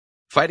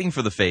Fighting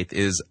for the Faith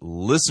is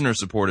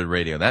listener-supported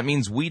radio. That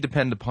means we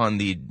depend upon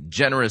the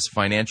generous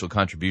financial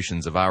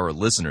contributions of our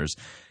listeners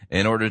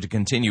in order to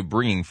continue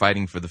bringing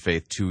Fighting for the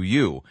Faith to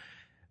you.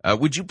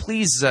 Would you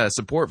please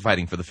support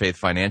Fighting for the Faith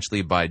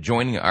financially by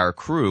joining our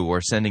crew or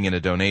sending in a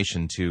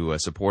donation to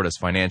support us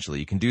financially?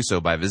 You can do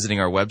so by visiting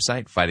our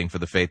website,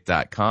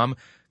 fightingforthefaith.com.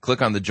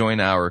 Click on the Join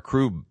Our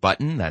Crew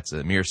button. That's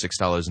a mere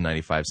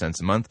 $6.95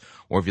 a month.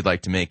 Or if you'd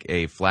like to make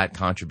a flat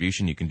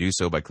contribution, you can do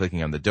so by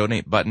clicking on the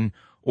Donate button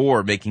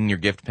or making your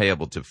gift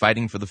payable to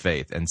Fighting for the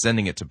Faith and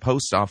sending it to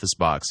Post Office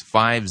Box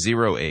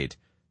 508,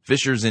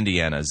 Fishers,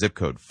 Indiana, zip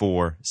code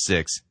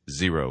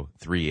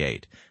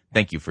 46038.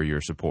 Thank you for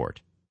your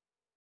support.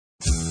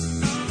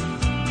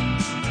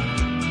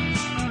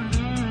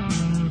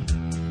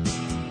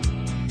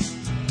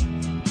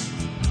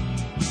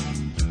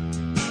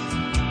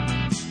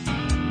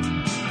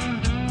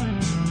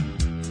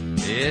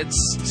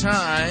 It's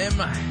time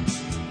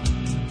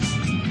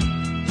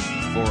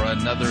for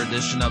another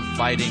edition of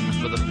Fighting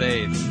for the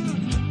Faith.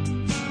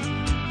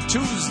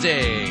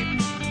 Tuesday,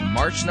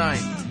 March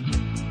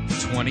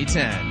 9th,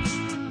 2010.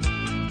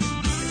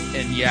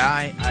 And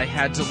yeah, I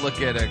had to look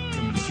at a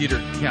computer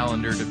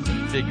calendar to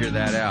figure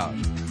that out.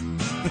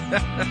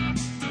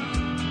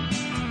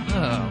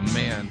 Oh,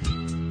 man.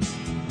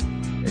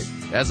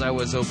 As I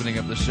was opening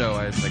up the show,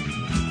 I was like,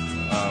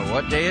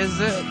 what day is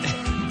it?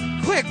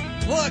 Quick,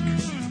 look!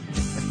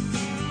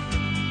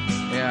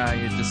 Yeah,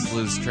 you just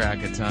lose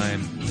track of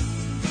time.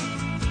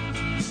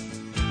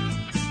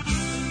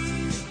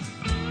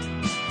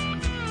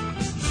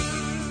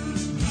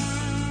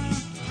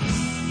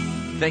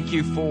 Thank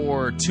you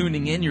for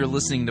tuning in. You're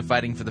listening to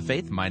Fighting for the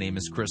Faith. My name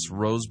is Chris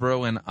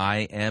Roseborough, and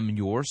I am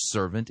your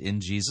servant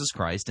in Jesus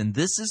Christ. And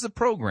this is a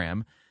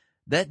program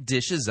that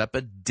dishes up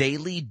a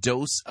daily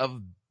dose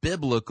of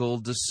biblical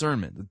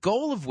discernment, the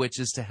goal of which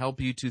is to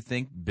help you to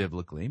think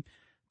biblically,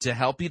 to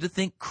help you to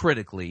think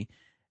critically,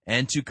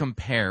 and to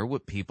compare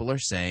what people are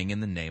saying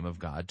in the name of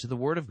God to the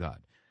Word of God.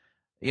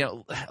 You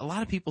know, a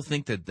lot of people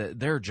think that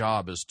their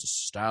job is to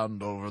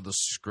stand over the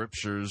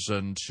Scriptures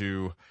and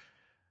to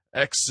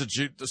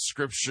exegete the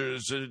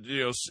Scriptures,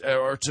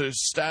 or to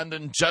stand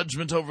in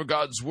judgment over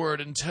God's Word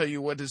and tell you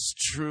what is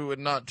true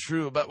and not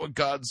true about what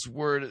God's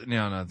Word...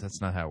 No, that's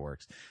not how it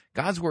works.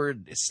 God's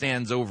Word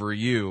stands over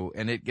you,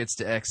 and it gets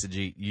to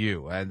exegete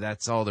you.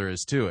 That's all there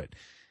is to it.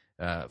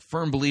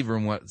 Firm believer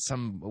in what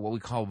we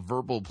call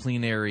verbal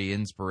plenary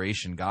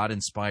inspiration. God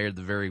inspired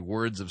the very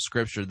words of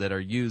Scripture that are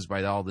used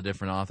by all the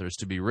different authors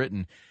to be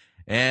written,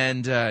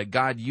 and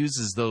God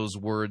uses those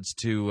words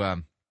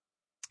to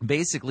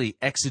basically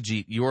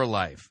exegete your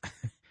life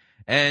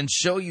and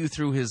show you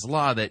through His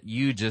law that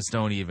you just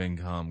don't even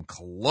come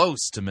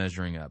close to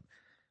measuring up.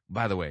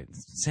 By the way,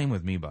 same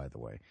with me, by the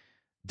way.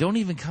 Don't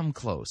even come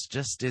close.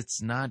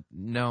 Not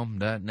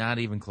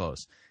even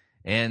close.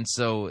 And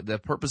so the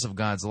purpose of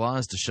God's law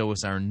is to show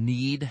us our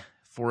need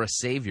for a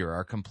Savior,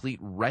 our complete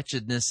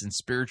wretchedness and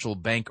spiritual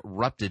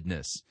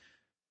bankruptedness.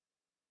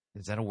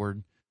 Is that a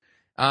word?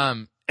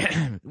 Well,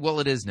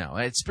 it is now.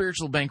 It's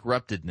spiritual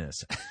bankruptedness.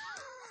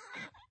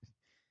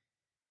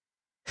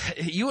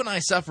 You and I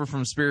suffer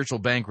from spiritual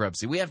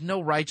bankruptcy. We have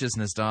no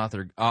righteousness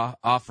to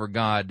offer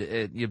God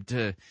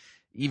to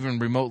even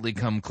remotely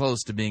come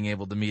close to being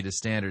able to meet His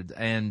standard.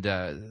 And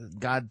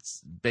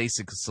God's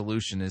basic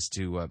solution is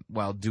to,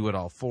 do it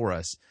all for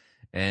us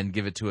and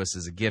give it to us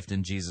as a gift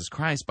in Jesus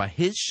Christ by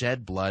His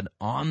shed blood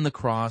on the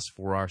cross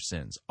for our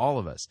sins, all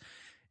of us.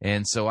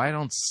 And so I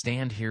don't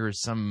stand here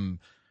as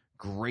some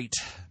great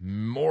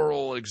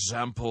moral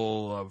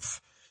example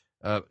of...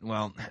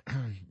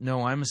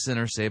 no, I'm a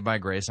sinner saved by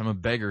grace. I'm a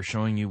beggar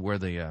showing you where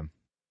the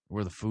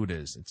food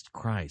is. It's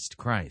Christ.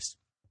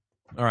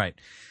 All right.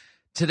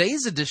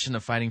 Today's edition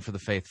of Fighting for the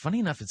Faith, funny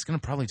enough, it's going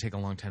to probably take a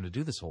long time to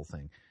do this whole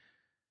thing.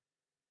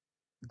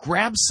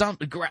 Grab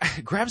something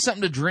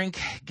to drink,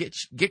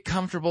 get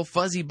comfortable,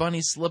 fuzzy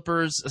bunny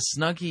slippers, a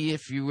Snuggie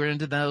if you were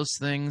into those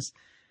things.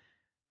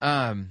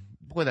 Boy,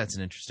 that's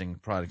an interesting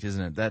product,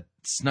 isn't it? That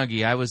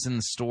Snuggie, I was in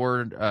the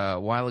store a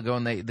while ago,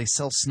 and they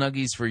sell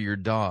Snuggies for your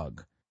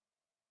dog.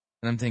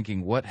 And I'm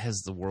thinking, what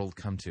has the world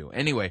come to?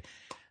 Anyway,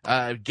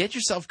 get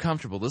yourself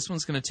comfortable. This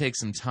one's going to take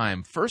some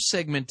time. First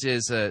segment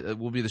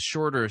will be the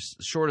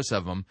shortest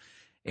of them,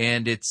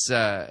 and it's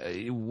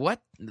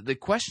the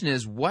question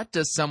is, what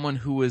does someone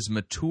who is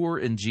mature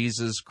in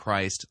Jesus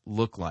Christ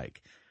look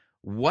like?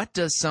 What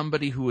does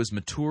somebody who is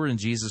mature in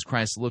Jesus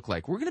Christ look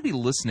like? We're going to be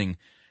listening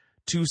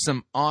to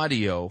some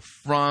audio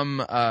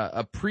from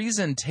a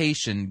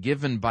presentation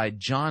given by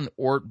John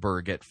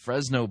Ortberg at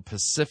Fresno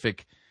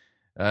Pacific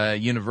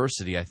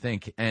University, I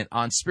think, and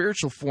on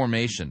spiritual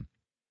formation.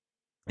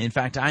 In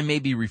fact, I may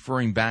be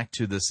referring back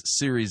to this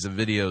series of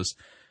videos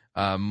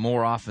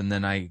more often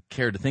than I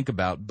care to think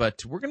about,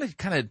 but we're going to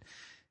kind of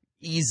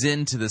ease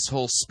into this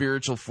whole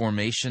spiritual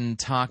formation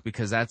talk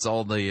because that's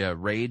all the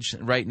rage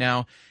right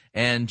now.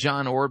 And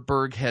John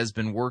Ortberg has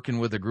been working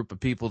with a group of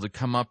people to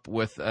come up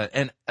with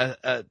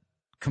a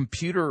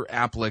computer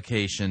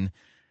application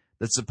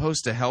that's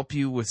supposed to help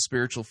you with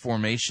spiritual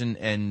formation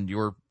and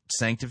your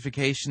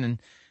sanctification.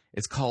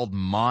 It's called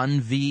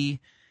Monvi,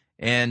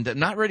 and I'm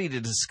not ready to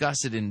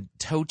discuss it in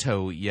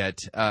toto yet.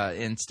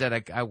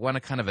 Instead, I want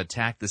to kind of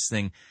attack this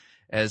thing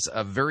as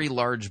a very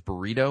large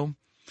burrito.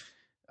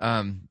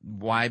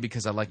 Why?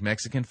 Because I like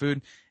Mexican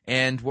food.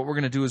 And what we're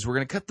going to do is we're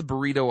going to cut the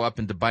burrito up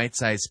into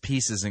bite-sized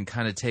pieces and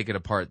kind of take it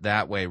apart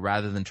that way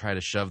rather than try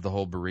to shove the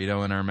whole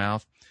burrito in our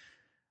mouth.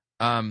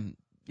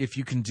 If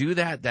you can do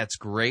that, that's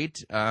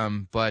great.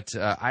 But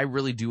I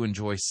really do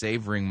enjoy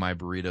savoring my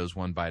burritos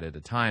one bite at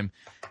a time.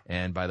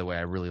 And by the way,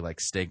 I really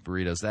like steak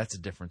burritos. That's a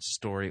different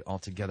story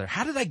altogether.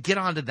 How did I get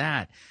onto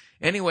that?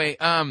 Anyway,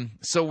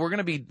 so we're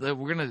going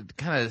to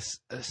kind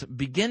of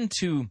begin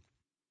to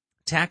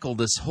tackle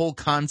this whole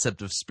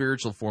concept of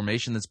spiritual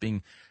formation that's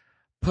being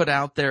put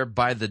out there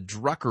by the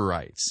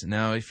Druckerites.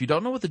 Now, if you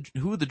don't know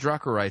who the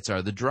Druckerites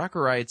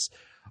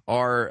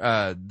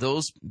are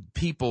those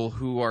people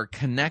who are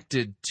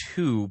connected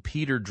to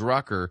Peter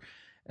Drucker,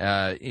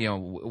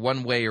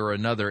 one way or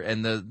another.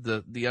 And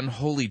the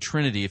unholy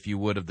trinity, if you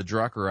would, of the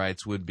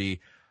Druckerites would be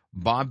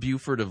Bob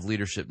Buford of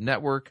Leadership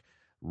Network,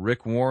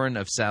 Rick Warren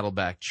of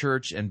Saddleback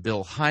Church, and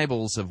Bill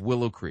Hybels of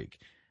Willow Creek.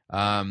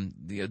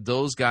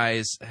 Those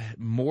guys,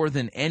 more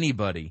than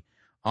anybody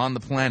on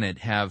the planet,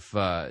 have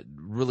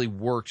really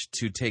worked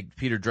to take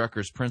Peter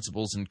Drucker's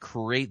principles and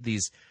create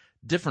these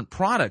different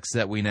products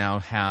that we now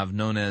have,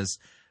 known as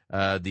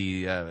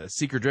the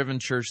Seeker-Driven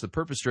Church, the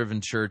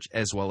Purpose-Driven Church,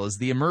 as well as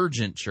the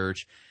Emergent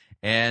Church.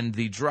 And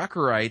the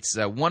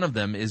Druckerites, one of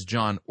them is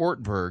John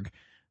Ortberg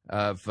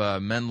of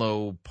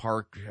Menlo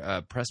Park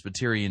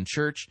Presbyterian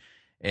Church.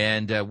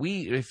 And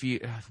a few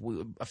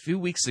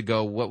weeks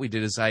ago, what we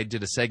did is I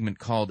did a segment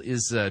called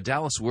 "Is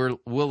Dallas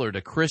Willard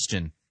a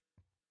Christian?"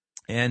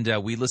 And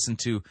we listened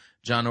to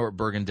John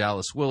Ortberg and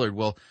Dallas Willard.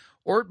 Well,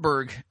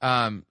 Ortberg,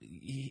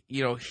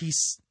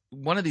 he's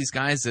one of these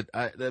guys that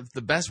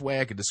the best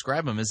way I could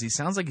describe him is he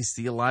sounds like he's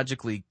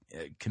theologically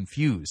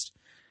confused.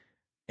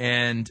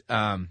 And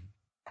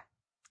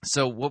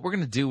so what we're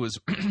going to do is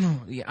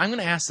I'm going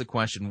to ask the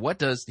question,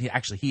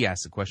 he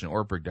asked the question,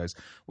 Ortberg does,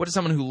 what does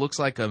someone who looks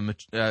like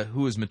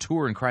who is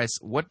mature in Christ,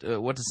 what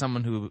does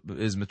someone who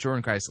is mature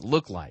in Christ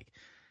look like?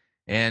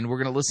 And we're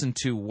going to listen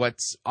to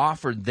what's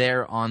offered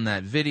there on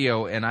that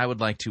video, and I would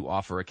like to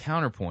offer a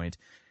counterpoint.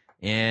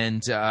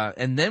 And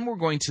then we're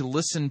going to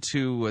listen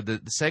to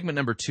the segment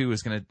number 2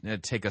 is going to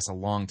take us a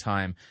long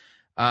time.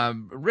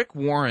 Rick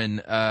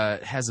Warren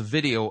has a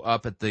video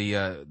up at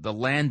the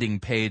landing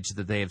page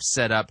that they have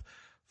set up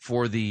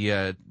for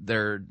their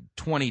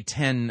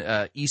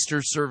 2010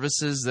 Easter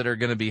services that are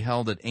going to be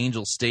held at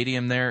Angel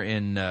Stadium there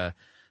in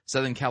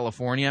Southern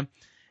California.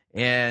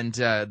 And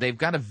they've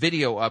got a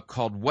video up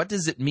called "What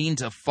Does It Mean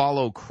to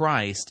Follow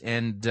Christ?"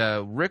 And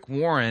Rick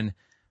Warren,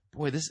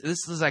 boy, this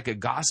is like a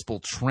gospel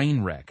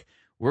train wreck.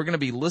 We're going to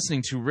be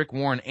listening to Rick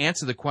Warren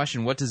answer the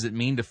question, what does it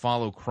mean to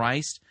follow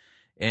Christ?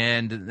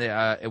 And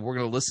we're going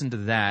to listen to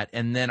that.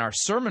 And then our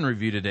sermon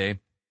review today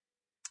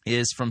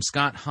is from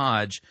Scott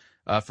Hodge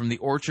from the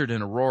Orchard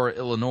in Aurora,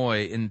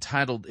 Illinois,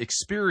 entitled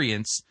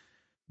 "Experience,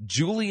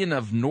 Julian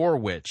of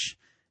Norwich."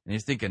 And you're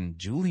thinking,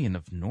 Julian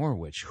of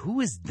Norwich, who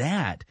is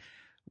that?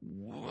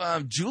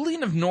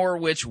 Julian of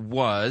Norwich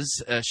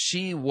was a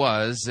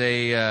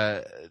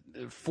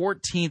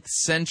 14th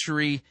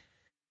century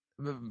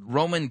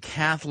Roman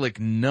Catholic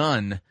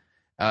nun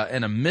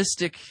and a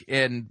mystic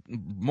and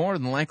more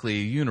than likely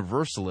a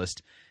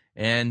universalist.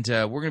 And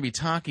we're going to be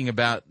talking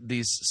about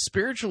these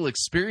spiritual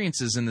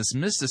experiences and this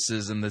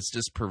mysticism that's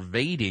just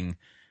pervading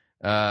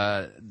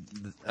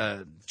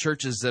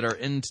churches that are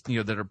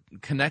that are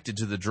connected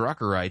to the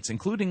Druckerites,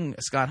 including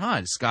Scott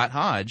Hodge. Scott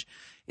Hodge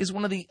is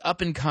one of the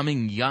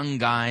up-and-coming young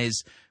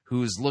guys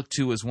who is looked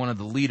to as one of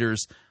the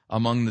leaders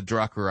among the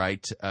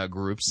Druckerite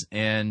groups.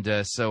 And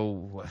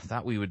so I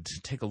thought we would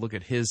take a look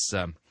at his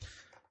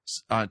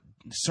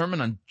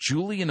sermon on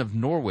Julian of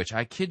Norwich.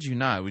 I kid you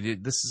not.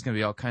 This is going to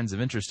be all kinds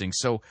of interesting.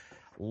 So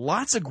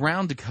lots of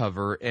ground to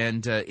cover.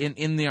 And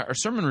in our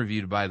sermon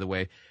review, by the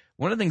way,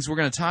 one of the things we're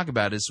going to talk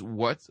about is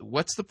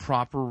what's the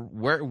proper,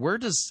 where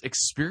does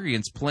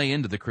experience play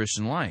into the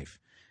Christian life?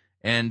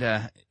 And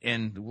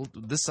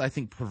this, I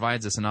think,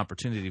 provides us an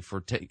opportunity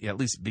for at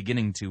least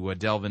beginning to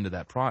delve into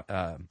that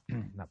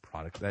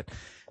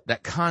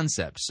that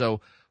concept.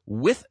 So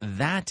with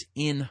that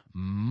in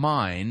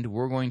mind,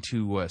 we're going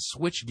to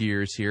switch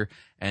gears here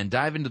and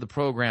dive into the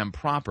program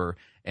proper.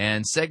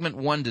 And segment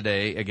 1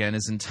 today, again,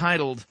 is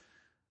entitled,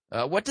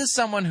 "What does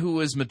someone who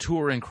is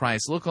mature in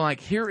Christ look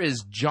like?" Here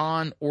is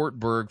John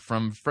Ortberg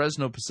from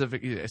Fresno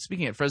Pacific,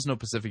 speaking at Fresno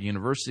Pacific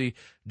University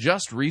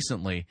just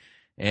recently.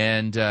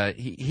 And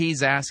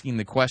he's asking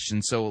the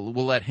question, so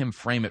we'll let him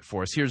frame it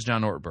for us. Here's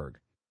John Ortberg.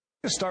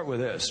 Let's start with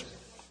this.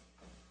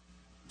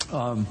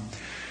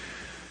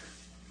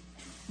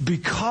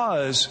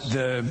 Because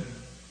the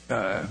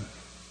kind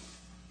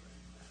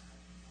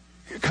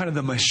of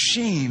the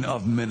machine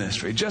of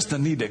ministry, just the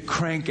need to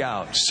crank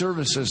out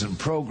services and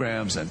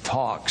programs and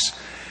talks,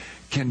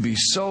 can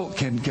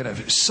kind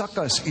of suck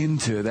us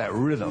into that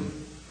rhythm.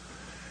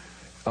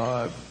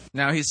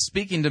 Now he's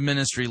speaking to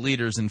ministry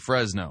leaders in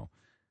Fresno.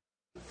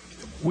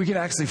 we can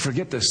actually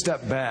forget to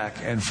step back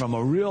and from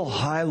a real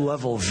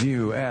high-level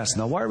view ask,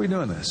 now, why are we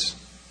doing this?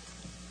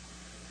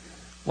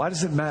 Why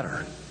does it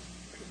matter?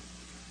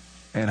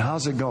 And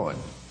how's it going?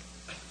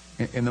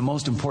 In the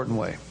most important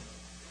way.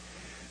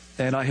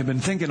 And I have been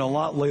thinking a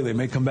lot lately, I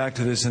may come back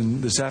to this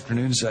in this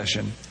afternoon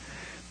session,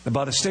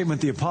 about a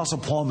statement the Apostle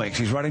Paul makes.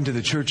 He's writing to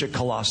the church at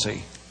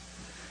Colossae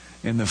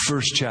in the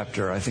first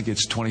chapter. I think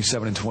it's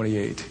 27 and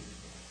 28.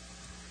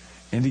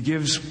 And he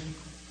gives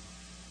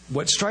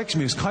what strikes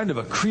me as kind of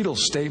a creedal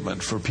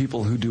statement for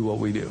people who do what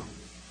we do.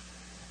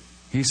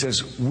 He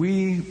says,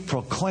 we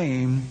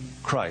proclaim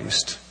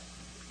Christ,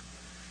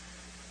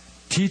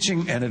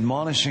 teaching and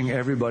admonishing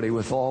everybody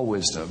with all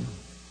wisdom,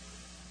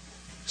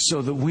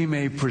 so that we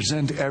may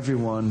present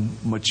everyone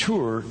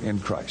mature in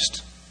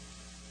Christ.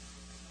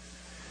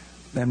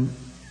 And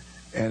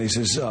he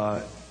says,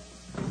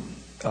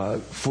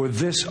 for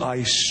this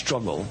I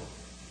struggle,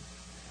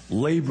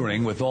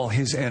 laboring with all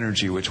his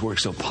energy, which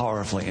works so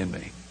powerfully in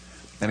me.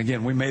 And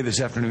again, we may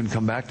this afternoon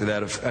come back to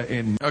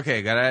that.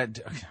 Okay,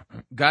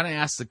 gotta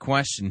ask the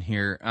question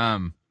here.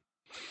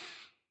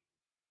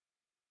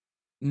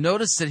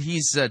 Notice that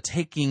he's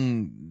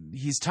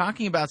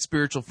talking about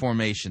spiritual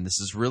formation.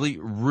 This is really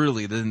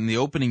in the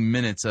opening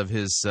minutes of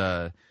his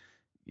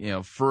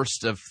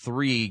first of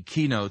 3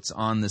 keynotes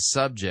on this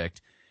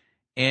subject,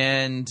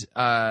 and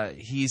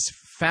he's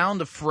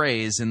found a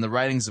phrase in the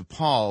writings of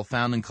Paul,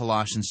 found in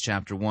Colossians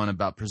chapter 1,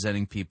 about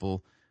presenting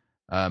people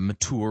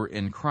mature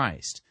in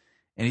Christ.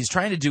 And he's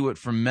trying to do it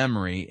from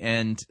memory,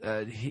 and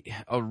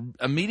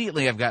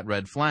immediately I've got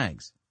red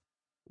flags.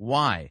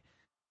 Why?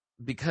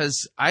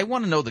 Because I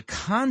want to know the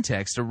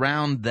context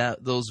around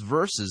those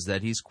verses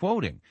that he's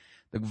quoting.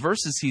 The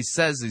verses he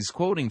says he's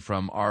quoting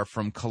from are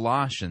from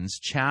Colossians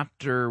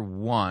chapter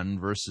 1,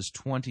 verses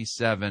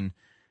 27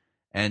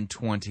 and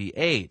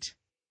 28.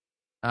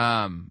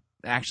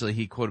 Actually,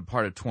 he quoted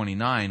part of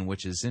 29,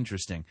 which is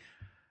interesting.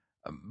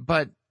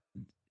 But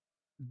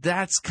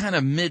that's kind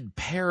of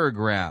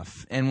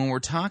mid-paragraph. And when we're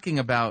talking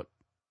about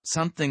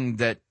something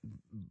that,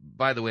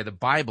 by the way, the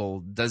Bible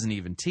doesn't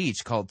even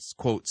teach, called,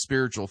 quote,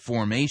 spiritual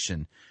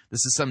formation.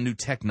 This is some new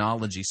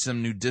technology,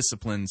 some new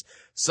disciplines,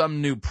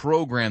 some new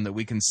program that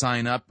we can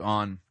sign up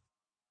on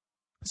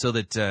so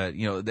that,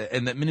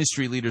 and that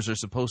ministry leaders are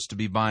supposed to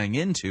be buying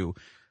into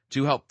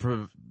to help,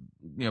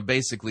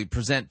 basically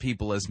present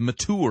people as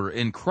mature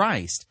in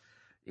Christ.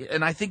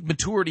 And I think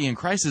maturity in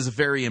Christ is a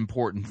very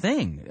important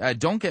thing.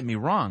 Don't get me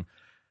wrong.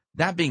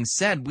 That being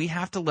said, we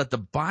have to let the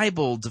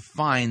Bible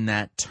define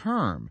that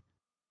term.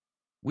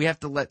 We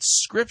have to let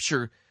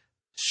Scripture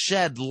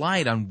shed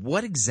light on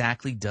what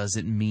exactly does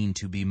it mean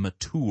to be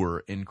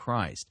mature in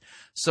Christ.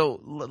 So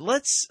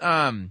let's,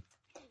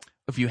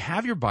 if you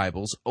have your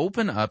Bibles,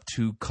 open up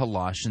to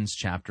Colossians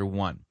chapter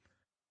 1.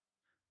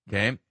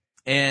 Okay?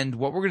 And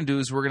what we're going to do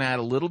is we're going to add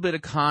a little bit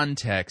of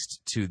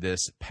context to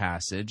this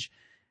passage.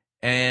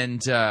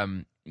 And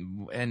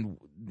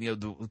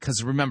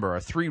because remember, our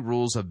 3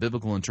 rules of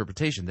biblical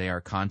interpretation, they are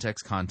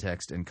context,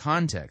 context, and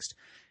context.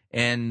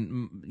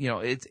 And,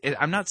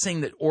 I'm not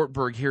saying that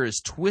Ortberg here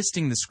is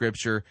twisting the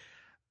Scripture.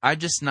 I'm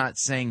just not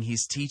saying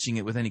he's teaching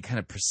it with any kind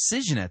of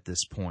precision at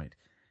this point.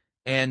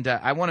 And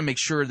I want to make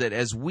sure that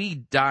as we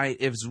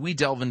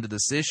delve into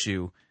this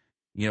issue,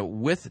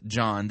 with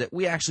John, that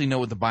we actually know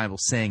what the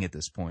Bible's saying at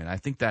this point. I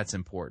think that's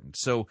important.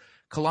 So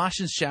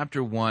Colossians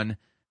chapter 1,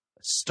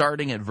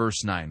 starting at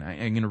verse 9. I'm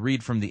going to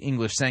read from the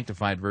English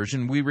Sanctified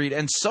Version. We read,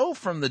 "And so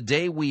from the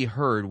day we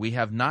heard, we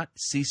have not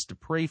ceased to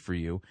pray for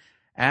you,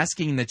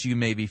 asking that you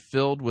may be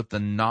filled with the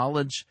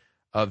knowledge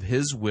of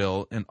his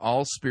will and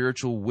all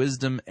spiritual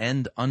wisdom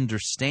and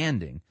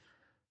understanding,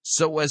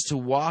 so as to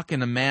walk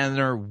in a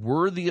manner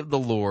worthy of the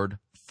Lord,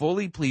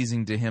 fully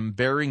pleasing to him,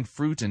 bearing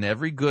fruit in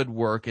every good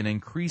work and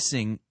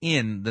increasing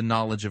in the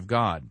knowledge of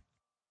God."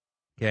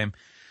 Okay?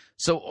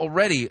 So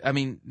already,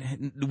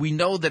 we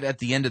know that at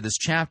the end of this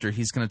chapter,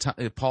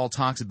 Paul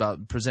talks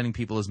about presenting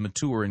people as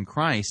mature in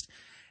Christ.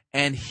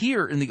 And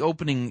here in the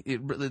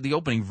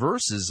opening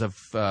verses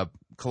of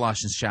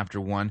Colossians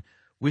chapter 1,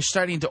 we're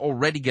starting to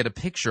already get a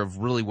picture of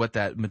really what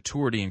that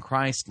maturity in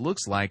Christ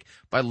looks like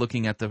by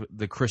looking at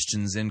the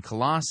Christians in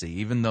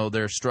Colossae, even though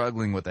they're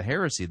struggling with a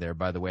heresy there,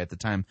 by the way, at the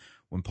time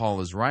when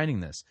Paul is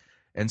writing this.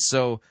 And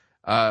so,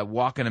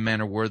 walk in a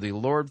manner worthy of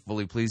the Lord,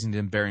 fully pleasing to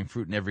him, bearing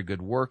fruit in every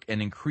good work,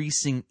 and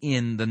increasing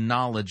in the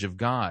knowledge of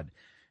God.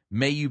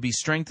 May you be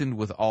strengthened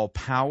with all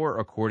power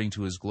according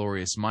to his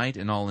glorious might,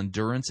 in all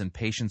endurance and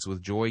patience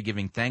with joy,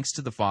 giving thanks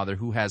to the Father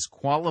who has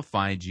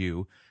qualified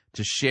you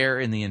to share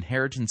in the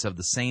inheritance of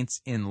the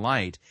saints in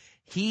light.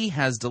 He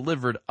has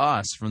delivered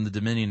us from the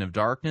dominion of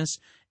darkness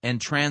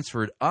and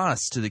transferred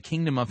us to the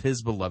kingdom of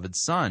his beloved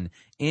Son,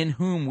 in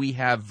whom we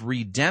have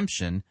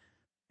redemption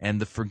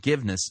and the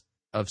forgiveness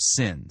of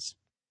sins.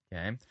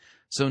 Okay?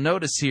 So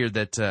notice here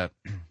that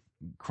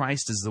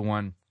Christ is the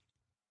one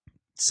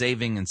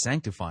saving and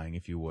sanctifying,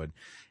 if you would.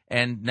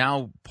 And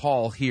now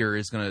Paul here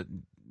is going to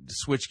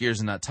switch gears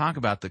and not talk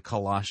about the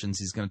Colossians.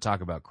 He's going to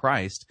talk about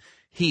Christ.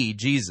 He,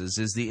 Jesus,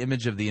 is the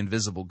image of the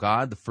invisible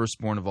God, the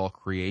firstborn of all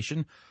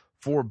creation.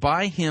 For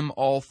by him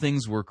all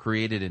things were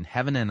created in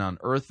heaven and on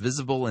earth,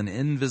 visible and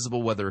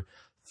invisible, whether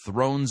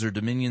thrones or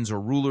dominions or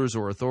rulers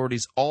or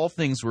authorities. All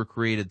things were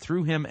created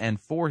through him and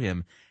for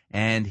him,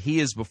 and he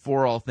is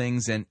before all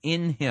things, and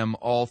in him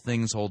all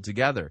things hold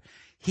together.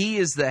 He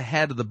is the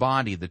head of the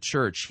body, the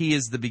church. He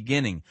is the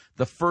beginning,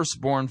 the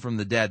firstborn from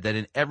the dead, that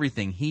in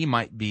everything he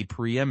might be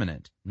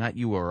preeminent. Not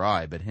you or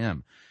I, but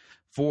him.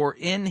 For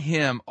in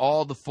him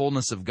all the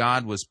fullness of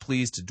God was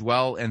pleased to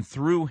dwell, and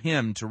through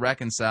him to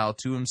reconcile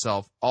to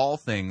himself all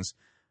things,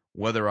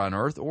 whether on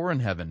earth or in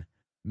heaven,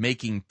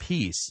 making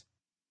peace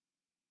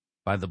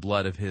by the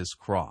blood of his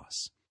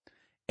cross.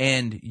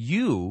 And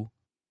you,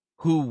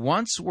 who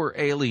once were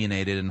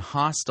alienated and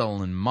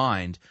hostile in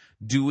mind,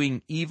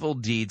 doing evil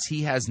deeds,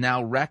 he has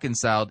now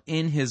reconciled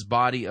in his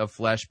body of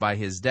flesh by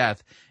his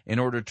death, in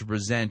order to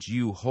present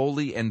you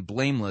holy and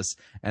blameless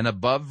and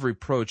above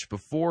reproach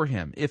before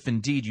him, if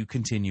indeed you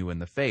continue in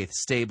the faith,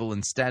 stable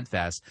and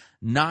steadfast,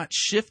 not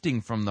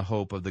shifting from the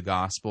hope of the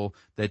gospel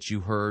that you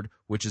heard,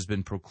 which has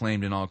been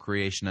proclaimed in all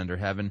creation under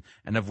heaven,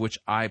 and of which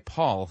I,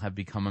 Paul, have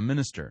become a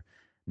minister.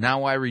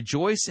 Now I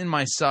rejoice in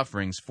my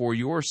sufferings for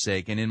your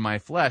sake, and in my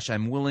flesh I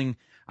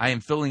am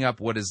filling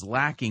up what is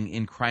lacking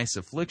in Christ's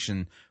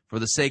affliction for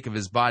the sake of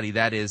his body,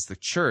 that is, the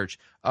church,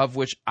 of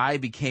which I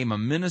became a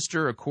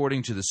minister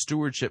according to the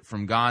stewardship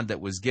from God that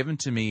was given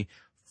to me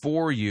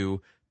for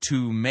you,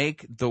 to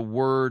make the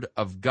word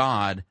of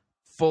God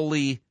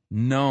fully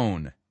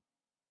known.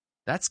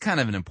 That's kind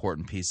of an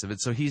important piece of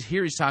it. So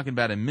he's talking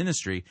about a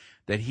ministry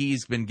that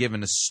he's been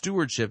given a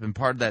stewardship, and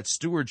part of that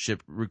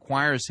stewardship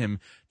requires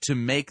him to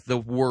make the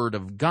word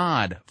of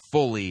God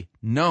fully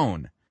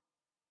known.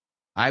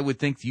 I would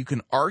think you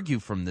can argue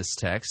from this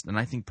text, and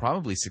I think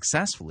probably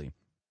successfully,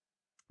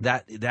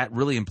 that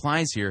really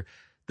implies here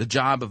the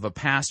job of a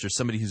pastor,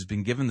 somebody who's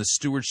been given the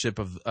stewardship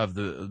of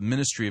the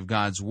ministry of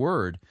God's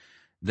word,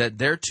 that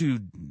they're to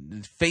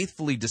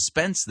faithfully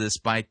dispense this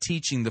by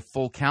teaching the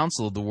full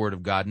counsel of the Word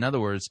of God. In other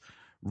words,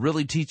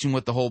 really teaching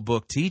what the whole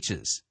book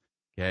teaches,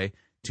 okay,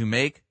 to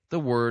make the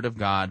Word of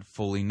God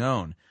fully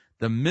known.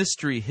 The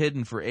mystery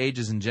hidden for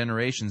ages and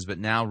generations, but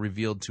now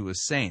revealed to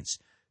his saints.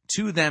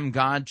 To them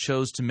God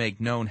chose to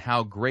make known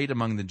how great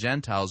among the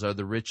Gentiles are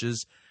the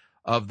riches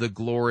of the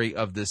glory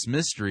of this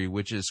mystery,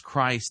 which is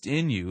Christ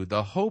in you,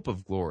 the hope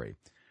of glory.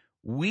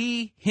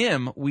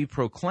 Him we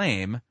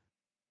proclaim,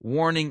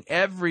 warning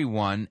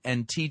everyone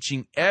and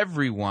teaching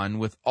everyone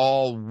with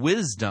all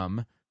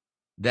wisdom,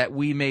 that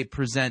we may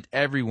present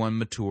everyone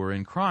mature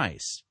in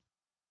Christ.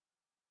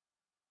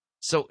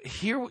 So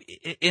here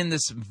in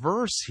this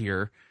verse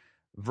here,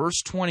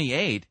 verse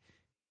 28,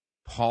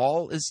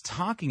 Paul is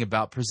talking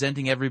about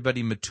presenting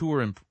everybody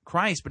mature in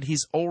Christ, but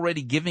he's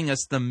already giving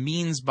us the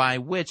means by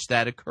which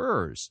that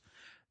occurs.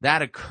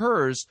 That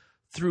occurs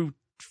through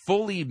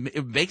making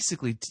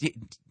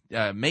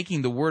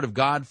the Word of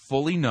God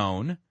fully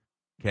known,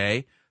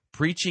 okay,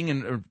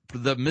 preaching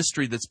the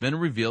mystery that's been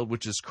revealed,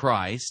 which is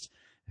Christ,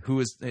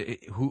 who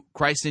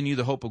Christ in you,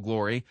 the hope of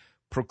glory,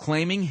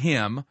 proclaiming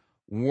him,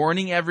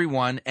 warning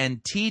everyone,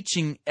 and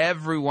teaching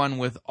everyone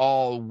with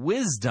all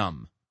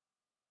wisdom.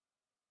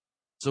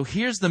 So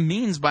here's the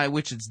means by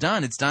which it's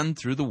done. It's done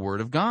through the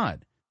Word of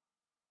God,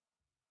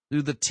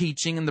 through the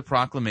teaching and the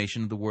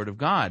proclamation of the Word of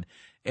God,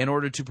 in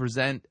order to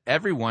present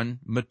everyone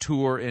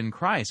mature in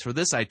Christ. For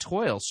this I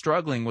toil,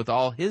 struggling with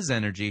all his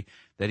energy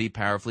that he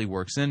powerfully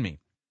works in me.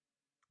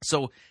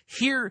 So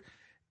here,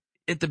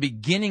 at the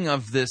beginning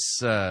of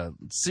this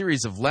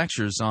series of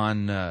lectures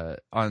on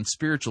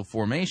spiritual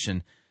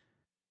formation,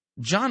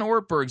 John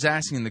Ortberg's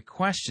asking the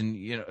question,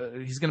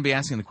 he's going to be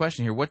asking the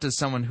question here, what does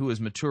someone who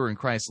is mature in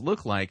Christ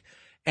look like?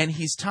 And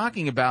he's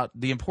talking about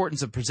the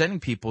importance of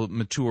presenting people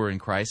mature in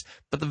Christ,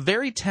 but the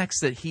very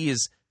text that he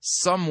is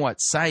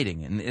somewhat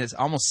citing, and is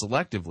almost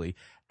selectively,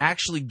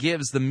 actually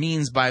gives the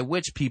means by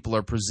which people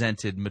are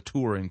presented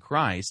mature in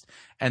Christ,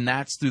 and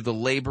that's through the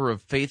labor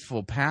of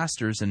faithful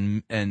pastors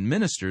and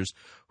ministers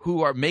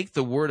who make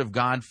the Word of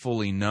God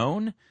fully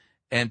known,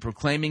 and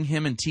proclaiming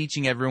him and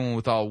teaching everyone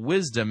with all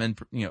wisdom, and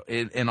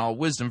in all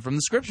wisdom from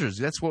the Scriptures.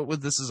 That's what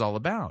this is all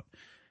about.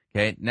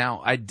 Okay,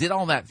 now I did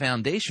all that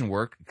foundation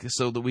work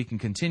so that we can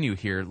continue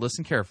here.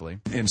 Listen carefully.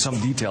 In some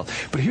detail.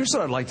 But here's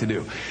what I'd like to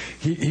do.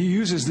 He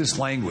uses this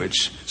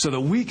language so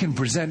that we can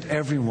present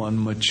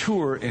everyone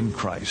mature in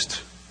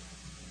Christ.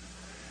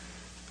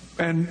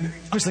 And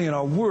obviously in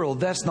our world,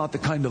 that's not the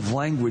kind of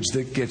language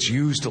that gets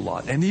used a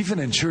lot. And even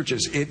in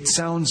churches, it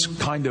sounds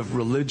kind of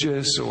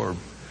religious or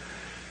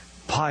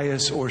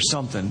pious or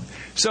something.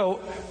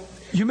 So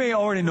you may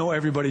already know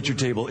everybody at your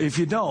table. If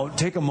you don't,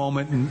 take a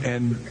moment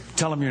and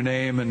tell them your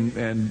name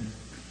and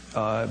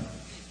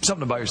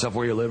something about yourself,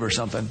 where you live or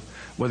something.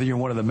 Whether you're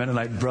one of the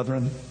Mennonite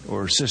brethren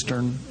or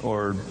cistern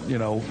or,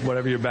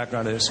 whatever your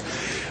background is.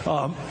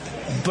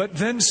 But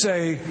then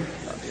say,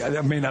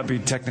 that may not be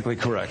technically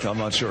correct, I'm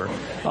not sure.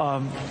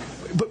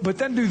 But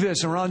then do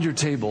this around your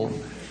table.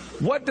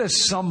 What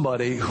does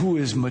somebody who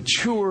is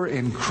mature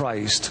in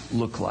Christ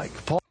look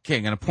like? Paul? Okay,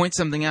 I'm going to point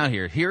something out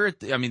here.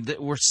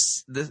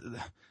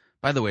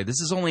 By the way, this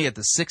is only at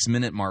the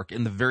 6-minute mark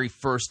in the very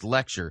first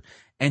lecture,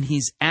 and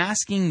he's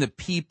asking the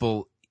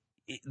people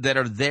that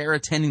are there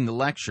attending the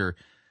lecture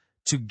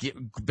to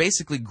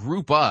basically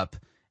group up,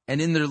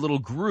 and in their little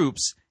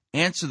groups,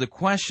 answer the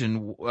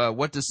question,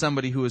 what does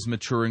somebody who is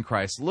mature in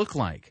Christ look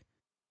like?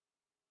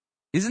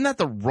 Isn't that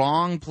the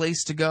wrong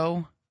place to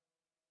go?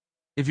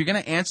 If you're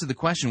going to answer the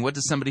question, what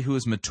does somebody who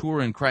is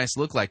mature in Christ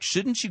look like,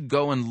 shouldn't you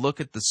go and look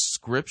at the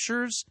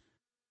Scriptures?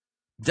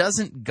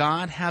 Doesn't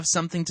God have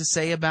something to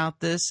say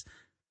about this?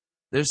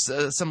 There's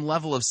some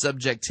level of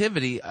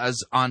subjectivity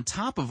as on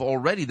top of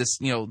already this,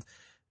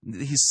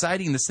 he's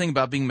citing this thing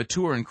about being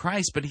mature in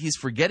Christ, but he's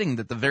forgetting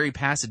that the very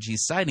passage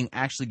he's citing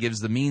actually gives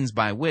the means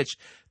by which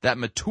that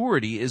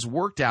maturity is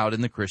worked out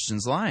in the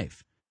Christian's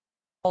life.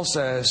 Paul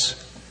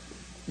says,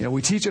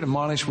 we teach and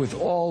admonish with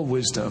all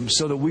wisdom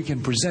so that we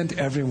can present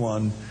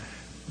everyone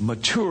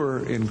mature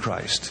in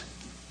Christ.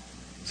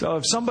 So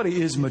if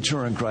somebody is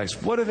mature in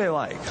Christ, what are they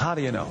like? How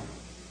do you know?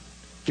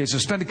 Okay, so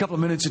spend a couple of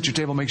minutes at your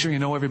table, make sure you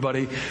know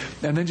everybody,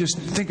 and then just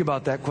think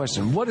about that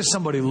question. What does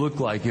somebody look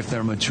like if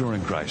they're mature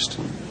in Christ?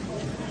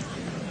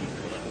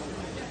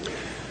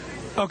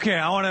 Okay,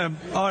 I want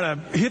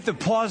to hit the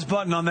pause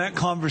button on that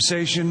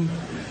conversation.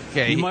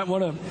 Okay, you might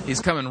want to. He's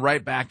coming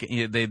right back.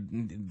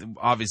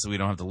 Obviously, we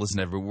don't have to listen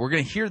to everyone. We're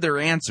going to hear their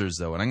answers,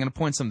 though, and I'm going to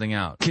point something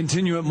out.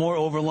 Continue it more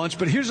over lunch,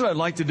 but here's what I'd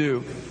like to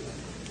do.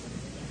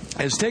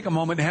 Is take a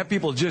moment and have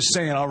people just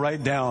say, and I'll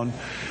write down,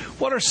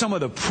 what are some of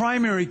the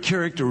primary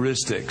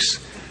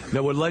characteristics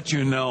that would let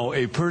you know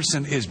a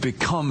person is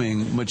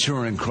becoming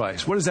mature in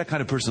Christ? What does that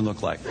kind of person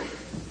look like?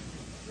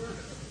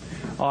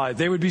 All right,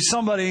 they would be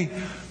somebody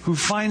who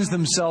finds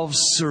themselves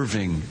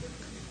serving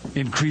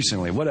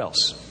increasingly. What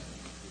else?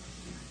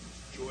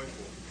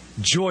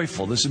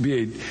 Joyful. This would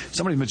be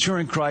somebody mature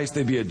in Christ.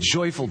 They'd be a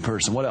joyful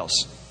person. What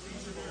else?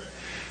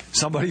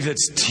 Somebody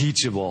that's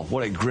teachable.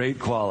 What a great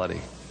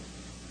quality.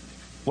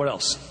 What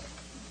else?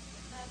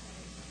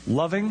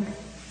 Loving.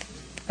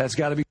 That's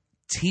got to be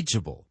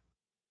teachable.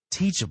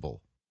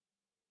 Teachable.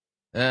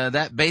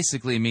 That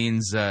basically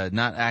means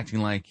not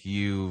acting like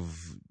your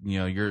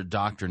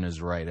doctrine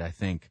is right, I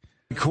think.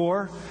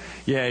 Core.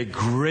 Yeah, a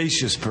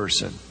gracious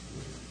person.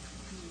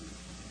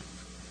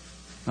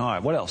 All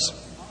right, what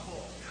else?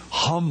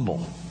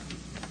 Humble.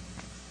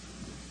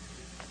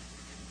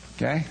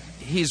 Okay.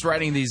 He's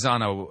writing these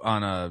on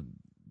a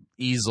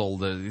easel.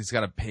 He's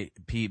got a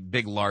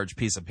big, large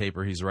piece of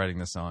paper he's writing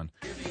this on.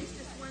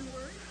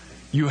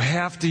 You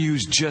have to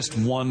use just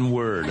one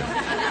word.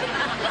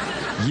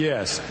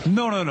 Yes.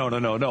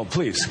 No,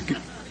 please.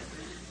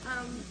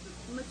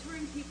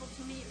 Maturing people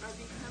to me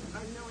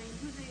are knowing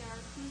who they are,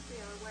 whose they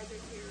are, why they're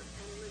here,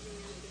 and living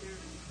into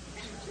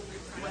their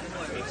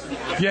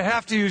potential. You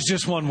have to use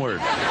just one word.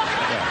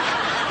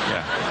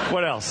 Yeah.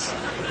 What else?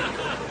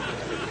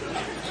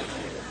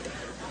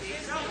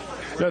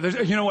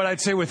 You know what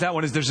I'd say with that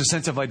one is there's a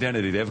sense of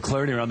identity. They have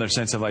clarity around their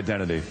sense of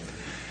identity.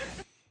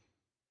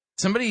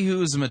 Somebody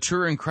who is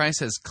mature in Christ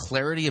has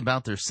clarity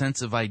about their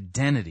sense of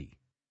identity.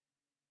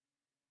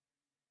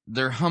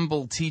 They're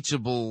humble,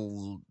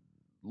 teachable,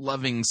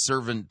 loving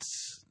servant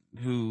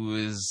who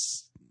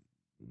is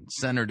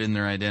centered in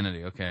their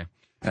identity. Okay.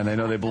 And they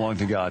know they belong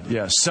to God.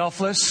 Yeah.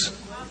 Selfless,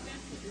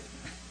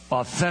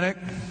 authentic.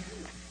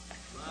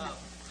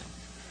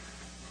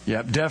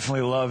 Yeah,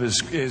 definitely love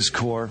is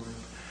core.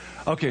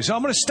 Okay, so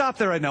I'm going to stop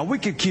there right now. We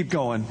could keep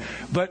going,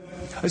 but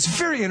it's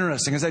very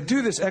interesting. As I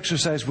do this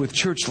exercise with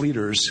church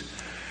leaders,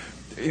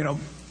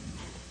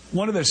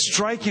 one of the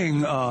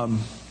striking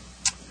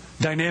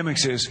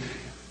dynamics is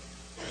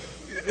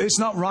it's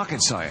not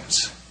rocket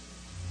science.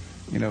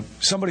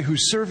 Somebody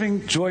who's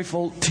serving,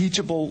 joyful,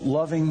 teachable,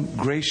 loving,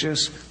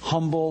 gracious,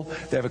 humble.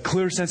 They have a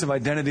clear sense of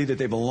identity that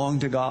they belong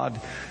to God.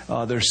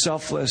 They're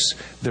selfless.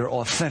 They're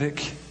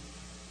authentic.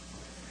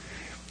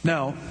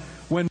 Now,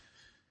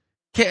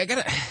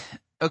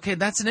 Okay,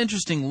 that's an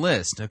interesting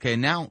list. Okay,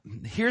 now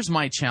here's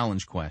my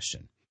challenge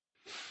question.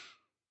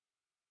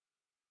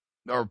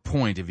 Or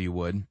point, if you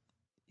would.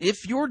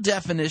 If your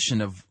definition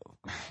of,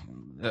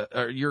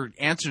 or your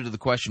answer to the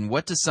question,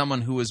 what does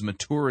someone who is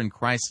mature in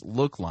Christ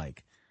look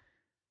like,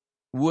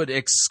 would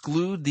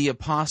exclude the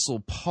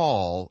Apostle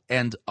Paul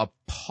and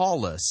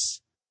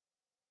Apollos,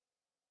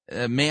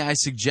 may I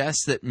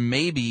suggest that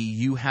maybe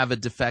you have a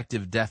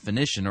defective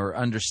definition or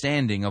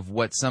understanding of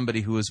what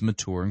somebody who is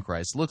mature in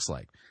Christ looks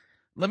like.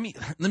 Let me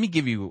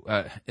give you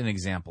an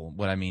example,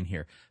 what I mean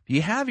here. If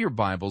you have your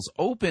Bibles,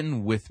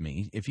 open with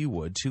me, if you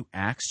would, to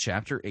Acts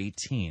chapter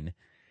 18.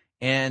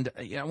 And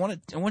I want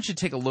you to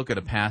take a look at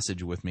a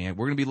passage with me.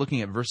 We're going to be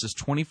looking at verses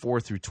 24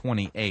 through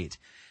 28.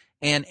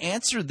 And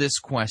answer this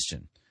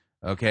question,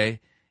 okay?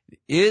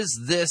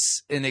 Is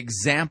this an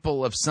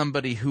example of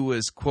somebody who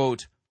is,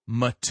 quote,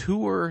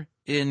 mature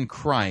in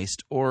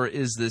Christ, or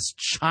is this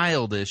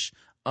childish,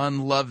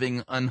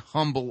 unloving,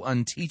 unhumble,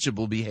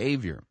 unteachable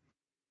behavior?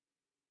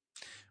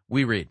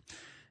 We read,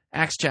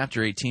 Acts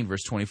chapter 18,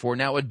 verse 24.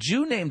 Now a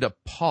Jew named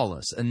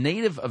Apollos, a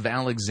native of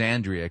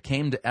Alexandria,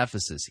 came to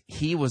Ephesus.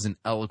 He was an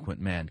eloquent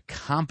man,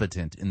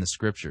 competent in the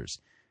Scriptures.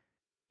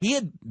 He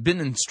had been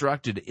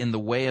instructed in the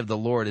way of the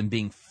Lord, and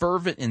being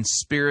fervent in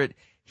spirit,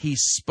 he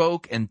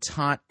spoke and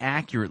taught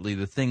accurately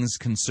the things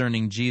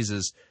concerning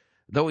Jesus.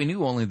 Though he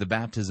knew only the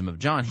baptism of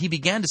John, he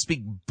began to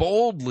speak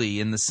boldly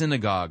in the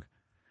synagogue.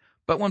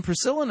 But when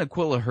Priscilla and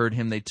Aquila heard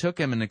him, they took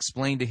him and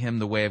explained to him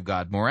the way of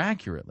God more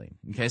accurately.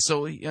 Okay,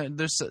 so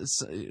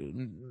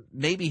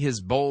maybe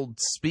his bold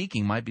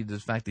speaking might be the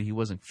fact that he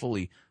wasn't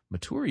fully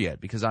mature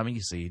yet, because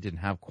obviously he didn't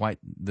have quite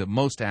the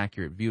most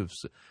accurate view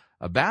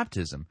of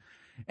baptism.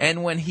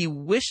 And when he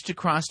wished to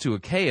cross to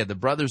Achaia, the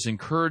brothers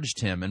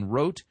encouraged him and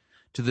wrote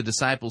to the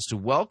disciples to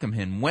welcome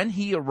him. When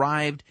he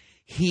arrived,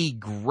 he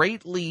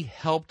greatly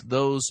helped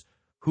those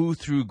who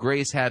through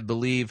grace had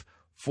believed,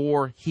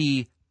 for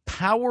he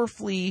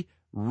powerfully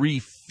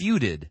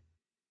refuted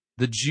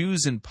the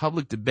Jews in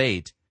public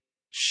debate,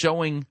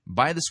 showing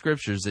by the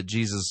scriptures that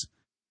Jesus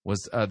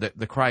was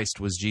the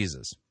Christ was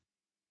Jesus.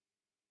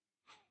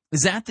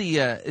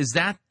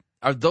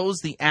 Are those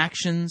the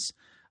actions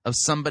of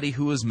somebody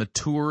who is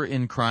mature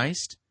in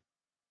Christ?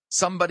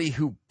 Somebody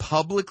who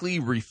publicly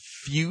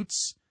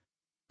refutes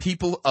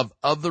people of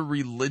other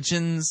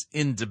religions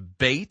in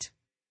debate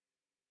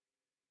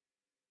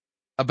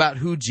about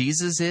who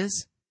Jesus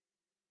is?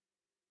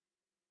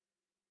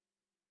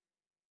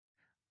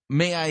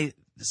 May I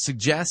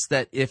suggest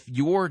that if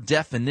your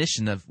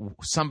definition of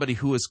somebody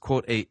who is,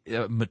 quote, a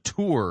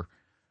mature,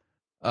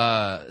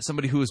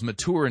 somebody who is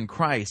mature in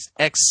Christ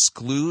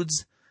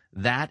excludes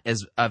that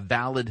as a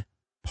valid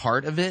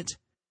part of it,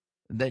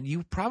 that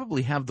you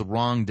probably have the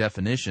wrong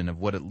definition of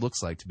what it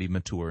looks like to be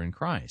mature in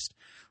Christ.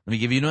 Let me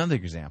give you another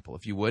example,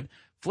 if you would.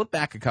 Flip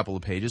back a couple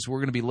of pages. We're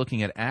going to be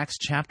looking at Acts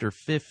chapter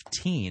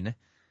 15.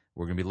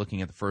 We're going to be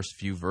looking at the first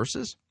few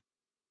verses.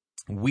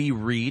 We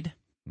read,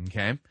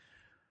 okay,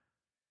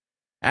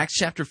 Acts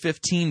chapter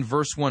 15,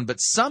 verse 1, "But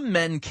some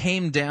men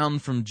came down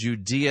from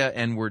Judea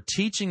and were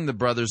teaching the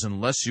brothers,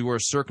 unless you are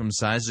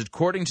circumcised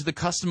according to the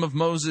custom of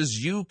Moses,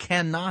 you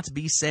cannot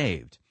be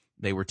saved."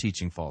 They were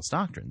teaching false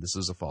doctrine. This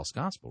is a false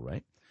gospel,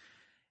 right?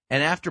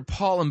 "And after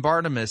Paul and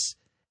Barnabas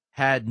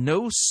had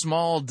no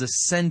small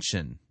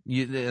dissension,"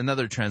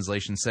 another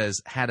translation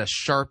says, had a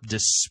sharp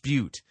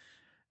dispute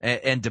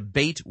and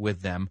debate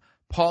with them,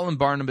 "Paul and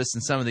Barnabas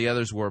and some of the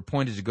others were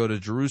appointed to go to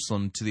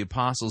Jerusalem to the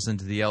apostles and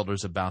to the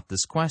elders about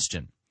this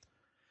question."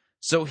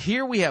 So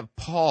here we have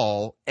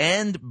Paul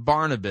and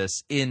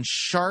Barnabas in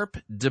sharp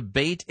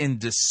debate and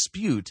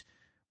dispute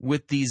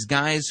with these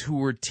guys who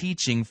were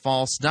teaching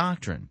false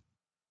doctrine.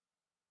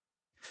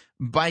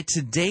 By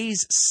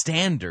today's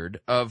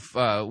standard of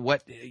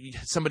what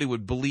somebody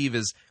would believe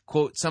is,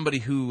 quote, somebody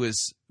who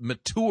is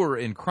mature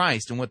in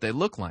Christ and what they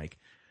look like,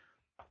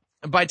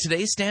 by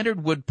today's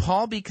standard, would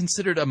Paul be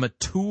considered a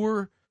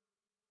mature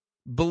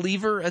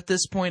believer at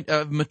this point,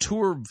 a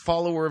mature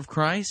follower of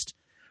Christ?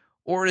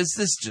 Or is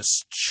this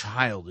just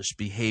childish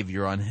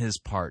behavior on his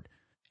part?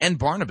 And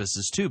Barnabas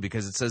is too,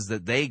 because it says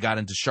that they got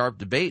into sharp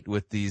debate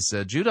with these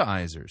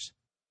Judaizers.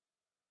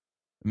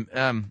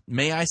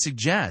 May I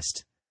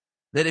suggest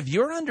that if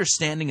your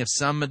understanding of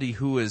somebody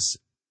who is,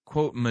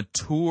 quote,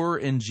 mature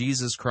in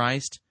Jesus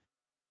Christ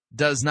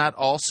does not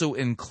also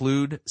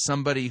include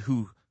somebody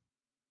who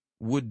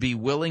would be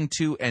willing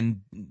to,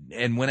 and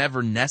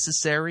whenever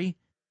necessary,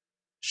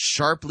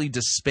 sharply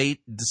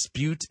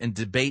dispute and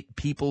debate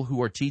people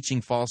who are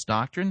teaching false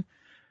doctrine,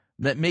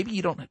 that maybe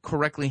you don't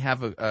correctly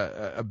have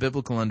a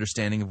biblical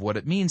understanding of what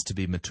it means to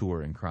be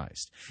mature in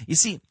Christ. You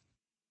see,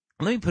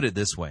 let me put it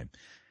this way.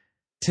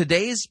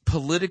 Today's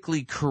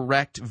politically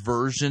correct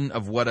version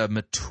of what a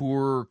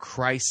mature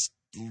Christ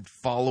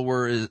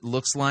follower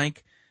looks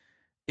like,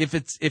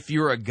 if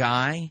you're a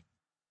guy,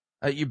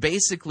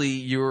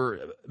 you're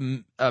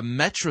a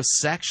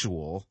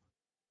metrosexual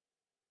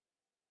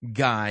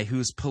guy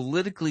who's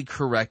politically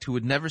correct, who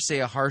would never say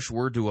a harsh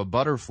word to a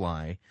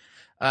butterfly.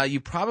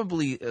 You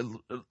probably,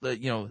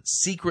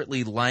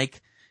 secretly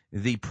like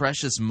the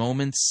Precious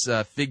Moments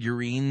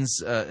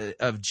figurines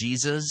of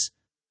Jesus.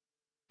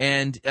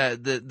 And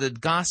the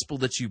gospel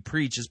that you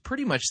preach is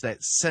pretty much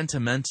that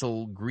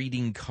sentimental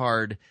greeting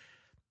card,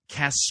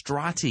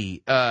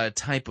 castrati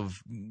type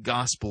of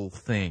gospel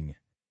thing.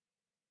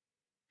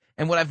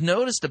 And what I've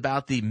noticed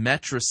about the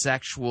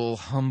metrosexual,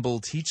 humble,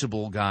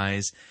 teachable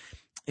guys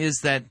is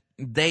that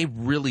they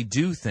really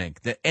do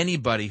think that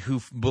anybody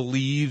who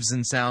believes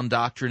in sound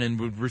doctrine and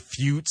would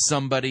refute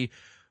somebody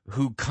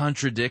who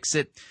contradicts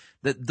it,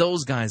 that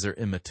those guys are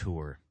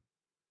immature.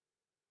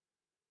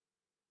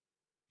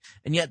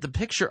 And yet the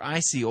picture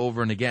I see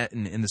over and again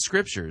in the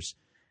Scriptures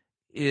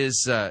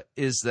is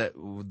that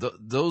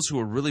those who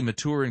are really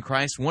mature in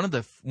Christ, one of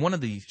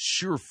the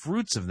sure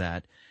fruits of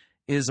that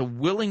is a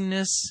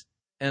willingness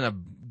and a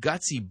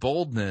gutsy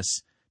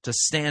boldness to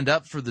stand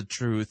up for the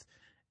truth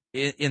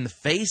in the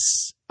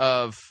face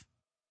of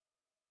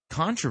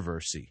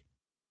controversy,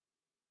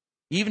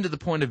 even to the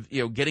point of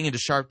getting into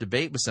sharp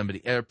debate with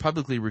somebody or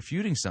publicly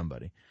refuting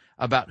somebody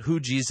about who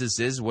Jesus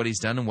is, what he's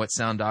done, and what's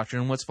sound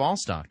doctrine and what's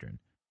false doctrine.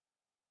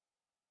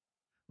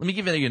 Let me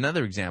give you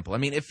another example. I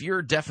mean, if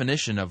your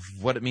definition of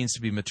what it means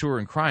to be mature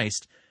in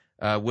Christ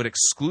would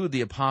exclude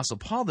the Apostle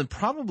Paul, then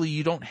probably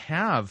you don't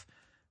have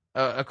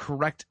a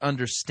correct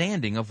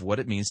understanding of what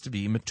it means to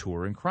be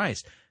mature in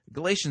Christ.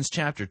 Galatians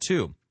chapter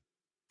 2,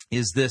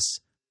 is this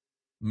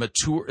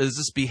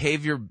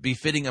behavior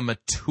befitting a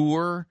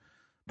mature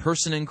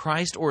person in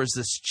Christ, or is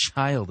this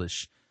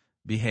childish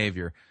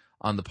behavior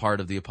on the part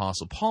of the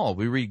Apostle Paul?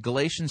 We read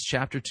Galatians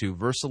chapter 2,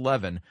 verse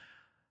 11.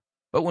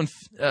 But when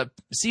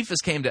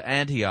Cephas came to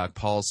Antioch,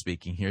 Paul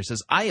speaking here,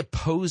 says, I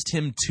opposed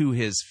him to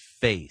his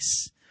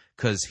face,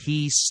 because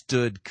he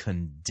stood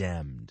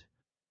condemned.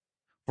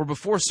 For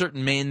before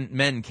certain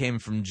men came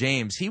from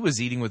James, he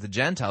was eating with the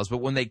Gentiles, but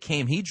when they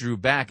came, he drew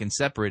back and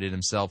separated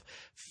himself,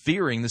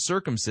 fearing the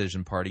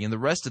circumcision party. And the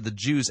rest of the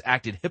Jews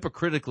acted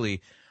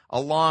hypocritically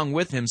along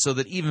with him, so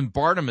that even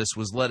Barnabas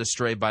was led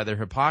astray by their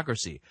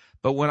hypocrisy.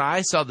 But when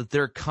I saw that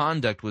their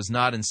conduct was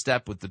not in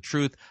step with the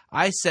truth,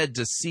 I said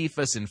to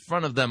Cephas in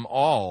front of them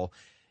all,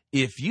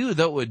 if you,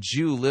 though a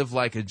Jew, live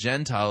like a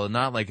Gentile and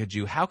not like a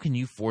Jew, how can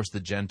you force the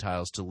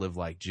Gentiles to live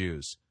like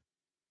Jews?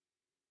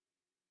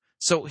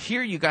 So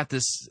here you got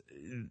this,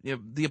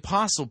 the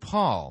Apostle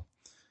Paul,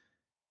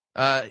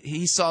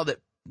 he saw that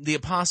the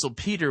Apostle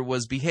Peter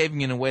was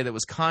behaving in a way that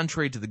was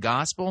contrary to the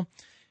gospel,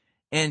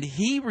 and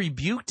he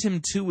rebuked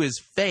him to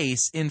his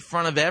face in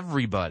front of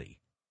everybody.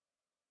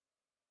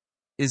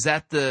 Is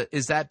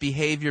that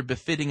behavior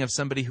befitting of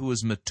somebody who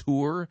is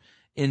mature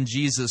in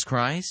Jesus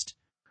Christ,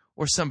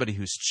 or somebody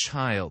who's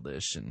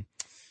childish and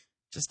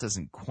just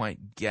doesn't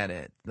quite get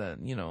it?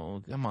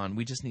 Come on,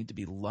 we just need to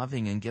be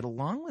loving and get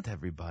along with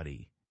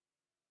everybody.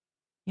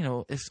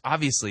 If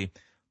obviously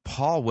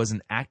Paul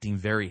wasn't acting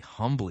very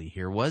humbly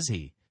here, was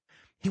he?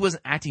 He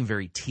wasn't acting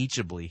very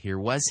teachably here,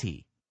 was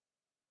he?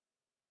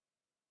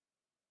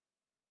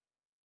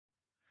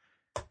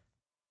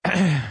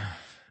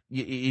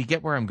 You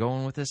get where I'm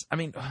going with this? I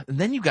mean,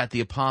 then you got the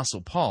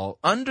Apostle Paul,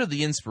 under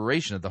the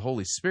inspiration of the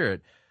Holy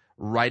Spirit,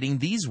 writing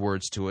these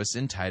words to us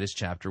in Titus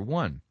chapter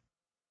 1.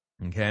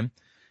 Okay?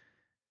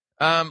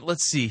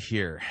 Let's see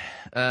here.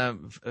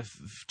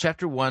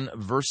 Chapter 1,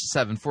 verse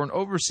 7. For an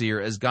overseer,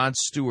 as God's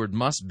steward,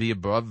 must be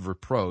above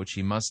reproach.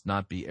 He must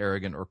not be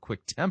arrogant or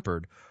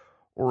quick-tempered,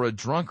 or a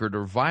drunkard,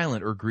 or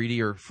violent, or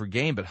greedy, or for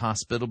gain, but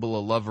hospitable, a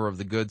lover of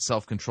the good,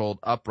 self-controlled,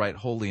 upright,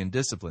 holy, and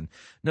disciplined.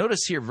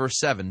 Notice here, verse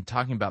 7,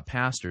 talking about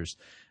pastors,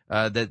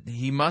 that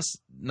he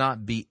must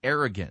not be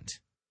arrogant.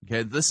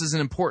 Okay, this is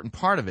an important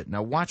part of it.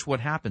 Now watch what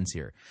happens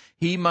here.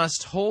 He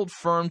must hold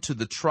firm to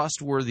the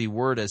trustworthy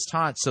word as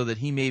taught, so that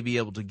he may be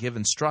able to give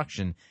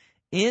instruction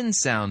in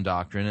sound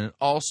doctrine, and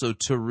also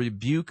to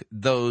rebuke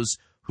those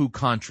who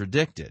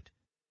contradict it.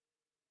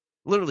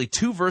 Literally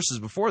 2 verses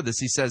before this,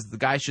 he says the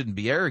guy shouldn't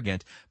be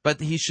arrogant,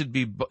 but he should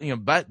be,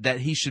 but that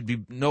he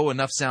should know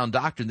enough sound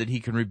doctrine that he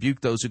can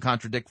rebuke those who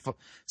contradict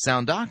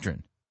sound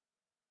doctrine.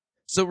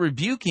 So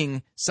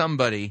rebuking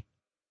somebody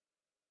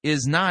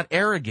is not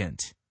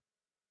arrogant.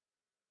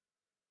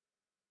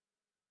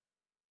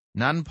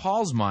 Not in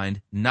Paul's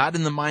mind, not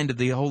in the mind of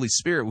the Holy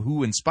Spirit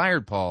who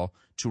inspired Paul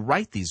to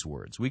write these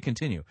words. We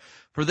continue.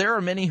 For there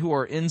are many who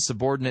are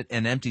insubordinate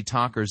and empty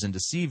talkers and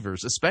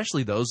deceivers,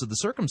 especially those of the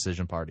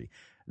circumcision party.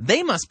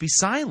 They must be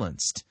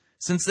silenced,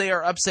 since they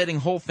are upsetting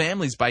whole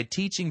families by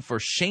teaching for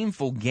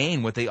shameful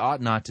gain what they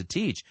ought not to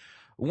teach.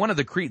 One of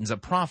the Cretans, a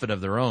prophet of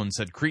their own,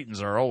 said,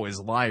 Cretans are always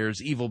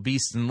liars, evil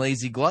beasts, and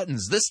lazy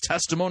gluttons. This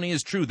testimony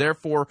is true.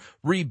 Therefore,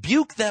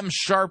 rebuke them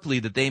sharply,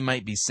 that they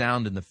might be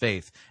sound in the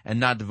faith, and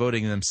not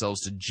devoting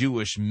themselves to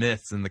Jewish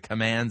myths and the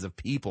commands of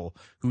people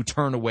who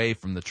turn away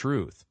from the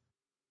truth.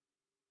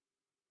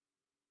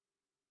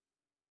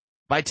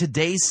 By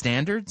today's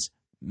standards,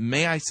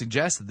 may I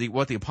suggest that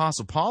what the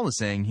Apostle Paul is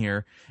saying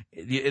here,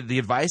 the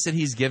advice that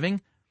he's giving,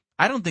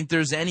 I don't think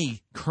there's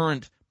any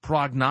current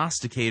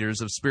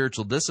prognosticators of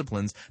spiritual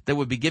disciplines that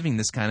would be giving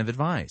this kind of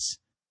advice.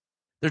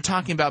 They're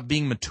talking about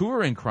being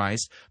mature in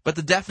Christ, but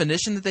the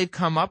definition that they've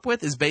come up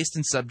with is based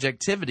in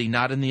subjectivity,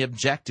 not in the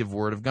objective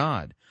Word of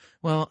God.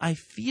 Well, I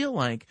feel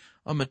like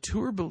a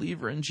mature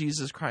believer in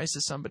Jesus Christ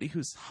is somebody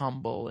who's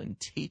humble and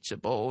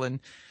teachable, and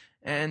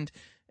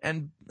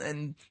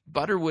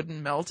butter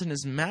wouldn't melt in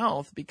his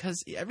mouth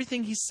because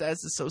everything he says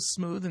is so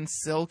smooth and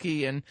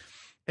silky and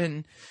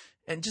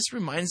just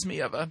reminds me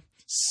of a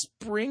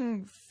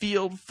spring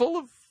field full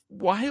of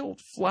wild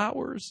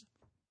flowers.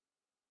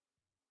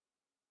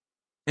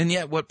 And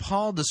yet what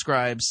Paul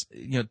describes,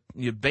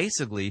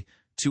 basically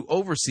to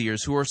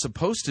overseers who are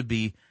supposed to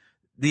be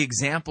the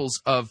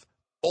examples of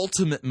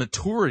ultimate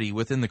maturity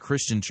within the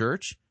Christian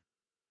church,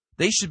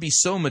 they should be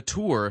so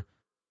mature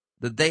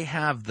that they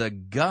have the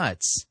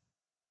guts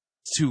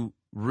to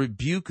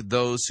rebuke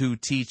those who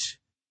teach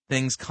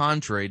things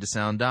contrary to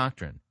sound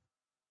doctrine.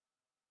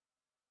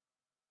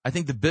 I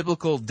think the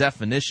biblical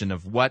definition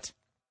of what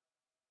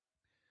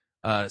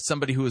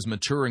somebody who is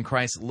mature in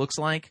Christ looks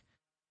like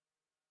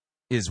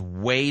is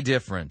way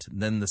different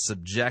than the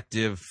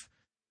subjective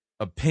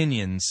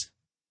opinions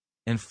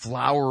and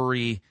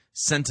flowery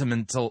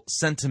sentimental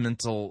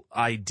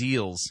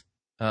ideals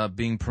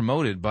being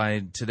promoted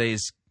by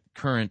today's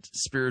current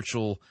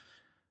spiritual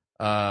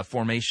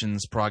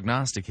formations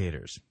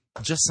prognosticators.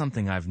 Just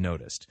something I've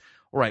noticed.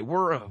 All right,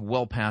 we're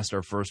well past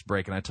our first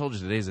break, and I told you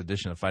today's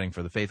edition of Fighting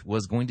for the Faith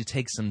was going to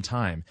take some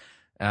time.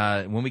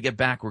 When we get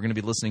back, we're going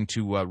to be listening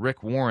to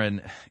Rick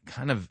Warren.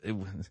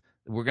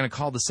 We're going to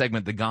call the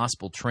segment The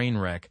Gospel Train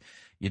Wreck.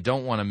 You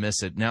don't want to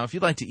miss it. Now, if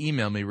you'd like to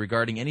email me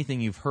regarding anything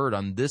you've heard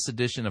on this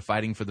edition of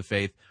Fighting for the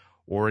Faith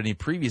or any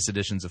previous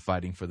editions of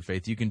Fighting for the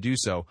Faith, you can do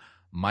so.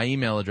 My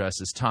email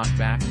address is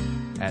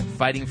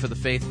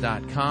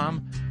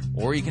talkback@fightingforthefaith.com,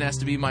 or you can ask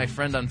to be my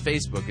friend on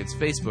Facebook. It's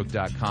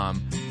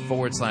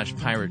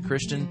facebook.com/Pirate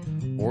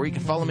Christian, or you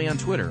can follow me on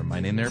Twitter. My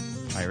name there,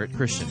 Pirate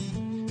Christian.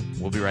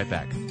 We'll be right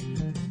back.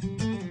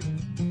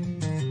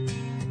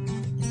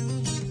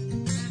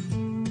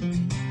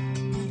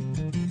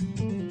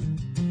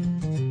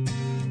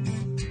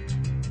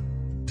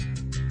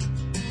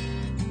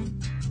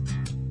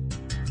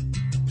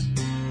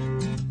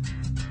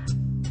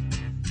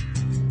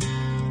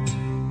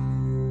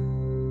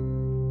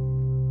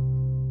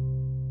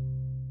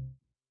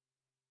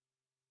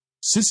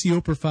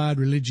 Sissy-oprified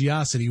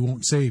religiosity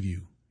won't save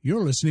you.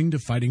 You're listening to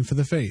Fighting for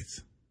the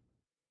Faith.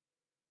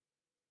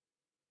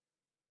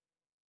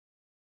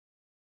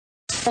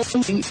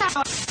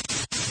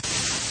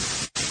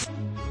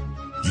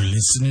 You're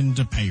listening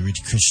to Pirate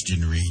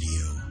Christian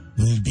Radio.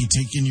 We'll be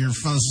taking your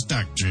false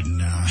doctrine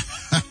now.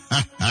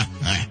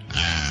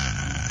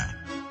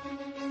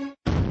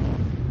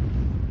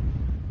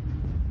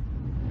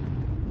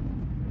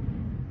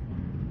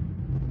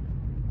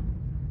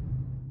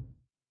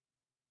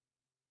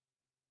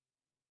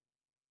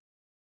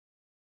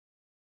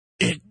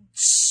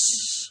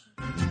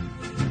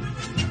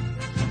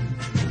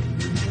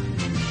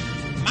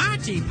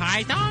 Monty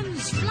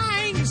Python's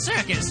Flying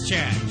Circus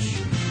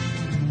Church.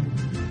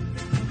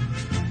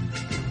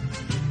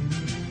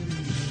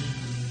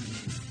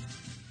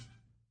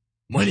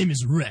 My name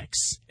is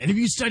Rex, and if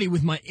you study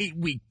with my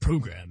 8-week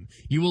program,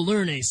 you will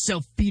learn a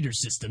self-feeder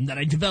system that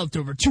I developed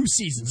over 2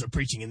 seasons of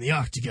preaching in the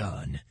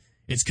Octagon.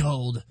 It's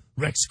called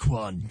Rex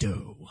Kwon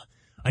Do.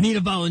 I need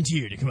a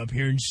volunteer to come up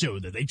here and show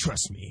that they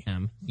trust me.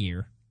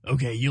 Here.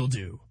 Okay, you'll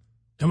do.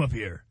 Come up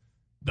here.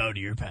 Bow to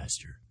your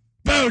pastor.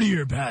 Bow to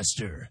your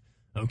pastor!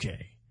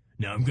 Okay,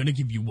 now I'm gonna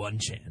give you one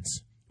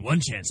chance. One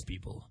chance,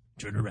 people.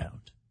 Turn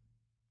around.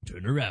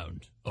 Turn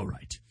around. All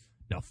right.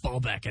 Now fall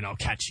back and I'll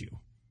catch you.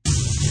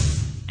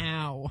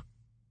 Ow.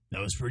 That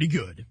was pretty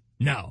good.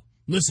 Now,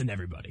 listen,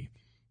 everybody.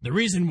 The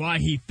reason why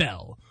he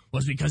fell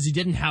was because he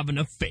didn't have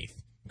enough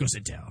faith. Go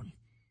sit down.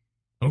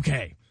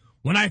 Okay,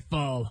 when I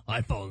fall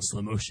in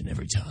slow motion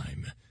every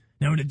time.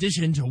 Now, in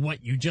addition to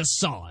what you just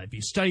saw, if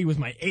you study with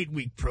my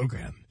 8-week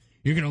program,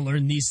 you're going to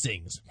learn these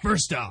things.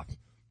 First off,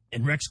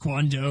 in Rex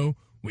Kwon Do,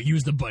 we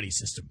use the buddy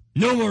system.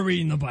 No more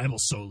reading the Bible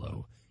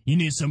solo. You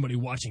need somebody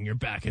watching your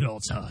back at all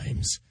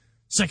times.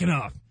 Second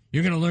off,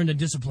 you're going to learn to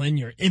discipline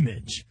your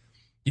image.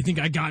 You think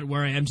I got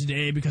where I am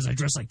today because I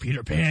dress like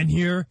Peter Pan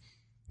here?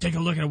 Take a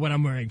look at what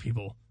I'm wearing,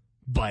 people.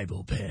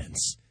 Bible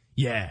pants.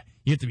 Yeah,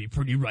 you have to be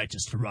pretty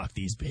righteous to rock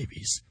these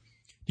babies.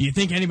 Do you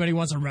think anybody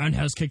wants a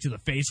roundhouse kick to the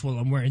face while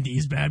I'm wearing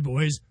these bad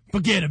boys?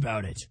 Forget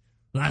about it.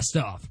 Last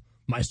off,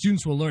 my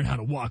students will learn how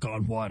to walk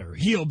on water,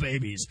 heal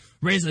babies,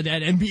 raise the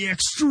dead, and be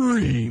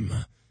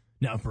extreme.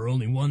 Now, for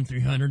only one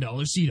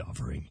 $300 seed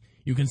offering,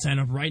 you can sign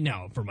up right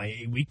now for my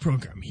 8-week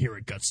program here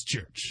at Guts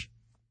Church.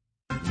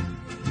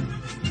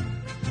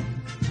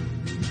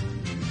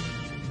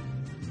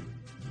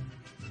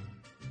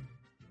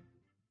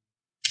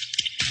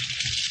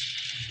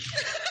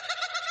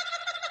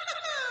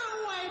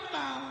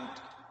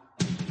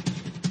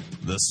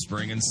 The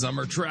spring and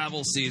summer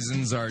travel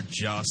seasons are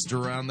just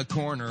around the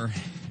corner,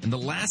 and the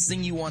last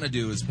thing you want to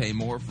do is pay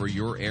more for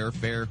your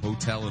airfare,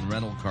 hotel, and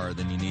rental car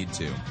than you need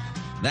to.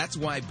 That's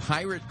why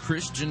Pirate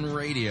Christian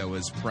Radio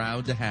is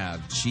proud to have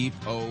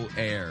Cheapo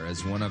Air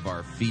as one of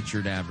our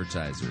featured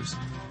advertisers.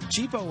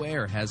 Cheapo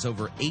Air has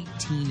over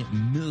 18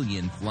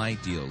 million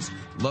flight deals,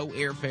 low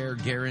airfare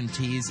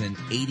guarantees, and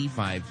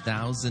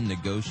 85,000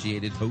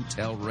 negotiated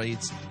hotel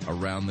rates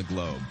around the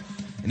globe.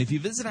 And if you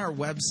visit our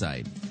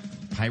website,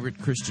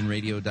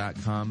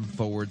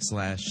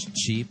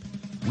 piratechristianradio.com/cheap,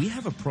 we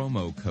have a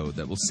promo code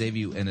that will save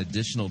you an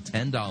additional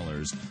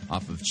 $10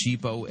 off of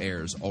Cheapo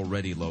Air's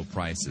already low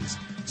prices.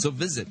 So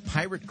visit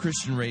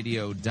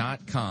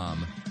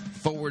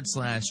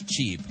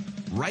piratechristianradio.com/cheap,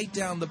 write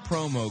down the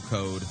promo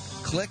code,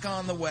 click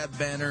on the web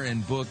banner,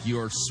 and book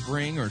your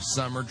spring or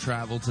summer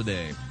travel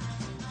today.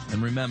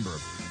 And remember,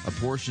 a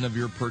portion of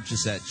your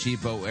purchase at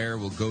Cheapo Air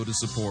will go to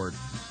support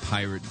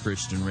Pirate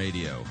Christian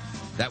Radio.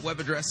 That web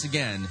address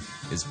again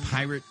is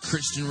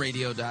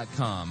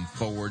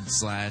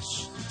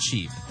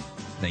piratechristianradio.com/cheap.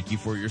 Thank you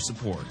for your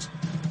support.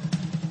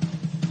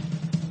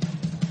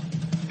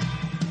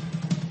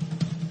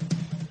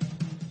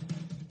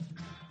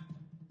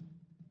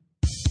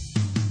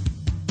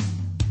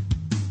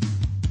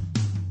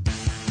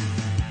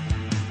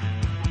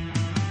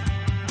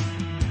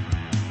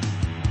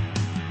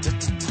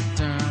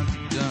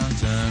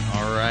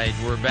 All right,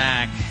 we're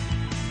back.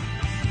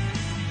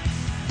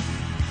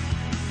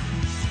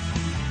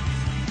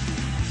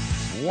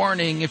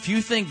 Warning, if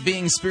you think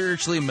being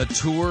spiritually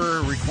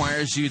mature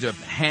requires you to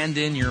hand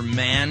in your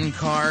man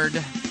card,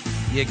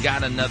 you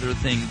got another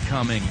thing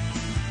coming.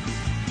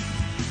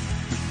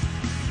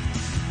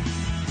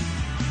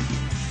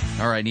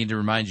 All right, I need to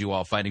remind you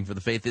all, Fighting for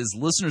the Faith is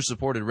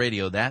listener-supported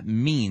radio. That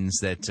means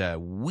that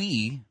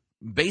we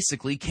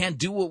basically can't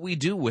do what we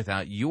do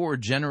without your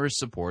generous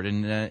support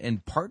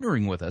and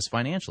partnering with us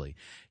financially.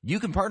 You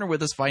can partner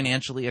with us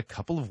financially a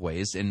couple of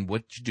ways, and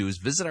what you do is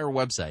visit our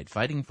website,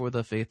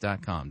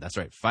 fightingforthefaith.com. That's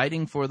right,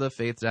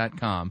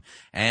 fightingforthefaith.com.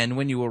 And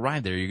when you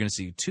arrive there, you're going to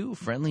see two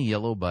friendly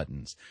yellow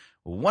buttons.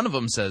 One of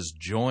them says,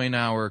 join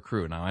our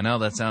crew. Now, I know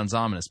that sounds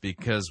ominous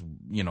because,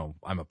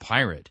 I'm a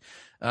pirate.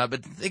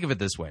 But think of it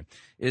this way,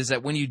 is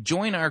that when you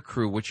join our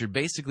crew, what you're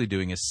basically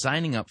doing is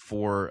signing up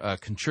for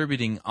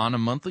contributing on a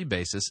monthly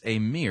basis a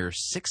mere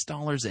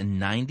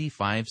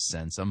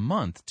 $6.95 a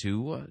month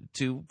to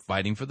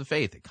Fighting for the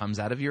Faith. It comes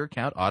out of your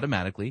account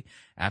automatically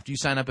after you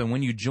sign up, and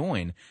when you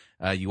join,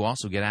 you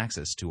also get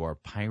access to our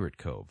Pirate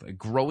Cove, a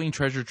growing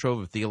treasure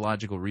trove of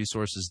theological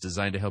resources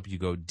designed to help you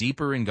go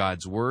deeper in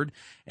God's Word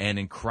and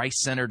in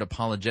Christ-centered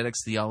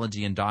apologetics,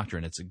 theology, and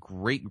doctrine. It's a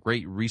great,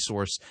 great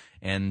resource,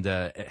 and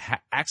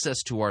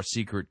access to our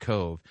secret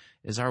cove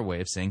is our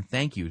way of saying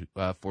thank you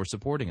for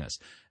supporting us.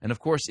 And, of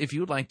course, if you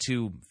would like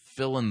to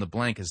fill in the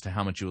blank as to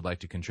how much you would like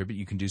to contribute,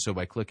 you can do so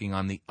by clicking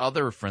on the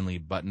other friendly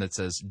button that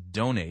says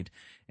Donate,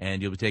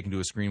 and you'll be taken to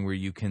a screen where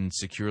you can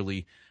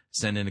securely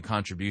send in a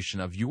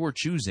contribution of your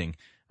choosing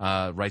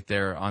right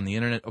there on the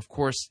Internet. Of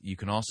course, you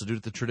can also do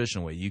it the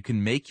traditional way. You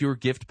can make your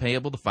gift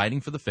payable to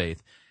Fighting for the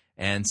Faith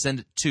and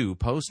send it to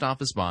Post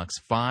Office Box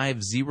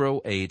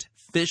 508,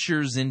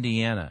 Fishers,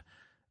 Indiana,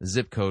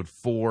 zip code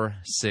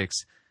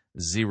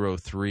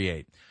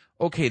 46038.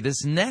 Okay,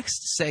 this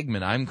next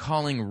segment I'm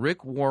calling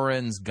Rick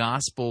Warren's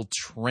Gospel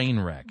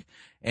Trainwreck.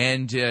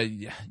 And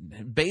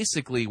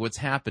basically what's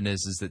happened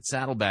is that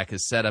Saddleback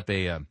has set up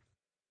a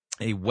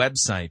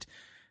website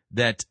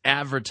that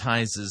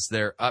advertises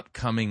their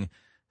upcoming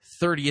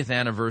 30th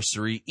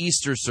anniversary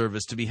Easter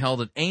service to be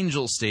held at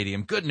Angel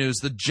Stadium. Good news,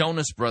 the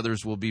Jonas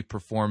Brothers will be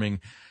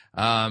performing,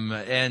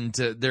 and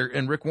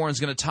Rick Warren's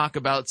going to talk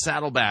about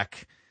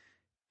Saddleback.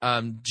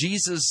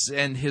 Jesus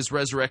and his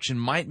resurrection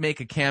might make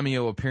a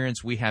cameo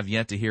appearance. We have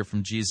yet to hear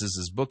from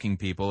Jesus' booking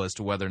people as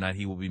to whether or not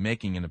he will be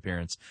making an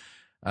appearance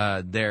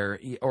there,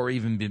 or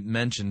even be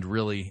mentioned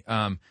really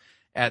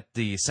at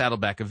the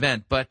Saddleback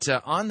event. But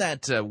on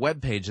that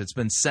webpage that's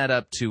been set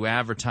up to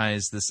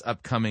advertise this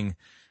upcoming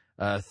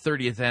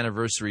 30th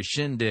anniversary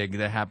shindig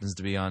that happens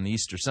to be on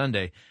Easter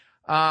Sunday,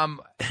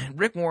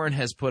 Rick Warren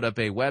has put up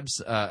a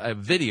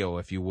video,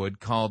 if you would,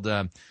 called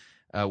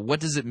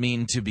What Does It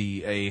Mean to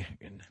Be a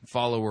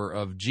Follower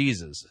of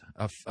Jesus,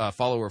 a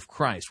follower of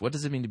Christ? What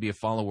does it mean to be a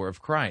follower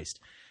of Christ?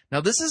 Now,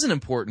 this is an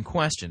important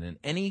question, and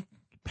any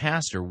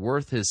pastor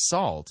worth his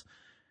salt,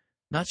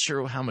 not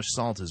sure how much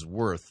salt is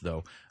worth,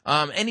 though.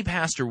 Any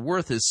pastor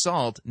worth his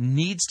salt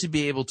needs to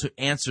be able to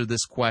answer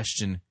this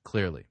question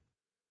clearly.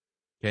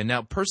 Okay,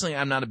 now, personally,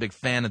 I'm not a big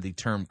fan of the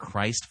term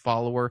Christ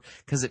follower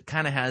because it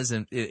kind of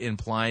it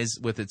implies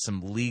with it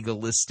some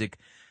legalistic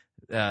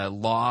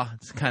law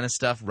kind of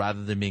stuff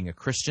rather than being a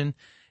Christian.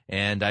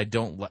 And I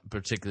don't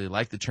particularly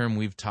like the term.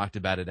 We've talked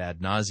about it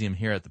ad nauseum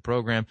here at the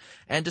program.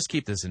 And just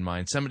keep this in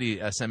mind. Somebody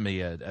sent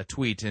me a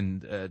tweet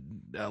and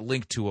a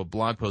link to a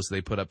blog post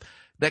they put up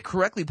that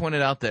correctly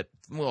pointed out that,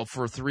 well,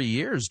 for 3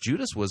 years,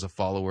 Judas was a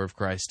follower of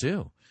Christ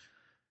too.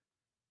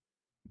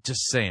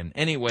 Just saying.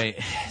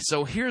 Anyway,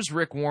 so here's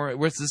Rick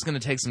Warren. This is going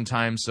to take some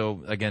time,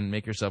 so again,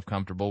 make yourself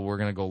comfortable. We're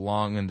going to go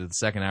long into the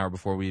second hour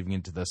before we even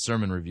get to the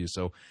sermon review,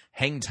 so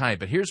hang tight.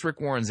 But here's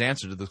Rick Warren's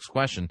answer to this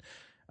question.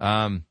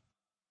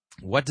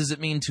 What does it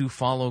mean to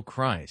follow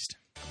Christ?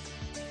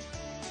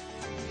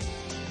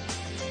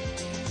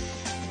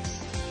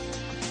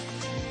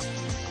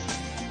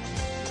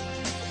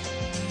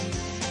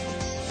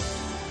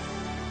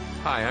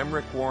 Hi, I'm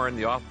Rick Warren,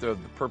 the author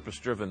of The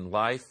Purpose-Driven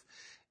Life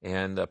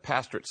and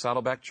pastor at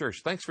Saddleback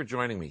Church. Thanks for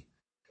joining me.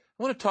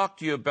 I want to talk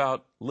to you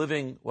about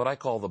living what I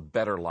call the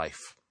better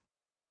life.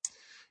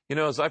 You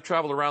know, as I've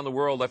traveled around the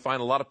world, I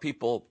find a lot of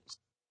people...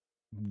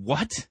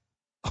 What?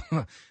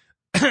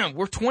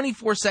 We're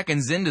 24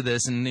 seconds into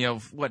this, and,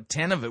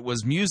 10 of it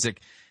was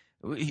music.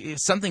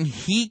 Something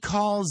he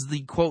calls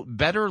the, quote,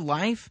 better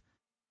life?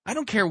 I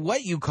don't care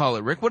what you call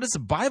it, Rick. What does the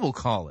Bible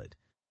call it?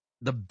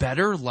 The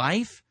better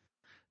life?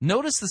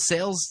 Notice the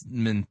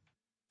salesman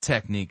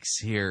techniques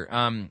here.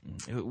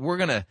 We're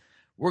gonna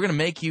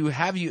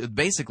have you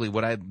basically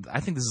what I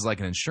think this is like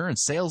an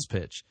insurance sales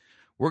pitch.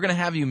 We're gonna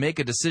have you make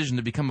a decision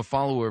to become a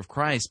follower of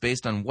Christ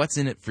based on what's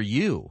in it for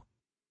you.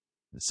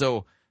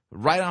 So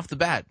right off the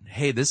bat,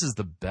 hey, this is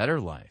the better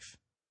life.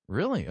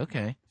 Really?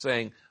 Okay.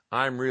 Saying,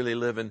 I'm really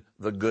living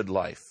the good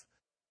life.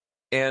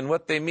 And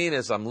what they mean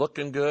is I'm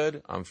looking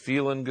good, I'm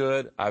feeling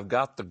good, I've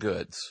got the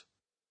goods.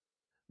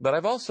 But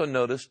I've also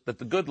noticed that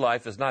the good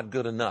life is not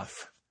good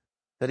enough.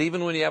 That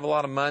even when you have a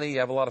lot of money, you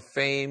have a lot of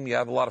fame, you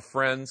have a lot of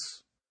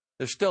friends,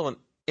 there's still an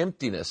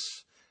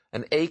emptiness,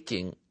 an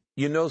aching.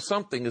 You know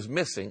something is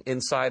missing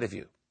inside of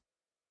you.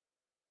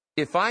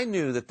 If I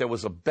knew that there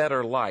was a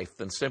better life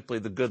than simply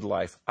the good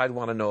life, I'd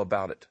want to know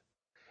about it.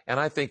 And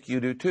I think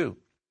you do too.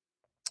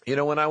 You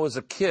know, when I was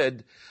a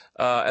kid,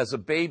 as a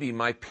baby,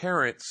 my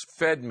parents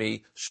fed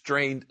me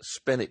strained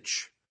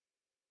spinach.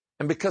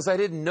 And because I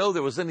didn't know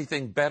there was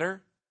anything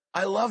better,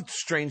 I loved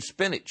strained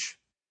spinach.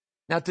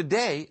 Now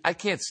today, I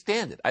can't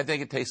stand it. I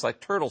think it tastes like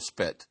turtle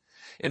spit.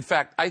 In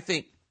fact, I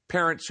think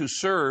parents who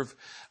serve,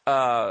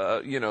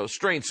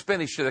 strained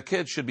spinach to their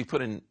kids should be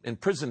put in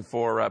prison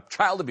for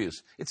child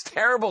abuse. It's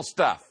terrible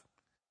stuff.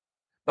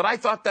 But I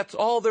thought that's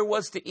all there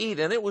was to eat,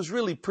 and it was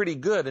really pretty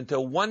good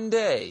until one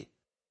day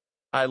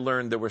I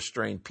learned there were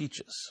strained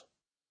peaches.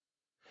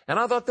 And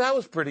I thought that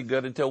was pretty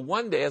good until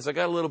one day, as I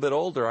got a little bit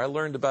older, I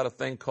learned about a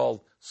thing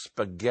called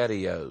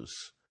SpaghettiOs.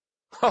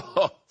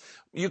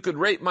 You could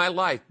rate my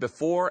life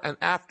before and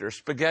after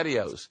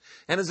SpaghettiOs.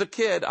 And as a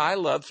kid, I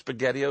loved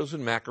SpaghettiOs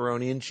and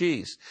macaroni and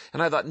cheese.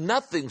 And I thought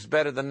nothing's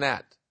better than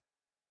that.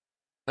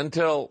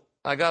 Until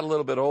I got a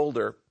little bit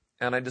older,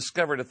 and I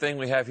discovered a thing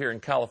we have here in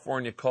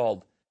California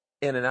called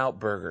In-N-Out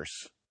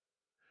burgers.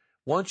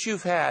 Once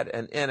you've had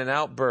an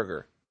In-N-Out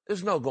burger,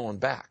 there's no going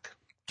back.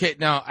 Okay,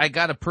 now I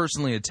got to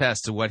personally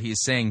attest to what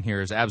he's saying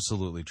here is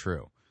absolutely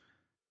true.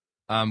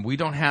 We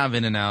don't have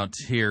In-N-Out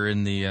here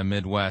in the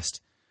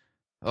Midwest.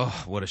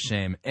 Oh, what a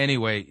shame.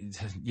 Anyway,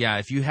 yeah,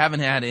 if you haven't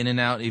had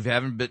In-N-Out, if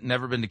you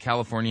never been to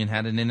California and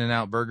had an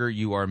In-N-Out burger,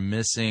 you are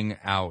missing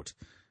out.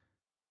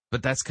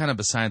 But that's kind of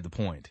beside the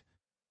point.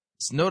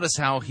 So notice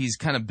how he's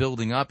kind of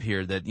building up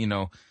here that,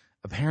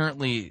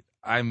 apparently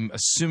I'm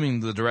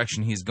assuming the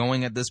direction he's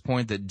going at this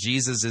point, that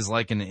Jesus is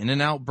like an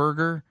In-N-Out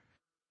burger.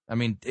 I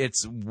mean,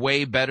 it's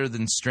way better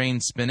than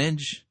strained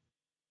spinach.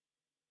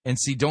 And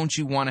see, don't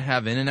you want to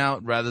have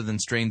In-N-Out rather than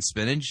strained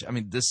spinach? I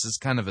mean, this is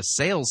kind of a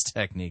sales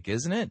technique,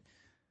 isn't it?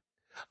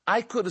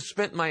 I could have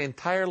spent my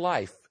entire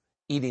life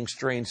eating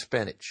strained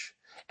spinach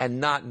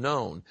and not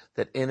known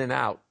that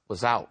In-N-Out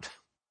was out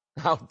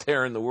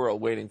there in the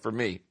world waiting for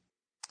me.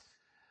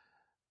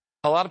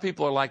 A lot of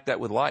people are like that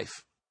with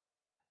life.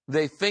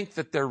 They think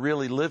that they're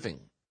really living,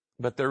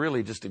 but they're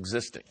really just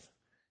existing.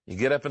 You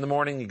get up in the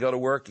morning, you go to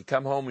work, you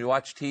come home, you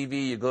watch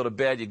TV, you go to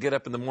bed. You get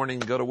up in the morning,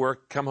 you go to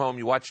work, come home,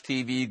 you watch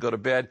TV, you go to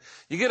bed.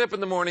 You get up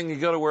in the morning, you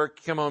go to work,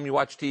 you come home, you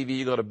watch TV,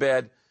 you go to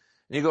bed.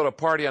 And you go to a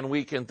party on the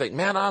weekend and think,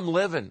 man, I'm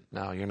living.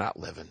 No, you're not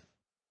living.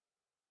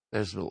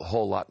 There's a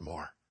whole lot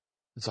more.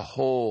 It's a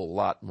whole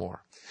lot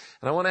more.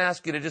 And I want to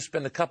ask you to just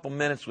spend a couple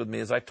minutes with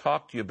me as I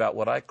talk to you about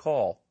what I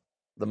call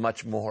the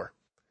much more,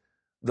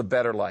 the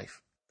better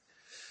life.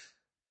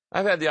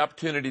 I've had the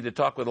opportunity to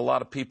talk with a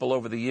lot of people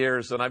over the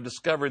years, and I've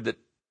discovered that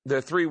there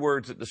are three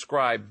words that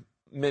describe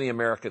many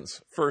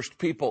Americans. First,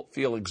 people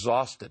feel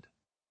exhausted.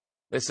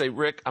 They say,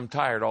 Rick, I'm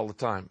tired all the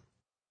time.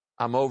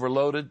 I'm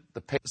overloaded.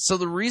 So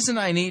the reason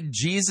I need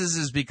Jesus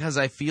is because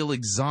I feel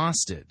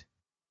exhausted.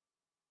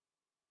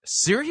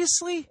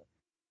 Seriously?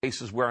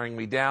 Pace is wearing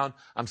me down.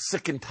 I'm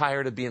sick and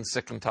tired of being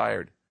sick and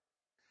tired.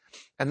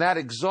 And that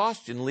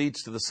exhaustion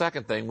leads to the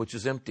second thing, which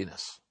is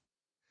emptiness.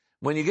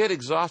 When you get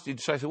exhausted, you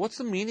decide, what's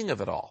the meaning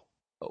of it all?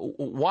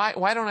 Why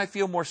don't I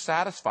feel more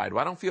satisfied?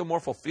 Why don't I feel more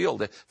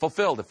fulfilled?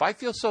 If I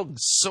feel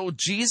So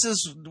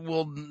Jesus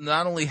will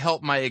not only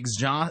help my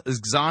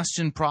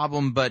exhaustion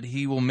problem, but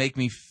he will make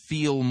me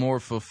feel more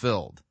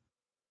fulfilled.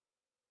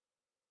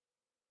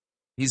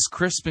 He's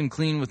crisp and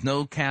clean with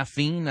no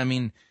caffeine. I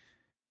mean,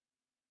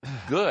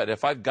 good.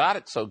 If I've got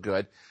it so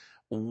good,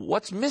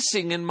 what's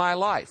missing in my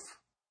life?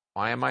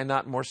 Why am I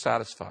not more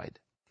satisfied?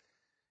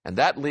 And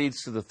that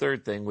leads to the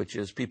third thing, which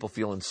is people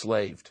feel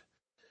enslaved.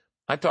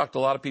 I talk to a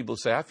lot of people who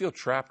say, I feel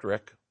trapped,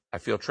 Rick. I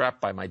feel trapped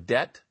by my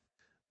debt,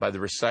 by the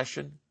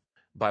recession,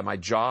 by my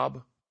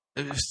job.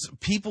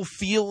 People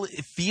feel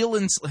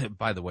enslaved.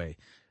 By the way,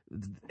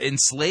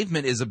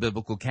 enslavement is a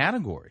biblical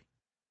category.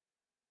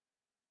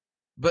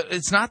 But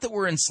it's not that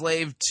we're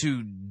enslaved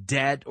to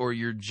debt or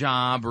your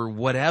job or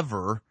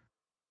whatever.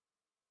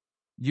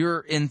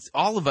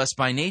 All of us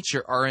by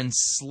nature are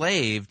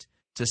enslaved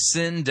to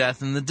sin,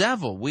 death, and the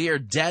devil. We are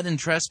dead in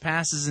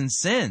trespasses and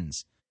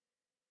sins.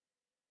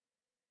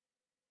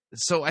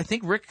 So I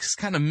think Rick's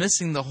kind of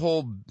missing the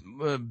whole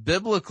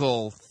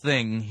biblical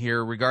thing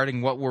here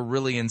regarding what we're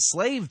really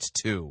enslaved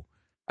to.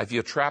 I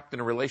feel trapped in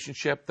a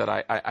relationship that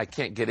I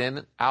can't get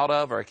out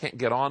of, or I can't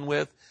get on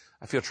with.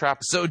 I feel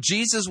trapped. So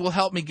Jesus will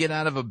help me get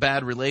out of a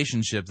bad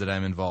relationship that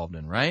I'm involved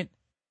in, right?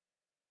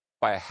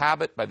 By a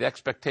habit, by the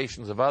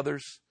expectations of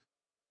others.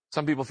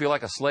 Some people feel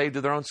like a slave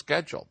to their own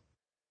schedule.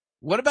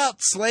 What about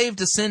slave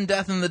to sin,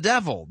 death, and the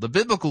devil, the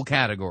biblical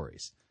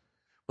categories?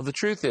 Well, the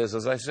truth is,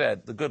 as I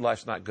said, the good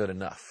life's not good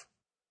enough.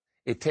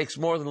 It takes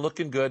more than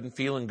looking good and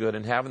feeling good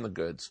and having the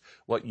goods.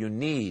 What you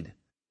need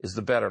is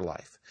the better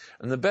life.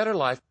 And the better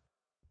life...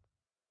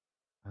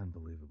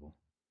 Unbelievable.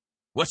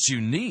 What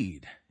you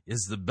need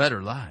is the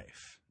better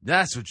life.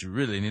 That's what you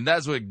really need.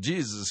 That's what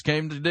Jesus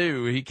came to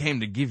do. He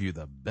came to give you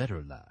the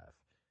better life.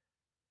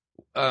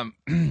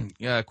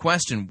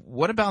 Question,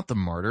 what about the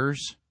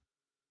martyrs?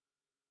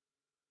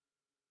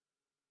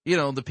 You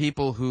know, the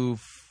people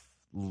who've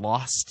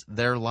lost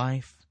their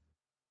life.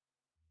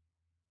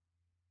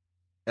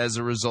 as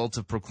a result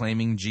of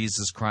proclaiming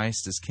Jesus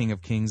Christ as King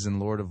of Kings and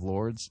Lord of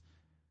Lords,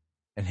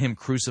 and Him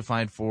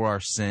crucified for our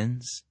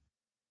sins.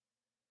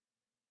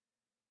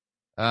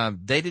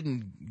 They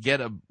didn't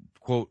get a,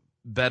 quote,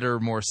 better,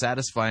 more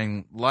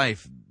satisfying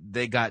life.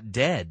 They got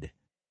dead.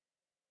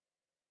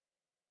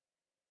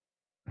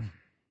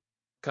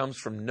 Comes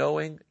from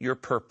knowing your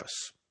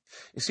purpose.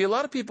 You see, a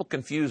lot of people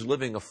confuse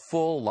living a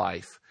full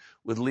life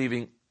with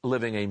living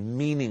a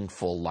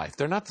meaningful life.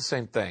 They're not the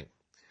same thing.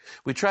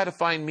 We try to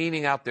find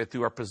meaning out there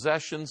through our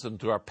possessions and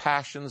through our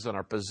passions and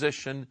our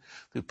position,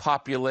 through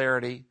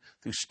popularity,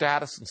 through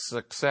status and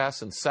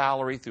success and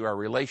salary, through our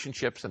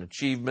relationships and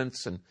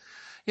achievements. And,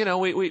 you know,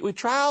 we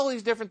try all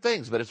these different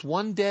things, but it's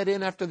one dead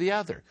end after the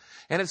other.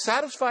 And it's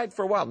satisfied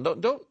for a while.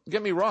 Don't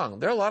get me wrong.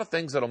 There are a lot of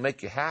things that'll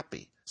make you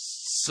happy.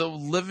 So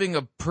living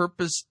a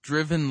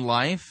purpose-driven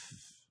life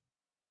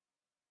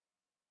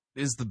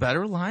is the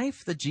better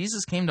life that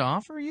Jesus came to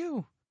offer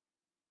you?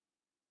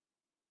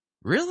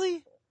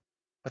 Really?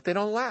 But they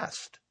don't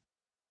last.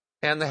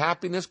 And the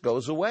happiness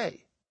goes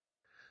away.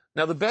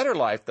 Now, the better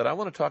life that I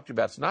want to talk to you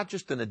about is not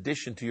just an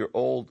addition to your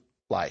old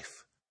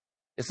life.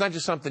 It's not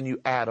just something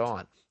you add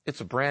on.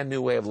 It's a brand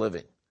new way of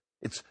living.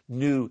 It's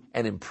new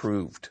and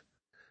improved.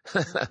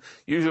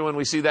 Usually when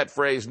we see that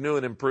phrase, new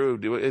and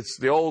improved, it's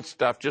the old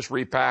stuff just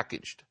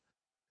repackaged.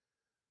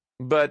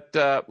 But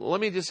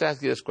let me just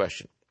ask you this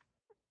question.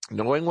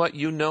 Knowing what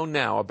you know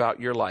now about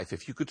your life,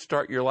 if you could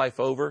start your life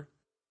over,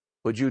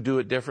 would you do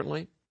it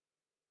differently?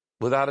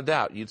 Without a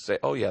doubt, you'd say,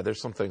 oh, yeah,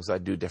 there's some things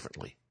I'd do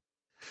differently.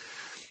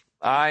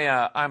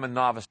 I'm a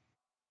novice.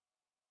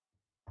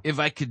 If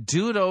I could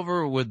do it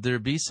over, would there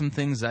be some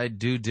things I'd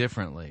do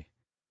differently?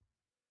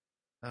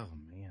 Oh,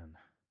 man.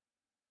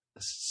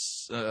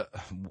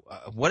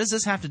 What does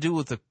this have to do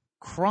with the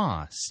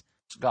cross?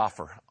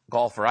 Golfer.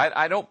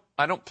 I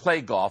don't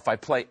play golf. I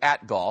play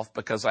at golf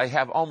because I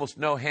have almost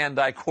no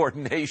hand-eye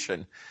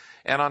coordination.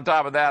 And on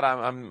top of that, the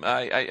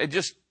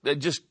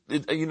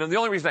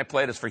only reason I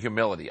play it is for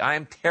humility. I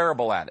am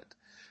terrible at it.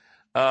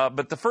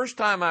 But the first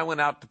time I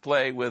went out to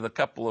play with a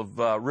couple of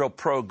real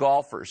pro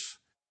golfers,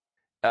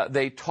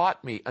 they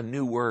taught me a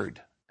new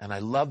word. And I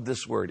love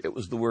this word. It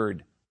was the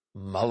word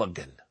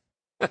mulligan.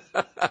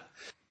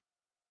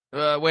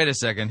 Wait a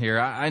second here.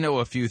 I know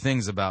a few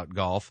things about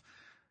golf.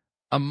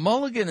 A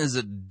mulligan is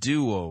a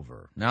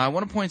do-over. Now, I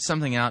want to point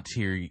something out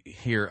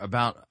here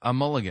about a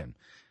mulligan.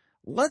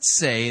 Let's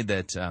say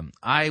that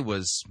I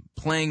was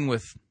playing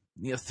with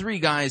three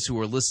guys who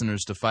were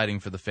listeners to Fighting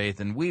for the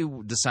Faith, and we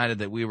decided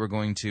that we were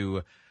going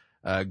to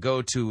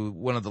go to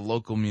one of the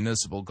local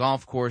municipal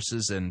golf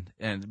courses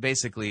and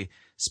basically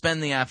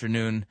spend the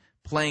afternoon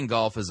playing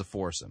golf as a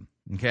foursome.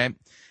 Okay,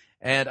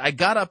 and I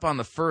got up on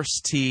the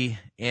first tee,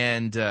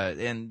 and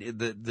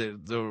the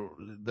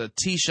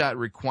tee shot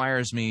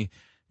requires me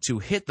to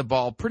hit the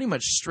ball pretty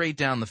much straight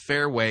down the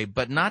fairway,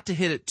 but not to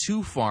hit it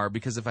too far,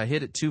 because if I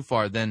hit it too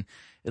far, then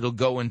it'll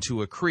go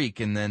into a creek,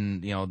 and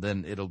then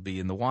it'll be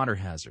in the water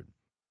hazard.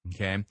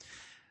 Okay,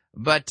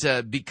 but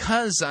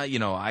because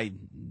I,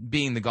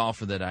 being the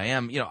golfer that I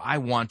am, I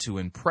want to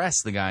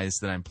impress the guys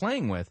that I'm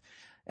playing with,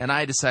 and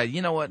I decided,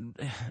 you know what,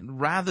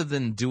 rather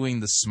than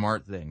doing the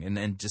smart thing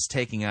and just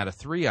taking out a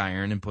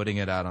 3-iron and putting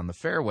it out on the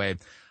fairway,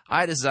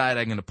 I decided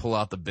I'm going to pull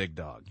out the big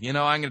dog. I'm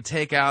going to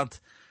take out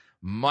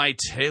my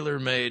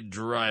tailor-made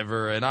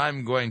driver, and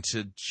I'm going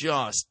to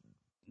just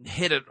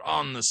hit it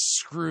on the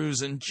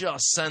screws and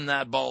just send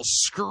that ball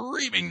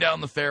screaming down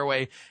the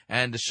fairway.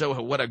 And to show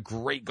what a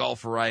great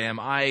golfer I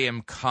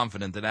am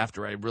confident that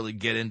after I really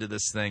get into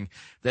this thing,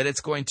 that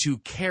it's going to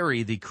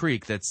carry the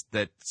creek that's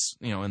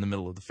in the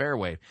middle of the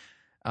fairway.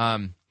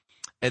 And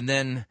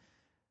then,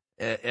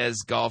 as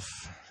golf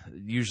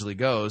usually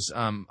goes,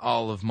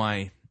 all of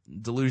my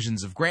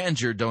delusions of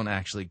grandeur don't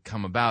actually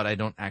come about. I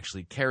don't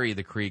actually carry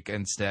the creek.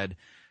 Instead,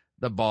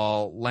 the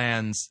ball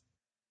lands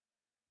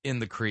in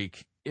the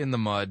creek, in the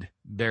mud,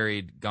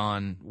 buried,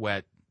 gone,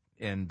 wet,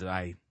 and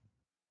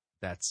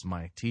that's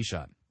my tee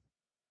shot.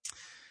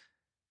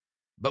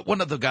 But one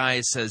of the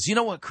guys says, you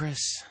know what,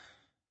 Chris?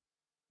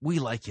 We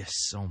like you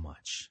so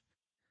much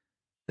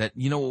that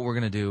you know what we're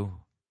going to do?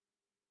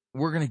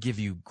 We're going to give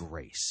you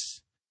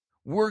grace.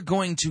 We're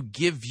going to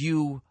give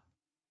you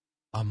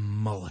a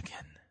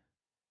mulligan.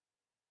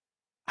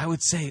 I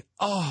would say,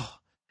 oh,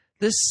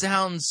 this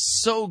sounds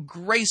so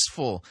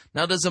graceful.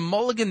 Now, does a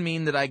mulligan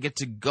mean that I get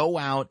to go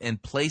out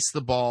and place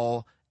the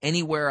ball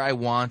anywhere I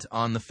want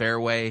on the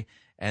fairway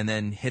and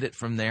then hit it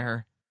from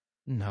there?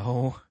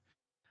 No.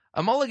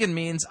 A mulligan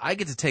means I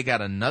get to take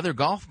out another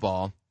golf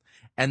ball,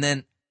 and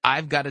then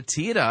I've got to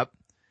tee it up,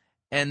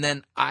 and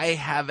then I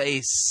have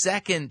a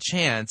second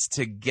chance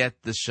to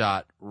get the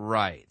shot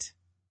right.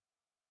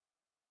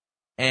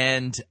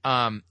 And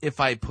if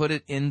I put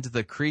it into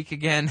the creek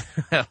again,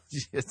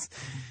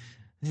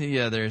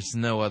 there's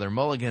no other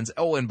mulligans.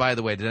 Oh, and by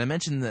the way, did I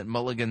mention that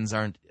mulligans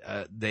aren't?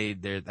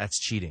 That's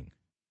cheating.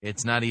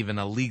 It's not even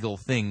a legal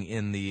thing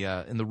in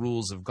the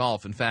rules of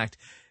golf. In fact,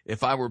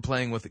 if I were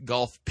playing with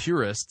golf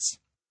purists,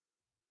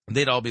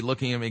 they'd all be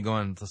looking at me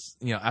going,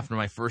 after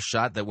my first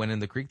shot that went in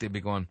the creek, they'd be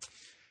going,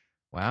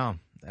 Wow,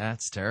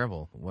 that's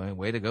terrible.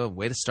 Way to go.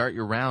 Way to start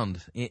your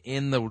round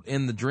in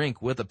the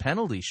drink with a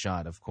penalty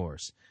shot, of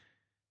course.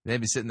 They'd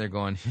be sitting there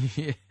going,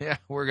 yeah,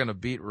 we're going to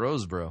beat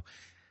Roseboro.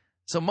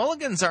 So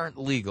mulligans aren't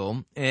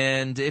legal,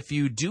 and if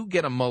you do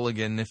get a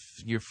mulligan, if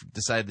you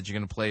decide that you're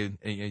going to play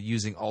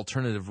using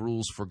alternative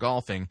rules for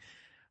golfing,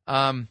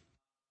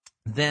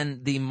 then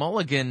the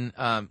mulligan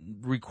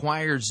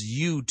requires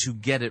you to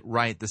get it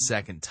right the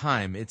second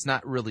time. It's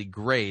not really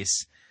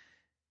grace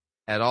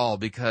at all,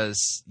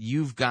 because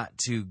you've got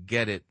to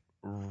get it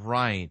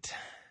right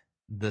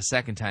the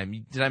second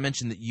time. Did I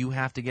mention that you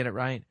have to get it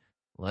right?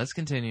 Let's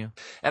continue.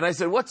 And I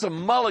said, what's a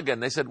mulligan?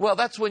 They said, well,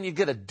 that's when you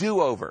get a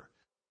do-over.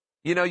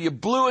 You know, you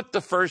blew it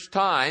the first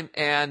time,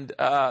 and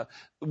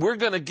we're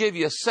going to give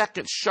you a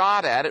second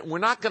shot at it, and we're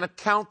not going to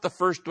count the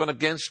first one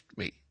against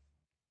me.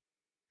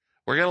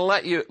 We're going to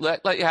let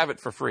you have it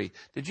for free.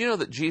 Did you know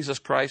that Jesus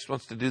Christ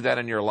wants to do that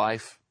in your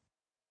life?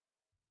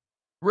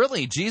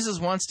 Really? Jesus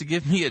wants to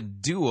give me a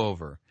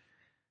do-over.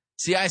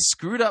 See, I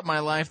screwed up my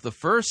life the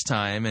first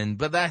time,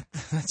 but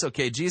that's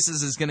okay.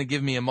 Jesus is going to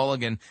give me a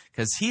mulligan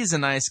because he's a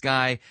nice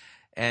guy,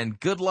 and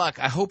good luck.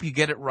 I hope you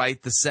get it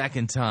right the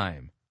second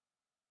time.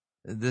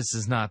 This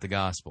is not the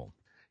gospel.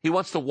 He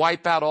wants to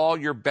wipe out all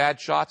your bad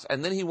shots,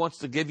 and then he wants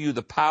to give you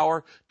the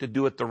power to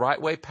do it the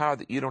right way, power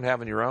that you don't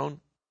have on your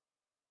own.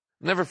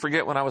 Never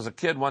forget when I was a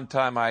kid, one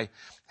time I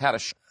had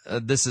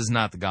this is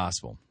not the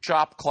gospel.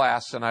 Shop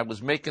class, and I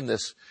was making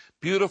this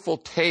beautiful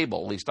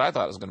table, at least I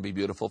thought it was going to be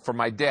beautiful, for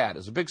my dad. It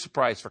was a big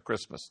surprise for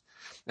Christmas.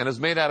 And it was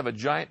made out of a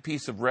giant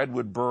piece of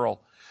redwood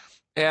burl.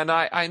 And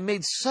I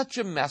made such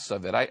a mess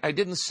of it. I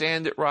didn't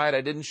sand it right.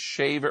 I didn't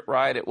shave it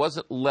right. It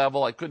wasn't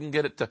level. I couldn't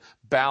get it to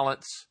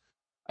balance.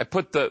 I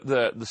put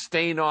the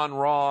stain on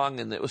wrong,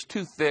 and it was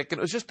too thick, and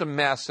it was just a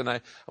mess. And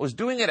I was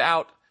doing it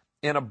out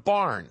in a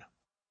barn.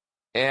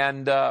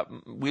 And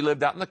we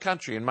lived out in the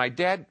country. And my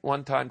dad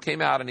one time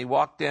came out, and he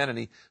walked in, and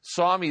he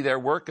saw me there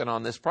working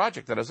on this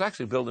project that I was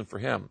actually building for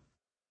him.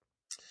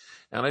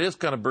 And I just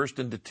kind of burst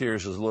into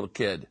tears as a little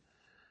kid.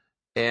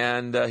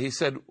 And he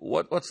said,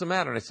 what's the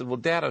matter? And I said, well,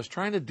 Dad, I was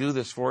trying to do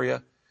this for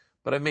you,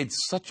 but I made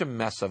such a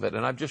mess of it,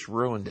 and I've just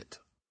ruined it.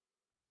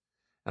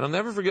 And I'll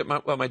never forget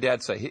what my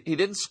dad said. He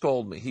didn't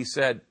scold me. He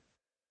said,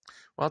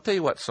 well, I'll tell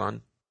you what,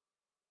 son.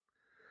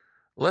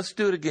 Let's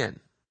do it again.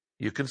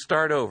 You can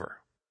start over.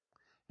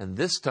 And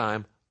this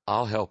time,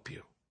 I'll help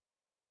you.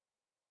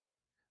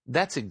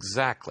 That's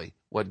exactly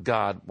what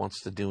God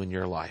wants to do in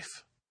your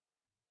life.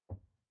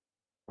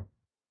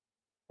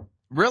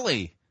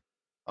 Really?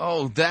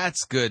 Oh,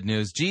 that's good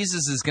news.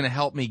 Jesus is going to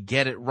help me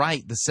get it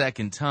right the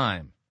second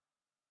time.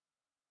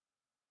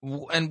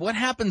 And what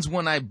happens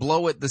when I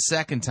blow it the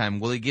second time?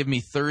 Will he give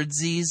me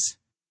thirdsies?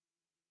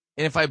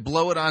 And if I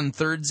blow it on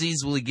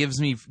thirdsies, will he give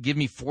me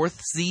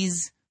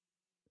fourthsies?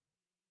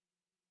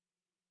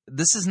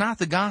 This is not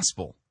the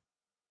gospel.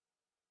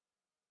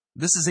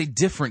 This is a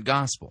different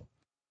gospel.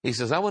 He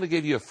says, I want to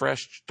give you a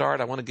fresh start.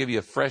 I want to give you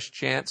a fresh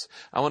chance.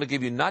 I want to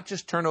give you not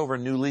just turn over a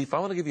new leaf. I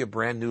want to give you a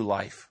brand new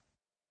life.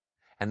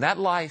 And that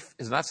life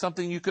is not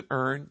something you could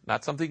earn,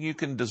 not something you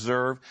can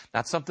deserve,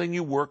 not something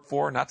you work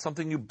for, not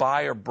something you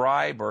buy or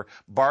bribe or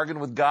bargain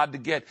with God to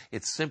get.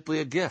 It's simply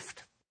a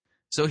gift.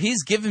 So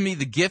he's given me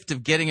the gift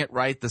of getting it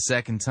right the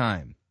second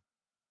time.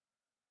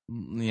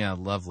 Yeah,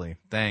 lovely.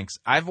 Thanks.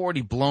 I've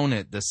already blown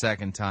it the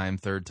second time,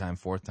 third time,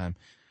 fourth time.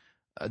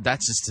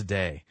 That's just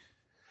today.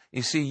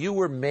 You see, you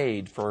were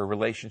made for a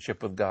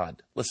relationship with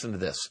God. Listen to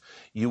this.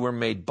 You were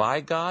made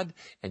by God,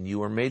 and you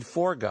were made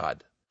for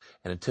God.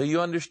 And until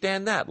you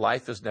understand that,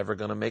 life is never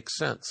going to make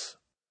sense.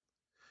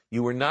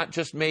 You were not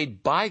just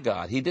made by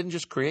God. He didn't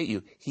just create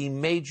you. He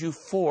made you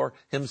for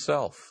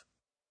himself.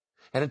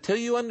 And until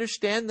you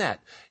understand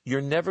that,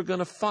 you're never going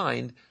to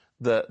find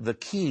the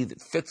key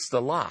that fits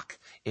the lock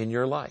in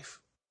your life.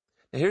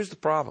 Now, here's the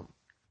problem.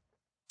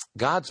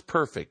 God's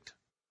perfect,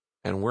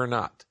 and we're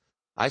not.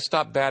 I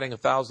stopped batting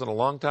 1,000 a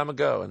long time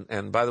ago,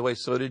 and by the way,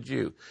 so did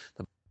you.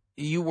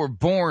 You were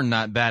born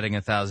not batting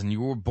 1,000.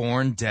 You were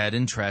born dead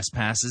in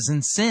trespasses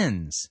and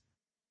sins.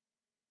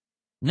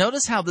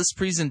 Notice how this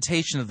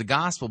presentation of the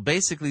gospel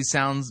basically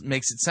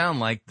makes it sound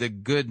like the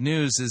good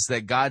news is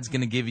that God's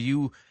going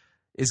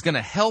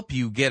to help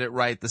you get it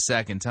right the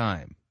second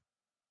time.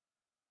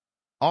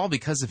 All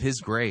because of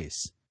his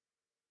grace.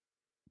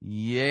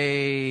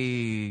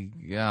 Yay,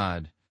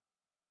 God.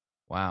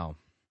 Wow.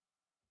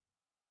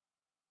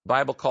 The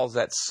Bible calls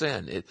that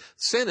sin.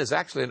 Sin is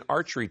actually an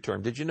archery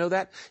term. Did you know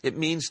that? It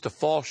means to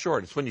fall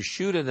short. It's when you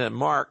shoot at a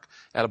mark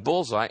at a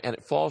bullseye and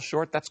it falls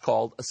short. That's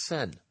called a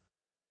sin.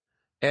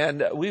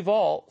 And we've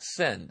all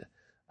sinned.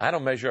 I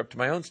don't measure up to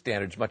my own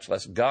standards, much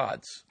less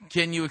God's.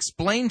 Can you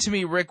explain to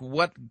me, Rick,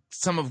 what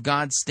some of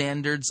God's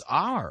standards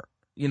are?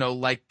 You know,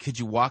 like, could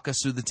you walk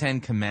us through the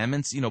 10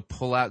 Commandments? You know,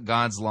 pull out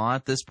God's law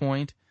at this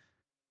point?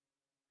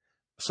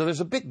 So there's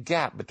a big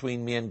gap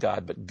between me and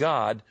God, but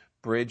God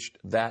bridged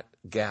that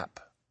gap.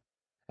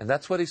 And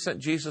that's what he sent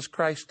Jesus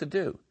Christ to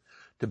do,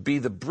 to be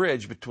the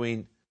bridge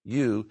between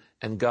you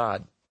and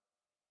God.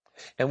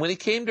 And when he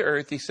came to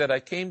earth, he said, I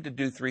came to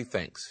do 3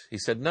 things. He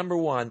said, number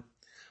 1,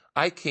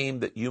 I came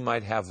that you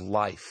might have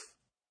life.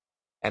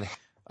 And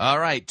All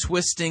right,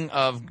 twisting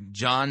of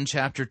John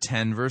chapter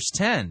 10, verse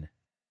 10.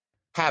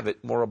 Have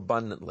it more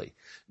abundantly.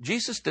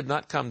 Jesus did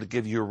not come to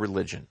give you a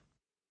religion.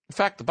 In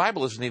fact, the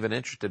Bible isn't even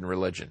interested in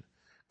religion.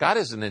 God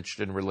isn't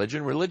interested in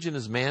religion. Religion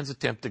is man's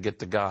attempt to get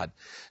to God.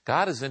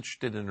 God is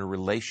interested in a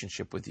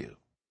relationship with you.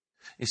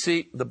 You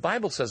see, the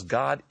Bible says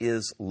God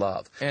is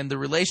love. And the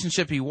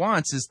relationship he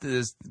wants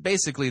is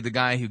basically the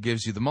guy who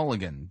gives you the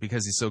mulligan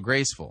because he's so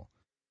graceful.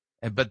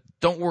 But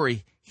don't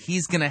worry,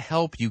 he's going to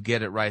help you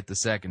get it right the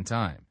second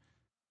time.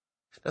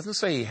 It doesn't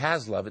say he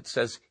has love. It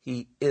says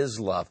he is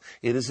love.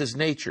 It is his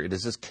nature. It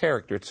is his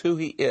character. It's who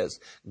he is.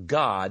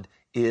 God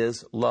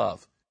is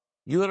love.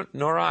 You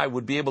nor I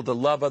would be able to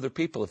love other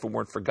people if it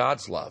weren't for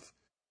God's love.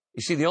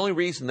 You see, the only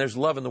reason there's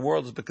love in the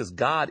world is because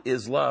God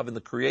is love, and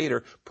the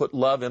Creator put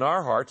love in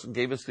our hearts and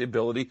gave us the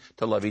ability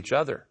to love each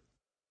other.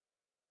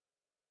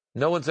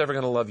 No one's ever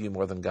going to love you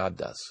more than God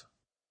does.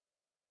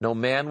 No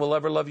man will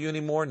ever love you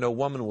anymore. No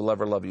woman will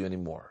ever love you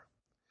anymore.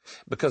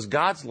 Because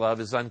God's love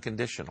is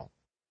unconditional.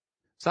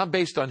 It's not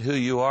based on who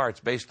you are. It's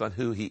based on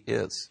who he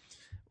is.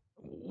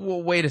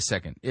 Well, wait a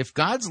second. If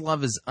God's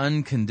love is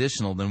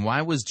unconditional, then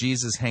why was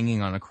Jesus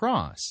hanging on a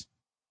cross?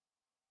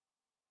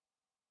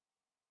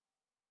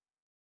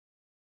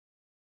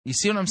 You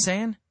see what I'm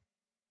saying?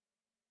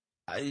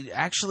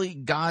 Actually,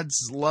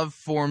 God's love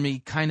for me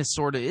kind of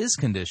sort of is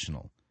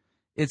conditional.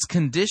 It's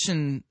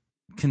conditioned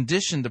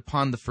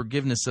upon the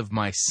forgiveness of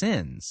my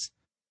sins,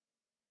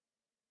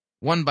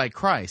 won by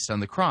Christ on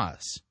the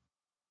cross.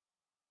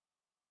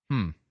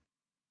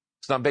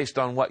 It's not based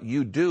on what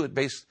you do.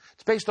 It's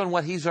based on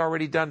what he's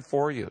already done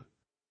for you.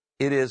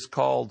 It is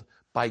called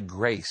by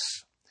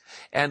grace.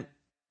 And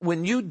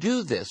when you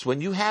do this,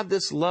 when you have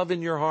this love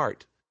in your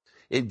heart,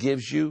 it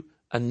gives you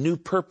a new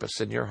purpose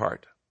in your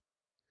heart.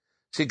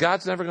 See,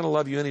 God's never going to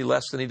love you any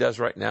less than he does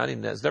right now,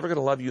 and he's never going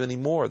to love you any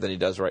more than he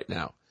does right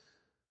now.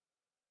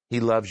 He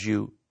loves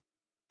you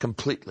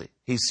completely.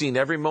 He's seen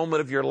every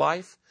moment of your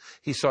life.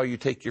 He saw you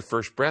take your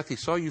first breath. He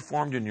saw you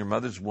formed in your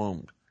mother's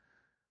womb.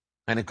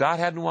 And if God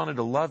hadn't wanted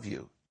to love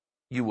you,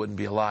 you wouldn't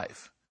be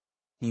alive.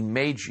 He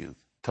made you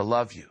to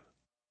love you.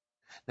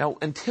 Now,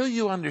 until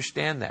you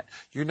understand that,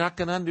 you're not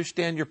going to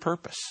understand your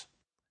purpose.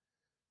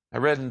 I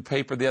read in the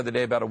paper the other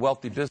day about a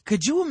wealthy business.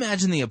 Could you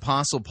imagine the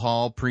Apostle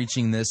Paul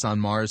preaching this on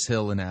Mars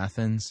Hill in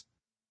Athens?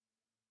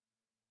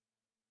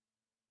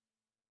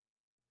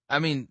 I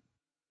mean,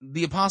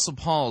 the Apostle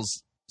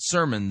Paul's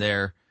sermon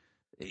there,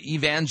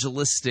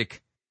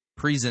 evangelistic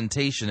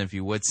presentation, if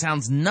you would,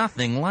 sounds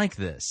nothing like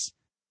this.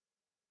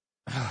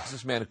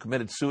 This man who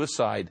committed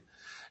suicide,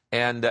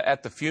 and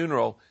at the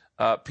funeral,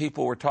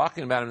 people were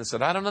talking about him and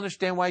said, I don't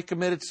understand why he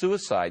committed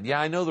suicide. Yeah,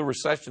 I know the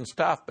recession's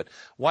tough, but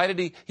why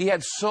did he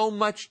had so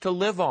much to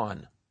live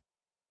on.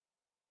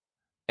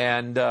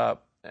 And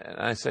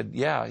I said,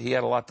 yeah, he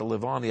had a lot to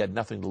live on. He had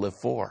nothing to live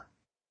for.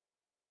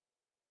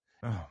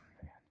 Oh,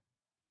 man.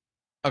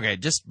 Okay,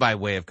 just by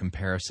way of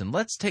comparison,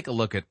 let's take a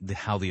look at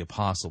how the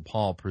Apostle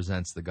Paul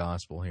presents the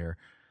gospel here.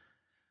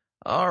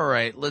 All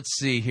right, let's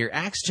see here.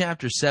 Acts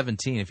chapter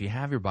 17, if you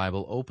have your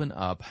Bible, open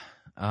up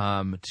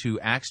to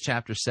Acts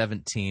chapter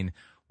 17.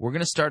 We're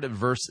going to start at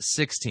verse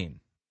 16.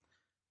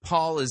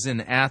 Paul is in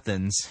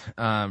Athens,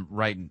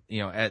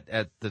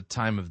 at the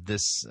time of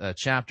this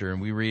chapter, and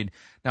we read,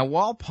 Now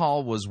while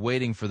Paul was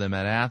waiting for them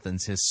at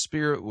Athens, his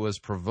spirit was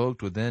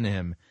provoked within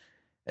him,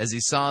 as he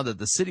saw that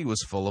the city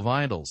was full of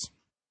idols.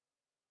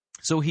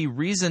 So he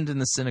reasoned in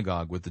the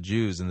synagogue with the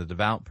Jews and the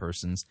devout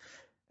persons,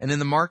 and in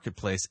the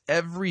marketplace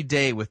every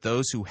day with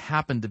those who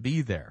happened to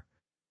be there.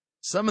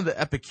 Some of the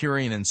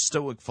Epicurean and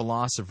Stoic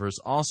philosophers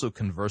also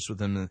conversed with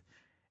him,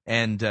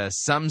 and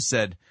some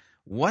said,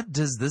 What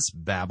does this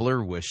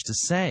babbler wish to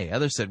say?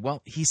 Others said,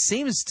 Well, he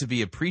seems to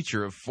be a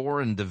preacher of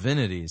foreign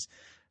divinities,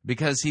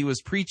 because he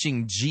was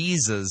preaching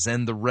Jesus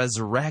and the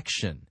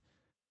resurrection.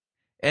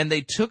 And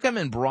they took him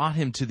and brought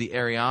him to the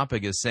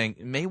Areopagus, saying,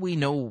 May we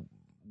know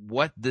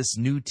what this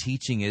new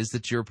teaching is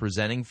that you're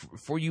presenting,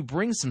 for you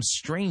bring some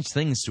strange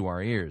things to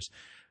our ears.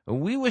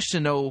 We wish to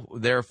know,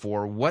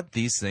 therefore, what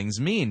these things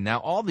mean. Now,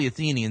 all the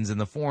Athenians and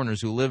the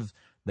foreigners who lived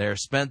there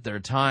spent their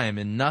time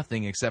in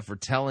nothing except for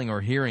telling or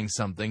hearing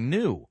something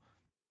new.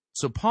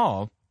 So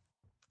Paul,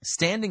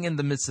 standing in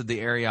the midst of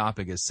the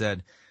Areopagus,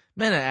 said,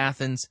 Men of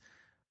Athens,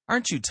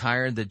 aren't you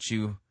tired that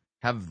you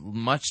have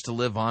much to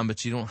live on,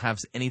 but you don't have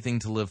anything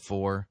to live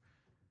for?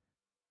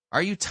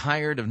 Are you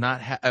tired of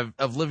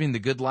of living the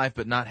good life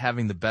but not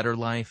having the better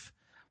life?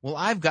 Well,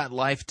 I've got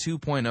life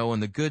 2.0,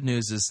 and the good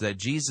news is that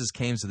Jesus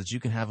came so that you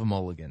can have a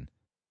mulligan.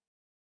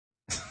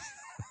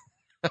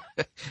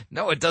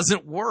 No, it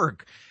doesn't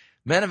work.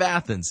 Men of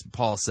Athens,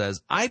 Paul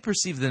says, I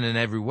perceive that in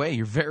every way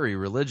you're very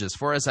religious,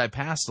 for as I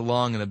passed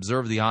along and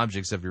observed the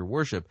objects of your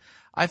worship,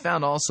 I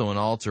found also an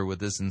altar with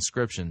this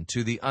inscription,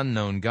 To the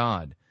unknown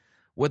God.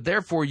 What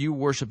therefore you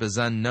worship as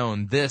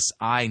unknown, this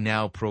I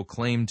now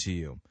proclaim to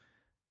you.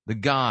 The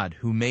God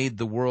who made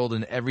the world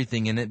and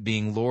everything in it,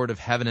 being Lord of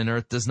heaven and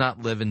earth, does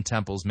not live in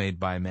temples made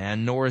by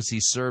man, nor is he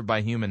served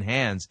by human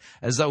hands,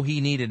 as though he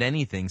needed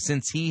anything,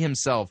 since he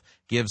himself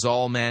gives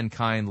all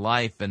mankind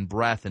life and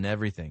breath and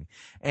everything.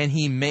 And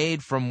he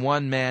made from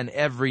one man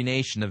every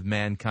nation of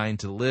mankind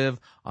to live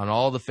on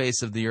all the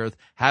face of the earth,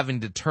 having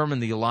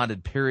determined the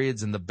allotted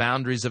periods and the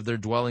boundaries of their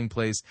dwelling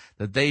place,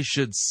 that they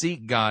should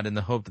seek God in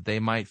the hope that they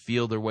might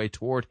feel their way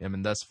toward him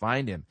and thus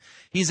find him.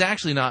 He's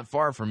actually not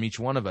far from each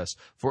one of us,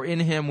 for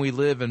in him we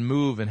live and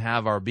move and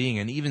have our being.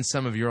 And even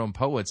some of your own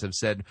poets have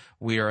said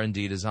we are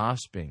indeed his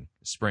offspring.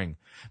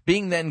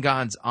 Being then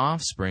God's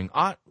offspring,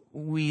 ought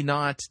we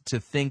not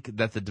to think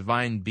that the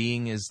divine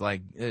being is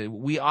like,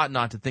 we ought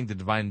not to think the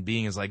divine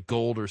being is like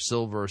gold or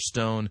silver or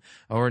stone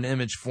or an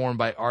image formed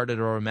by art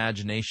or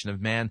imagination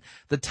of man.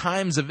 The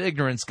times of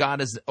ignorance God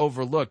has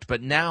overlooked,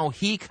 but now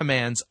he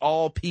commands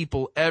all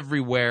people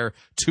everywhere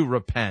to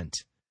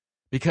repent,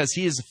 because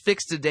he has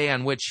fixed a day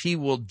on which he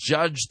will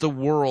judge the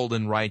world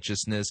in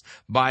righteousness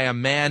by a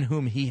man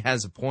whom he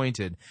has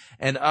appointed.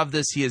 And of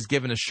this he has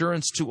given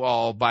assurance to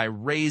all by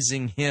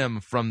raising him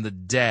from the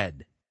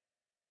dead.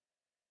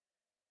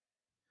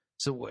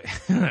 So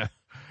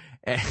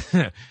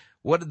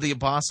what did the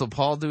Apostle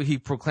Paul do? He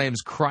proclaims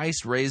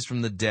Christ raised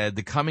from the dead,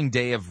 the coming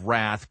day of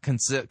wrath,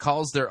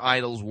 calls their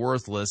idols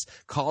worthless,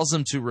 calls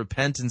them to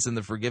repentance and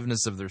the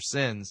forgiveness of their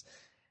sins.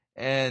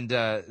 And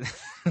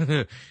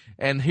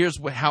and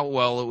here's how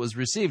well it was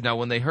received. Now,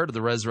 when they heard of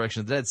the resurrection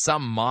of the dead,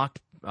 some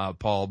mocked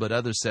Paul, but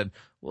others said,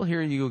 "We'll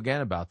hear you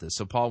again about this."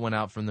 So Paul went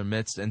out from their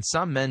midst, and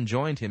some men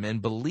joined him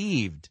and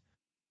believed.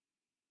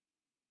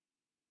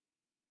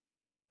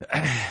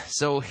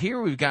 So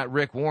here we've got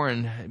Rick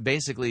Warren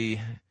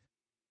basically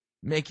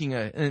making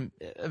a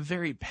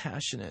very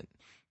passionate,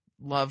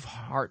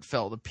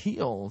 heartfelt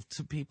appeal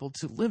to people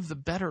to live the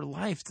better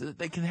life, so that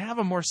they can have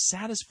a more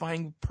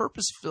satisfying,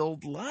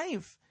 purpose-filled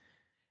life.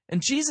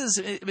 And Jesus,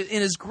 in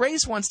his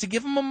grace, wants to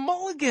give him a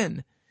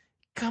mulligan.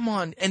 Come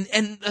on.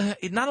 And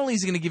not only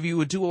is he going to give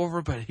you a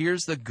do-over, but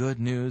here's the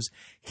good news.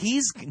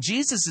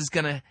 Jesus is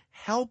going to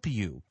help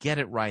you get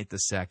it right the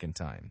second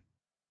time.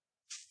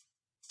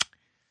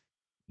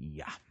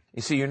 Yeah.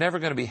 You see, you're never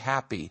going to be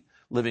happy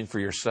living for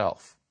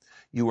yourself.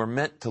 You were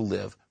meant to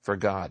live for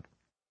God.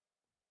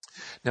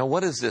 Now,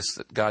 what is this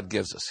that God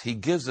gives us? He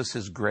gives us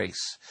his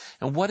grace.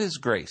 And what is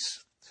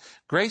grace?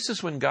 Grace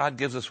is when God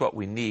gives us what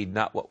we need,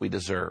 not what we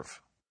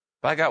deserve.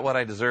 If I got what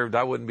I deserved,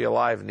 I wouldn't be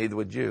alive, and neither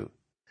would you.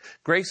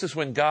 Grace is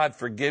when God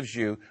forgives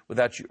you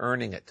without you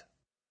earning it.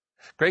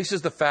 Grace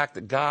is the fact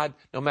that God,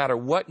 no matter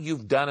what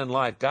you've done in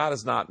life, God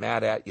is not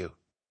mad at you.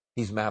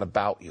 He's mad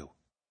about you.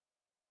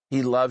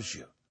 He loves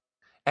you.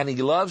 And he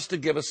loves to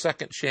give a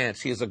second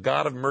chance. He is a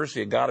God of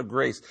mercy, a God of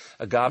grace,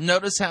 a God.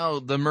 Notice how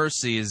the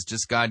mercy is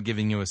just God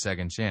giving you a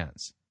second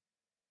chance.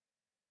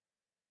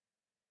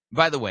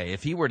 By the way,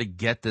 if he were to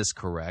get this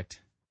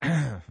correct,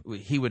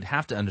 he would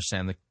have to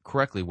understand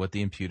correctly what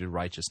the imputed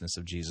righteousness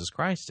of Jesus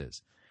Christ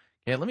is.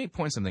 Okay, let me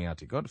point something out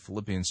to you. Go to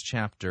Philippians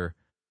chapter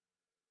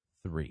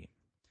 3.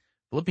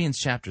 Philippians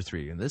chapter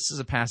 3. And this is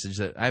a passage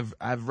that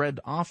I've read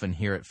often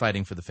here at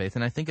Fighting for the Faith,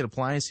 and I think it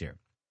applies here.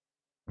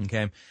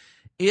 Okay?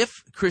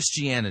 If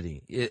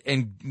Christianity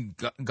and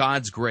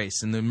God's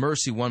grace and the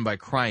mercy won by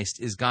Christ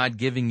is God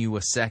giving you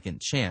a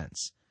second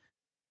chance,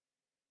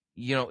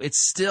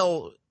 it's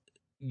still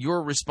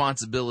your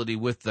responsibility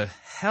with the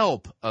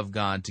help of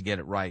God to get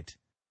it right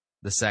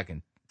the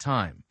second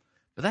time.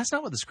 But that's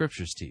not what the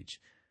Scriptures teach.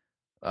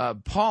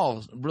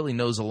 Paul really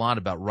knows a lot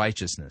about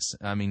righteousness.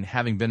 I mean,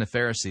 having been a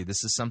Pharisee,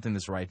 this is something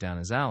that's right down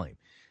his alley.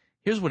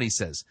 Here's what he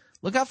says.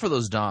 Look out for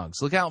those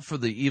dogs. Look out for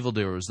the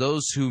evildoers,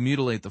 those who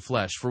mutilate the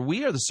flesh. For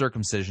we are the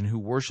circumcision who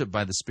worship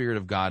by the Spirit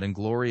of God and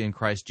glory in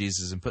Christ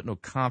Jesus and put no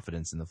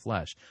confidence in the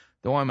flesh.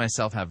 Though I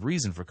myself have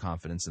reason for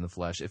confidence in the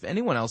flesh, if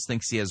anyone else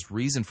thinks he has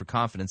reason for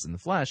confidence in the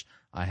flesh,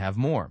 I have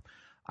more.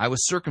 I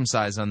was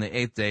circumcised on the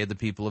 8th day of the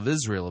people of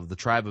Israel, of the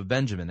tribe of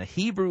Benjamin, a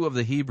Hebrew of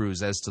the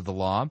Hebrews as to the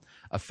law,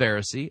 a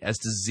Pharisee, as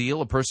to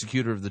zeal, a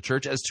persecutor of the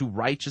church, as to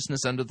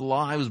righteousness under the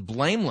law, I was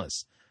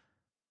blameless.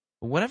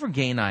 But whatever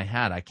gain I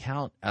had, I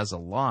count as a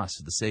loss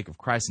for the sake of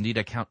Christ. Indeed,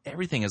 I count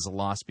everything as a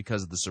loss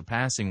because of the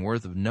surpassing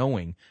worth of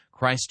knowing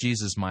Christ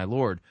Jesus my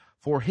Lord.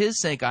 For his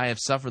sake I have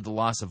suffered the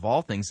loss of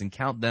all things and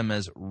count them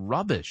as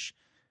rubbish,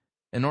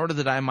 in order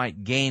that I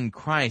might gain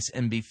Christ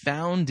and be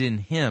found in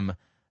him,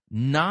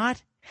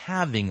 not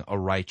having a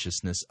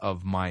righteousness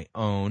of my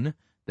own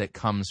that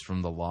comes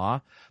from the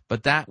law,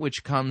 but that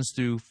which comes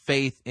through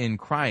faith in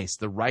Christ,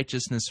 the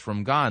righteousness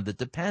from God that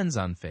depends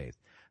on faith,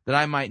 that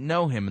I might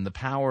know him in the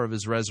power of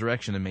his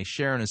resurrection and may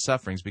share in his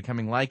sufferings,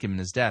 becoming like him in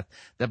his death,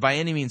 that by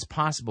any means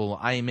possible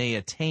I may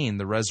attain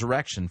the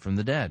resurrection from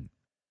the dead.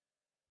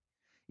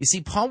 You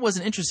see, Paul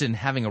wasn't interested in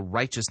having a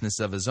righteousness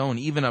of his own,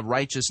 even a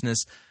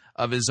righteousness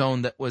of his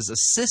own that was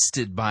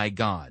assisted by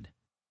God.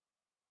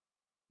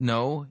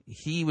 No,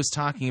 he was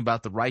talking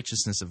about the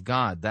righteousness of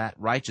God. That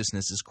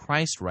righteousness is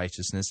Christ's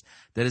righteousness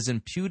that is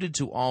imputed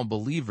to all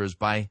believers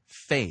by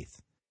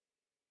faith.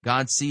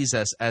 God sees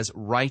us as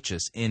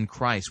righteous in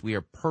Christ. We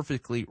are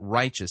perfectly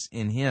righteous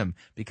in Him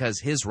because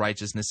His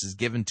righteousness is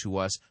given to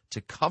us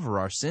to cover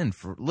our sin.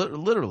 For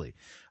literally,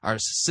 our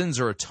sins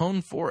are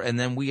atoned for, and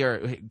then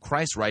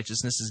Christ's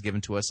righteousness is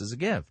given to us as a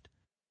gift.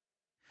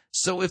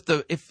 So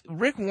if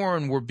Rick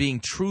Warren were being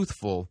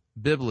truthful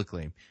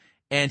biblically,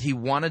 and he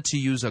wanted to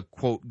use a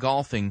quote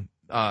golfing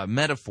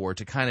metaphor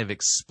to kind of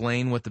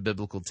explain what the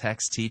biblical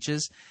text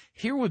teaches,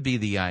 here would be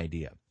the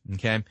idea.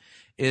 Okay,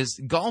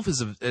 golf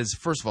is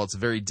first of all, it's a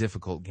very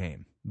difficult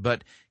game.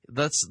 But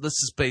let's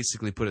just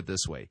basically put it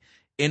this way: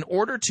 in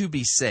order to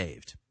be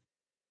saved,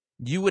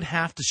 you would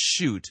have to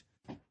shoot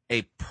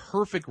a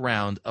perfect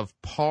round of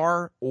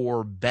par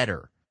or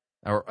better,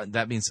 or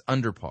that means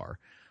under par,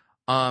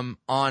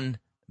 on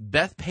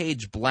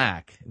Bethpage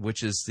Black,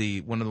 which is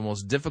one of the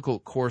most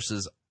difficult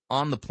courses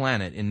on the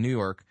planet in New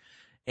York,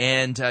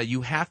 and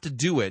you have to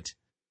do it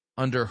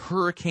under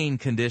hurricane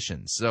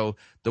conditions. So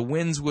the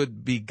winds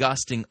would be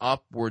gusting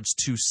upwards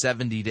to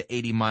 70 to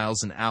 80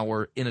 miles an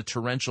hour in a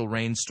torrential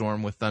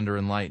rainstorm with thunder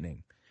and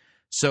lightning.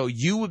 So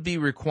you would be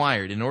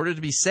required, in order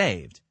to be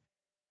saved,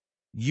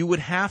 you would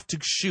have to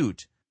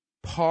shoot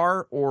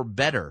par or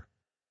better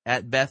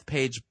at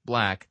Bethpage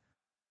Black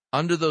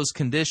under those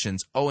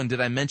conditions. Oh, and did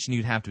I mention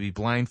you'd have to be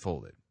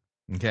blindfolded?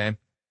 Okay?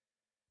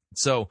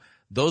 So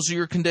those are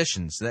your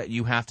conditions that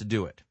you have to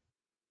do it.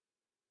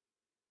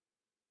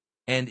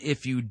 And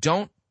if you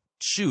don't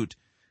shoot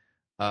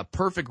a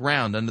perfect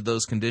round under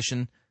those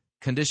conditions,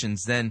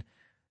 then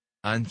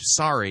I'm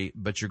sorry,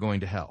 but you're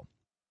going to hell.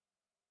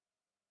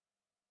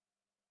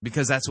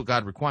 Because that's what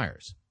God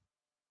requires.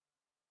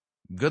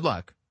 Good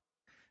luck.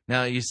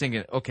 Now you're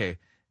thinking, okay,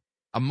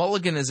 a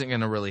mulligan isn't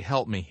going to really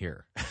help me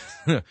here.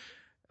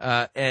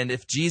 And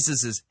if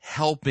Jesus is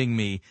helping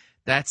me,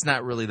 that's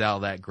not really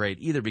all that great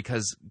either,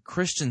 because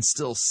Christians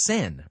still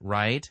sin,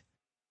 right?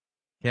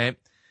 Okay?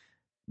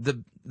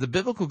 The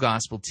biblical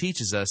gospel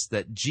teaches us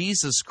that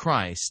Jesus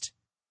Christ,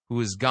 who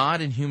is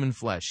God in human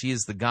flesh, He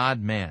is the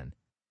God-man,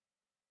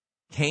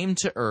 came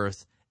to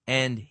earth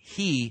and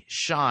He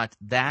shot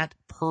that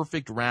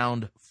perfect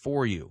round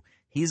for you.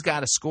 He's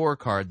got a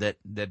scorecard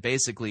that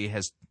basically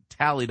has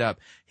tallied up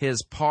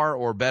his par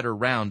or better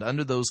round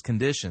under those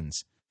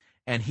conditions,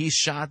 and He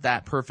shot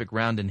that perfect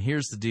round, and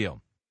here's the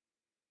deal.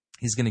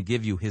 He's going to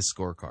give you His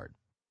scorecard.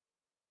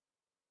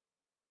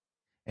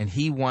 And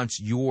He wants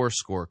your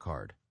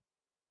scorecard.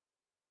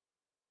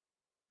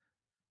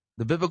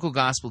 The biblical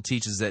gospel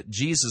teaches that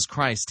Jesus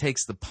Christ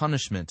takes the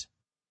punishment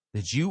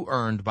that you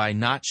earned by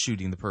not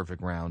shooting the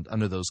perfect round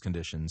under those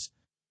conditions,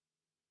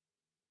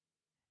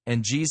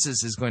 and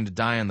Jesus is going to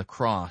die on the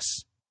cross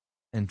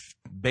and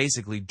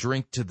basically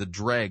drink to the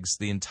dregs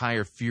the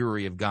entire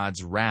fury of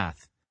God's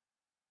wrath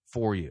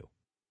for you.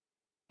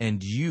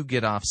 And you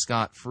get off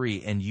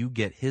scot-free, and you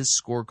get His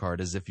scorecard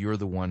as if you're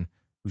the one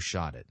who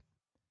shot it.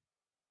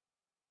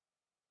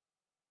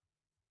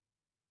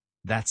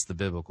 That's the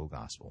biblical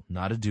gospel,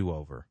 not a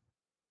do-over,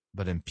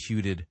 but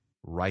imputed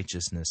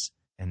righteousness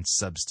and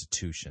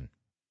substitution.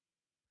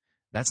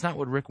 That's not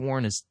what Rick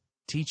Warren is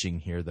teaching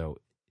here, though,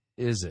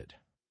 is it?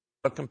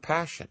 But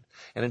compassion.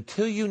 And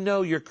until you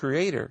know your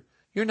Creator,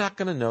 you're not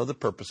going to know the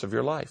purpose of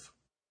your life.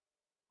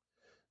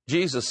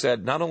 Jesus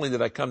said, not only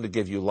did I come to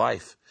give you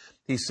life,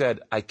 He said,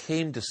 I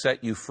came to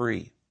set you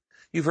free.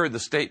 You've heard the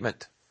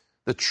statement,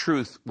 the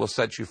truth will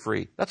set you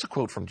free. That's a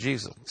quote from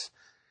Jesus.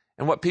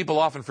 And what people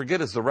often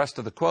forget is the rest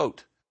of the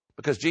quote,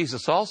 because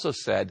Jesus also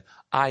said,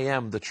 I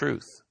am the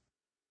truth.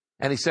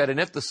 And He said, and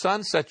if the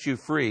Son sets you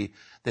free,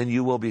 then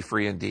you will be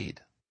free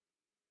indeed.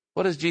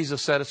 What does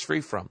Jesus set us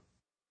free from?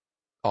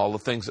 All the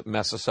things that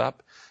mess us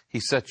up. He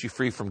sets you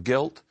free from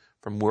guilt,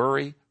 from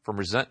worry, from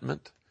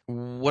resentment.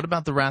 What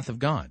about the wrath of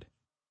God?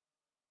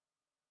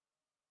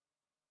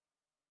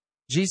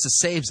 Jesus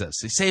saves us.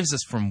 He saves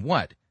us from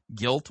what?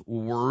 Guilt,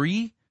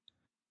 worry?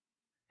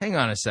 Hang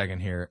on a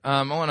second here.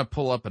 I want to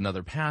pull up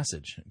another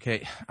passage.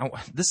 Okay,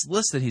 this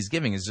list that he's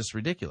giving is just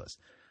ridiculous.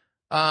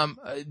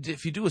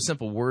 If you do a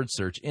simple word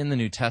search in the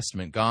New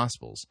Testament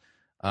Gospels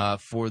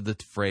for the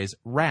phrase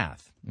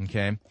wrath,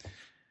 okay,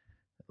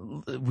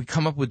 we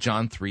come up with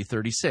John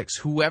 3:36.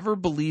 Whoever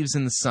believes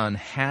in the Son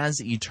has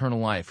eternal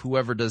life.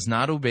 Whoever does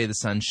not obey the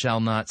Son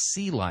shall not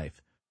see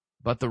life,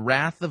 but the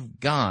wrath of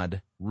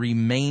God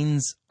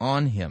remains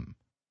on him.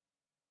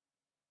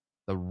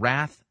 The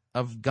wrath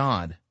of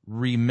God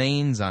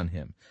remains on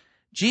him.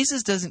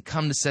 Jesus doesn't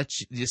come to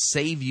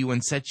save you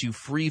and set you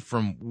free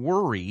from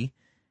worry.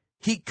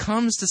 He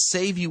comes to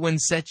save you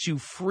and set you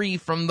free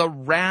from the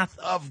wrath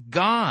of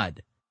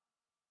God.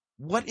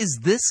 What is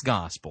this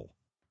gospel?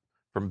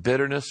 From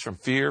bitterness, from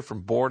fear,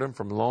 from boredom,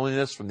 from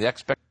loneliness, from the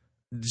expectation.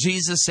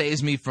 Jesus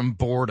saves me from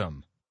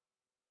boredom.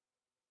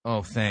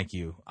 Oh, thank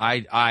you.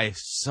 I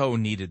so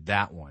needed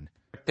that one.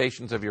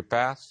 Expectations of your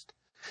past.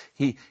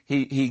 He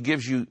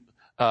gives you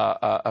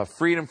a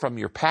freedom from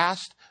your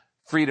past,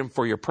 freedom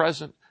for your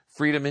present,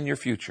 freedom in your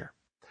future.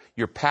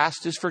 Your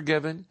past is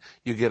forgiven.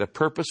 You get a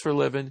purpose for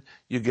living.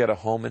 You get a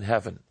home in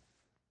heaven.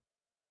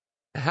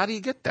 How do you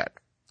get that?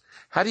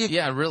 How do you?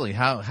 Yeah, really.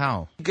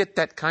 How? Get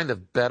that kind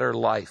of better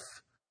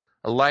life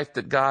a life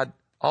that God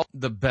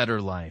The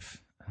better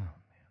life.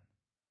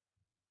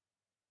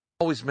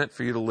 always meant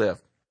for you to live.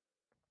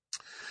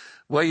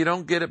 Well, you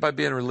don't get it by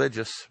being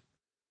religious.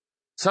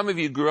 Some of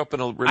you grew up in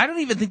a I don't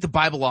even think the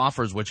Bible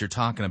offers what you're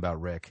talking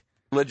about, Rick.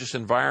 religious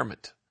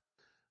environment.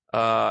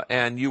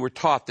 And you were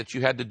taught that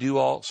you had to do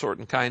all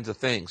certain kinds of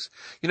things.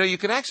 You know, you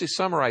can actually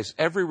summarize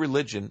every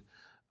religion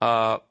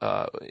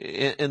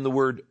in the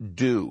word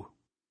do.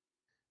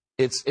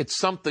 It's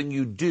something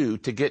you do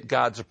to get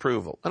God's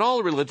approval. And all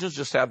the religions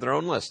just have their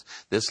own list.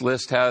 This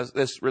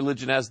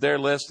religion has their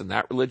list, and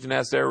that religion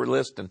has their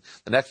list, and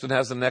the next one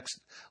has the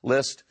next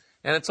list.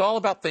 And it's all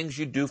about things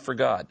you do for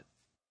God.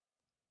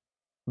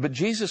 But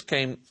Jesus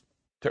came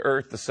to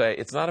earth to say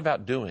it's not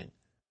about doing.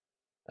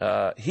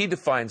 He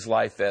defines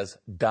life as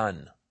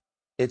done.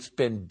 It's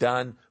been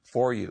done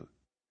for you.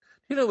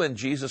 You know, when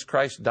Jesus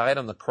Christ died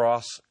on the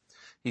cross,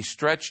 he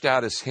stretched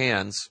out his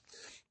hands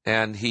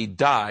and he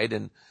died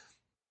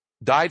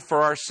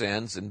for our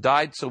sins, and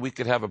died so we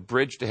could have a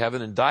bridge to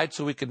heaven, and died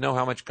so we could know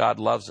how much God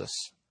loves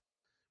us.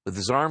 With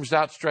his arms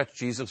outstretched,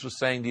 Jesus was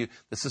saying to you,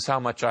 this is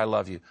how much I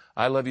love you.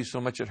 I love you so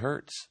much it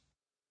hurts.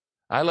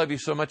 I love you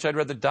so much I'd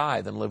rather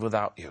die than live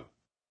without you.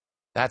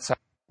 That's how.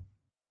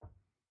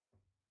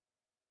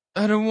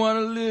 I don't want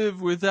to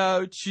live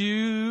without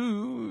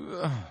you.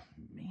 Oh,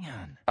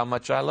 man. How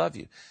much I love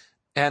you.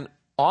 And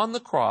on the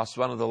cross,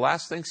 one of the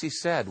last things he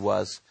said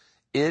was,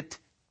 it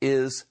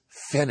is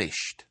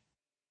finished.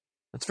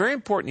 It's very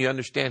important you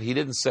understand he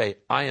didn't say,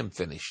 I am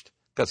finished,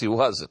 because he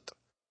wasn't.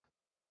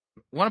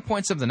 I want to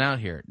point something out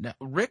here. Now,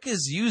 Rick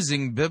is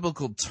using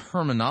biblical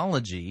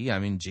terminology. I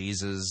mean,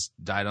 Jesus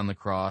died on the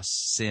cross,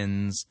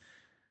 sins.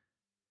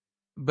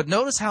 But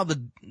notice how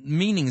the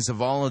meanings of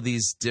all of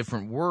these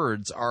different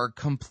words are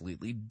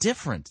completely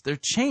different. They're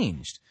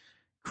changed.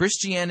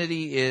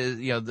 Christianity is,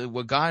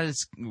 what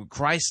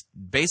Christ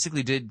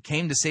basically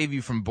came to save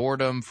you from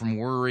boredom, from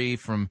worry,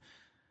 from,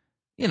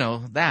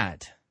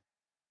 that.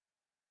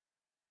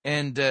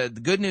 And the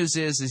good news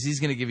is he's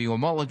going to give you a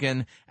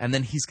mulligan, and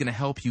then he's going to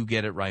help you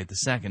get it right the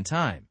second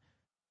time.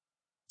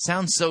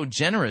 Sounds so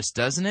generous,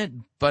 doesn't it?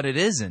 But it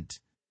isn't.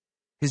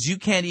 Because you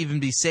can't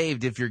even be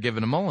saved if you're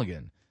given a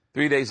mulligan.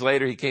 3 days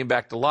later, he came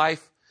back to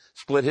life,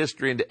 split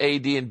history into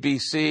AD and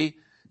BC.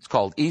 It's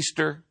called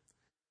Easter.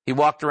 He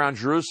walked around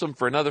Jerusalem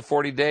for another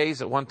 40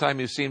 days. At one time,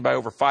 he was seen by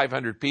over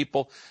 500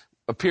 people,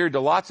 appeared to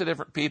lots of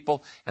different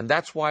people, and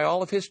that's why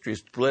all of history is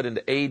split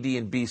into AD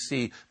and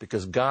BC,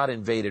 because God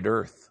invaded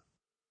earth.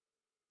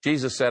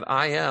 Jesus said,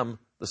 I am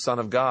the Son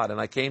of God, and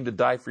I came to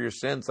die for your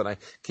sins, and I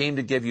came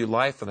to give you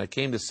life, and I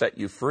came to set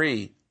you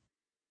free.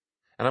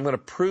 And I'm going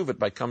to prove it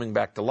by coming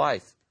back to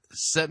life.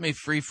 Set me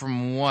free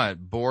from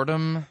what?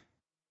 Boredom?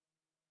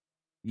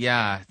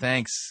 Yeah,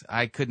 thanks.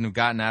 I couldn't have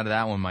gotten out of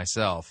that one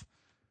myself.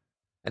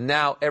 And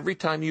now, every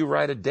time you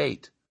write a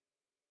date,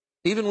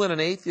 even when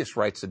an atheist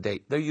writes a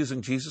date, they're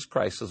using Jesus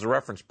Christ as a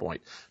reference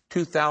point.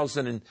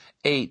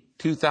 2008,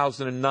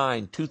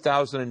 2009,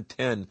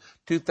 2010,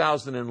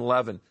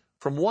 2011.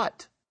 From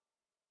what?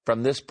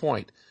 From this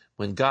point,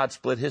 when God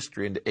split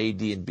history into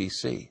AD and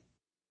BC.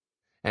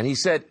 And he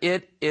said,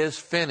 it is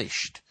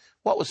finished.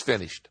 What was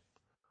finished?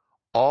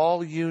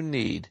 All you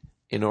need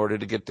in order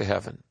to get to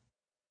heaven.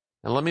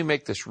 And let me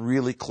make this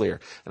really clear.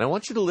 And I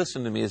want you to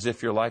listen to me as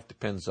if your life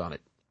depends on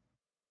it.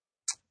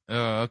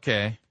 Oh,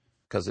 okay.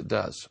 Because it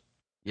does.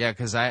 Yeah,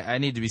 because I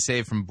need to be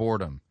saved from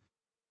boredom.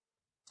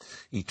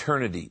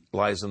 Eternity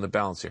lies in the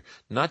balance here.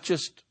 Not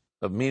just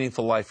a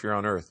meaningful life here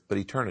on earth, but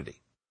eternity.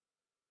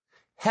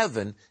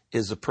 Heaven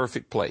is a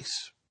perfect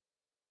place.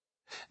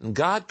 And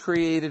God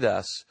created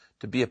us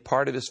to be a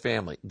part of his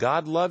family.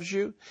 God loves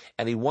you,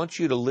 and he wants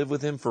you to live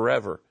with him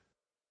forever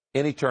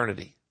in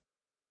eternity.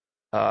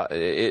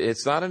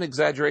 It's not an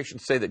exaggeration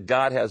to say that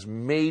God has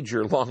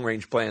major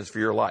long-range plans for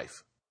your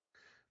life.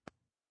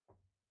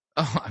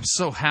 Oh, I'm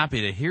so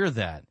happy to hear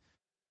that.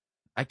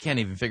 I can't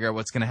even figure out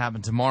what's going to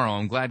happen tomorrow.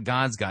 I'm glad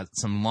God's got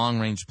some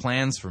long-range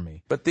plans for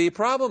me. But the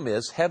problem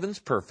is, heaven's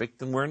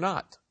perfect and we're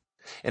not.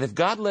 And if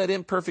God let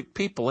imperfect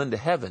people into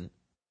heaven,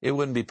 it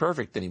wouldn't be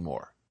perfect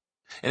anymore.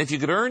 And if you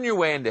could earn your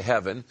way into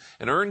heaven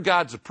and earn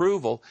God's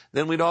approval,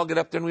 then we'd all get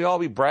up there and we'd all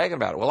be bragging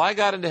about it. Well, I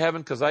got into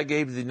heaven because I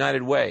gave to the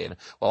United Way. And,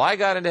 well, I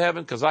got into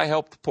heaven because I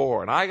helped the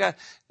poor. And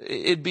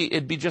it'd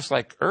be just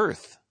like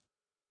earth.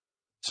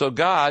 So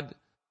God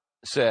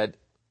said,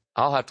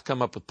 I'll have to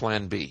come up with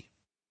plan B.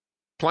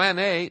 Plan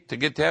A to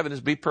get to heaven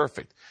is be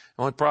perfect.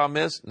 The only problem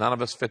is none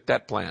of us fit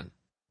that plan.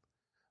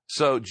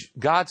 So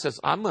God says,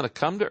 I'm going to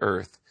come to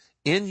earth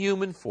in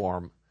human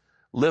form,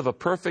 live a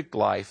perfect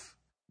life,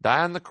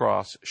 die on the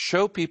cross,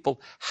 show people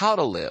how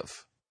to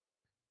live.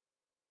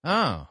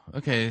 Oh,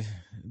 okay.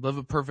 Live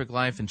a perfect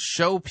life and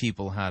show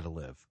people how to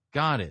live.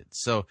 Got it.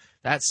 So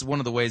that's one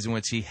of the ways in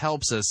which he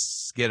helps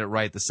us get it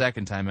right the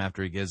second time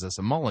after he gives us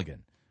a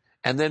mulligan.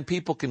 And then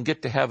people can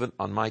get to heaven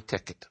on my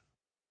ticket.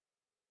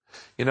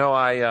 You know,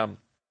 I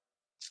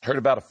heard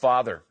about a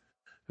father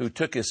who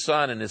took his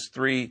son and his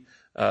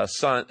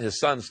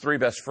son's three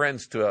best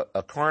friends to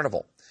a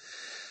carnival.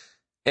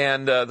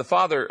 And the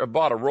father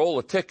bought a roll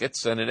of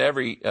tickets, and at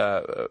every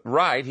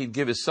ride, he'd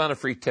give his son a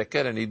free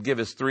ticket, and he'd give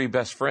his 3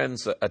 best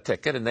friends a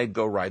ticket, and they'd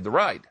go ride the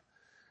ride.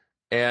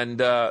 And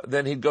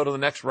then he'd go to the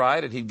next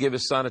ride, and he'd give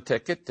his son a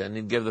ticket, and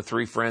he'd give the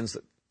 3 friends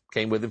that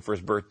came with him for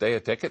his birthday a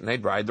ticket, and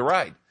they'd ride the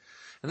ride.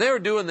 And they were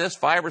doing this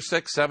 5 or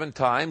 6, 7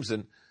 times,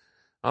 and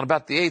on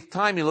about the 8th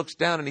time, he looks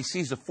down, and he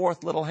sees a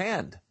 4th little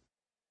hand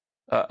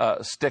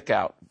stick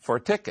out for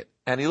a ticket.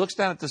 And he looks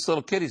down at this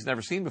little kid he's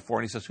never seen before,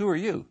 and he says, "Who are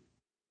you?"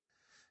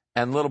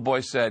 And the little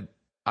boy said,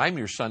 "I'm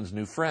your son's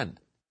new friend."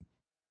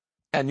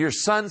 And your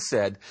son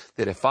said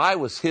that if I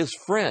was his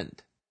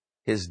friend,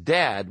 his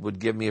dad would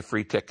give me a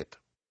free ticket.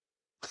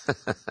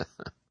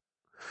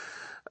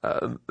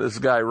 This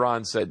guy,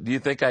 Ron, said, "Do you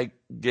think I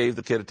gave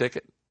the kid a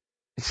ticket?"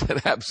 He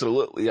said,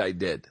 "Absolutely, I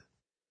did."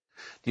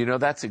 Do you know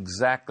that's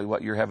exactly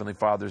what your Heavenly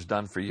Father's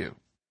done for you?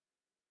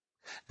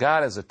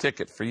 God has a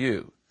ticket for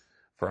you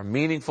for a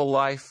meaningful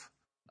life,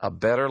 a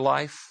better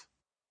life,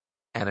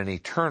 and an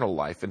eternal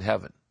life in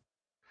heaven.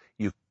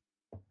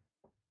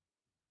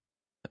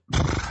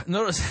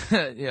 Notice,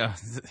 yeah,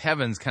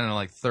 heaven's kind of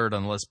like third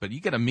on the list, but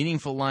you get a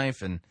meaningful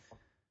life and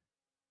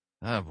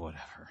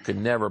whatever. You could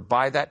never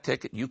buy that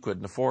ticket. You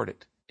couldn't afford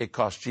it. It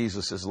cost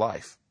Jesus his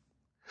life.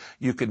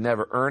 You could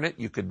never earn it.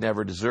 You could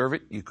never deserve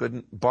it. You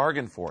couldn't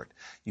bargain for it.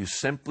 You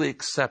simply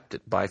accept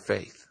it by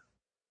faith.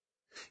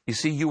 You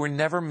see, you were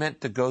never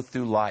meant to go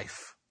through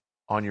life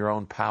on your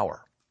own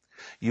power.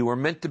 You were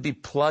meant to be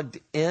plugged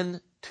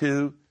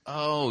into.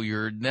 Oh,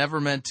 you're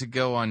never meant to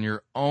go on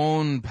your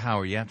own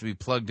power. You have to be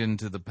plugged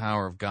into the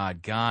power of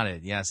God. Got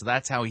it. Yeah, so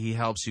that's how he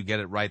helps you get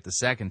it right the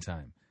second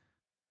time.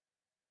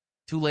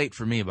 Too late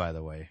for me, by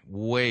the way.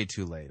 Way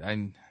too late.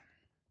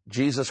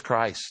 Jesus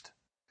Christ.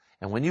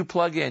 And when you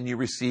plug in, you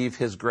receive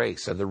his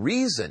grace. And the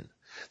reason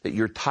that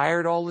you're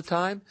tired all the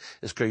time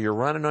is because you're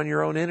running on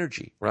your own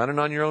energy, running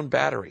on your own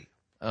battery.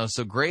 Oh,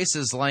 so grace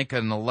is like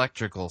an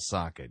electrical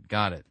socket.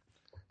 Got it.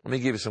 Let me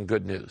give you some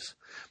good news.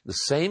 The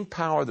same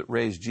power that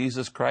raised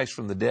Jesus Christ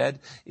from the dead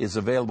is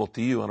available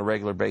to you on a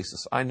regular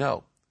basis. I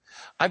know.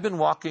 I've been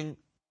walking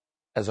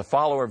as a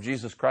follower of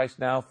Jesus Christ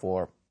now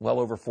for well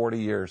over 40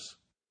 years.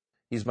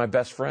 He's my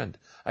best friend.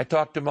 I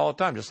talk to him all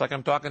the time, just like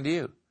I'm talking to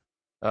you.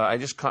 I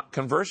just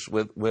converse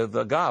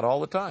with God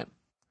all the time.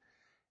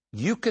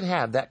 You can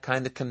have that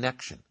kind of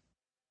connection.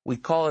 We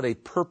call it a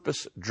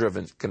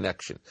purpose-driven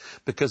connection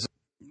because...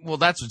 Well,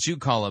 that's what you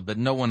call it, but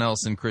no one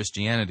else in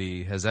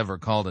Christianity has ever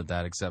called it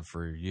that except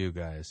for you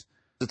guys.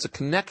 It's a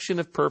connection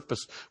of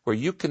purpose where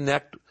you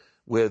connect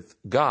with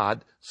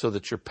God so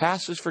that your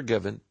past is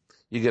forgiven,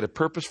 you get a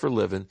purpose for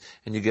living,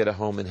 and you get a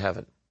home in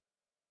heaven.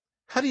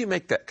 How do you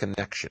make that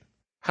connection?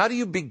 How do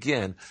you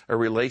begin a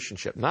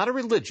relationship? Not a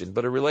religion,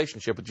 but a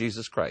relationship with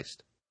Jesus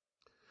Christ.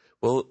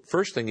 Well,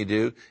 first thing you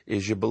do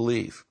is you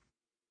believe.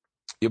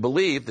 You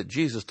believe that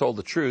Jesus told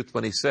the truth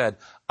when he said,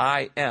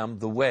 "I am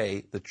the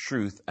way, the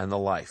truth, and the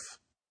life."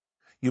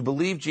 You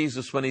believe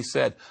Jesus when he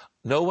said,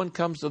 "No one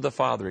comes to the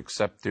Father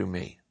except through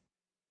me."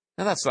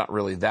 Now, that's not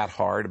really that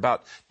hard.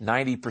 About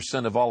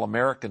 90% of all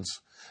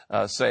Americans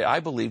say, "I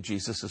believe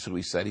Jesus is who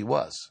he said he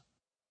was."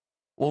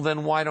 Well,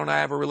 then why don't I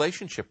have a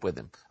relationship with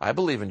him? I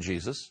believe in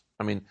Jesus.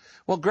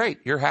 Well, great.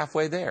 You're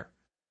halfway there.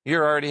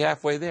 You're already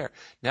halfway there.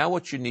 Now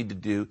what you need to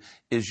do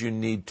is you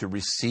need to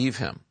receive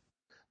him.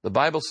 The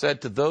Bible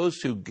said to those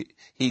who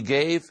he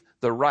gave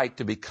the right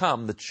to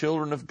become the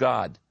children of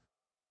God,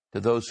 to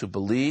those who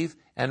believe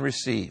and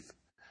receive.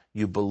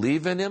 You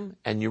believe in him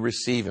and you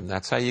receive him.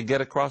 That's how you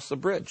get across the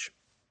bridge.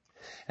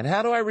 And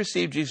how do I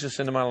receive Jesus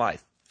into my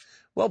life?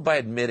 Well, by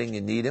admitting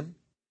you need him.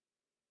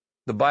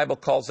 The Bible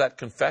calls that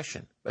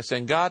confession. By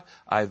saying, "God,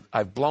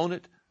 I've blown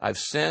it. I've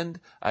sinned.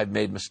 I've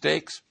made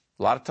mistakes.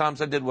 A lot of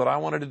times I did what I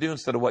wanted to do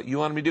instead of what you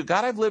wanted me to do.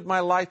 God, I've lived my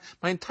life,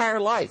 my entire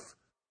life,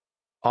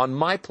 on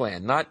my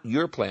plan, not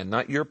your plan,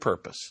 not your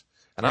purpose.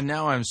 And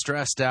now I'm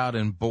stressed out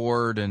and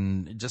bored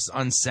and just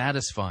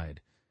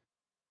unsatisfied.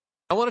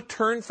 I want to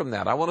turn from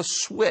that. I want to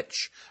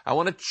switch. I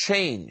want to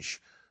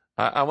change.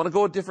 I want to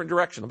go a different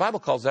direction." The Bible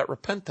calls that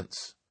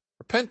repentance.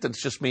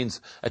 Repentance just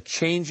means a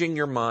changing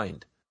your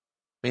mind.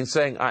 It means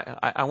saying,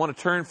 I want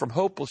to turn from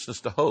hopelessness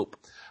to hope.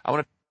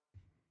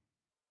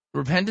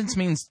 Repentance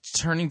means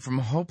turning from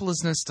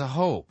hopelessness to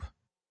hope.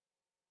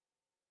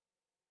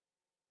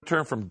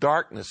 Turn from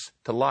darkness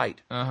to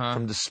light,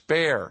 from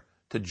despair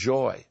to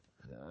joy.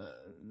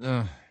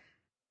 I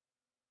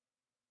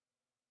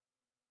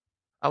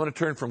want to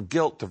turn from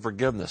guilt to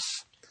forgiveness.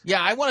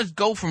 Yeah, I want to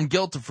go from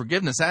guilt to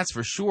forgiveness, that's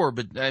for sure.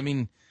 But,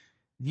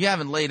 you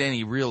haven't laid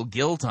any real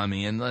guilt on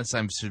me unless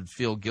I should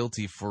feel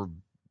guilty for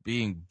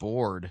being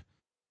bored.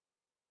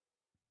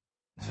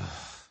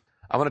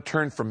 I want to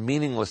turn from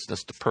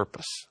meaninglessness to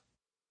purpose.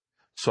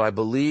 So I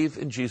believe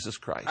in Jesus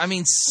Christ.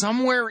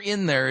 Somewhere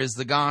in there is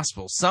the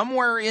gospel.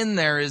 Somewhere in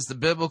there is the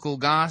biblical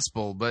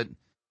gospel. But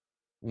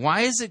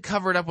why is it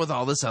covered up with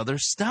all this other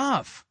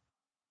stuff?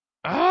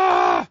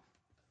 I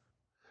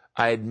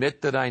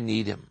admit that I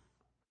need him.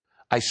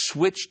 I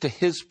switch to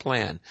his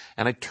plan,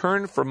 and I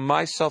turn from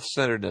my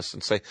self-centeredness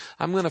and say,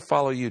 "I'm going to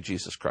follow you,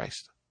 Jesus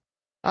Christ."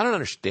 I don't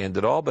understand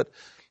it all, but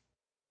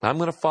I'm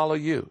going to follow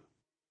you.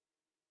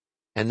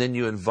 And then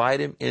you invite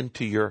him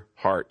into your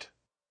heart.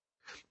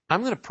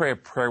 I'm going to pray a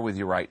prayer with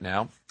you right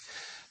now.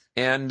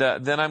 And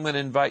then I'm going to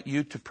invite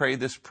you to pray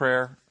this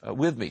prayer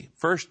with me.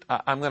 First,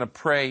 I'm going to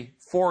pray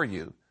for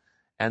you.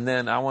 And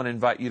then I want to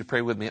invite you to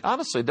pray with me. And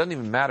honestly, it doesn't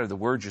even matter the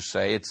words you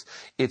say.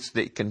 It's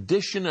the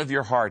condition of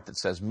your heart that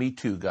says, me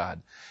too,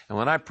 God. And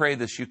when I pray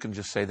this, you can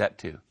just say that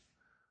too.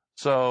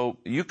 So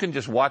you can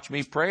just watch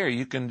me pray, or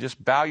you can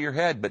just bow your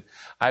head. But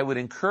I would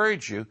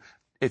encourage you,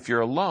 if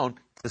you're alone,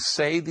 to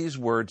say these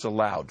words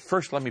aloud.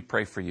 First, let me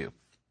pray for you.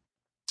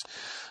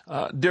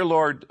 Dear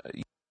Lord.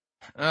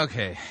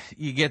 Okay,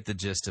 you get the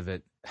gist of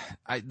it.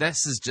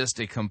 This is just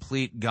a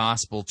complete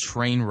gospel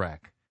train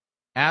wreck.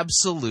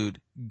 Absolute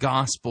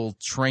gospel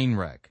train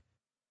wreck.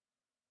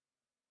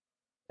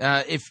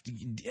 If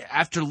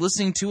after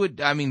listening to it,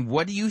 I mean,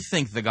 what do you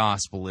think the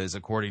gospel is,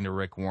 according to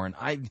Rick Warren?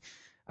 I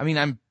mean,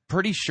 I'm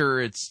pretty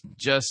sure it's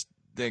just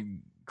that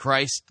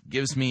Christ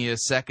gives me a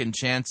second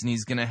chance, and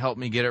he's going to help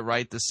me get it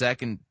right the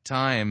second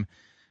time,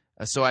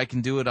 so I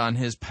can do it on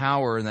his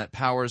power, and that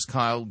power is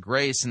called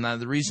grace. And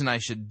the reason I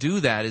should do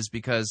that is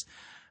because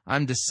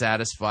I'm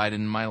dissatisfied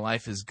and my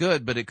life is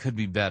good, but it could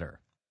be better.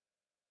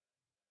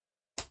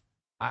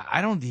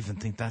 I don't even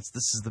think this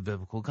is the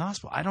biblical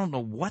gospel. I don't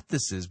know what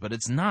this is, but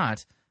it's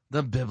not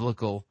the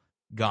biblical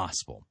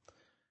gospel.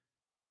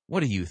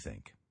 What do you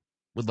think?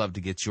 Would love to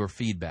get your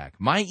feedback.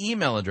 My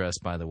email address,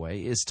 by the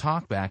way, is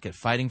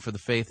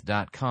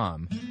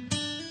talkback@fightingforthefaith.com.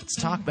 It's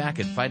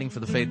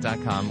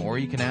talkback@fightingforthefaith.com, or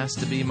you can ask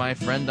to be my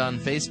friend on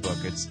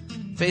Facebook. It's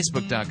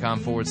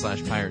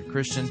facebook.com/Pirate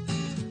Christian.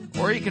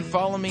 Or you can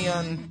follow me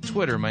on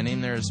Twitter. My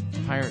name there is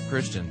Pirate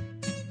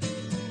Christian.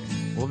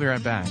 We'll be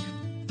right back.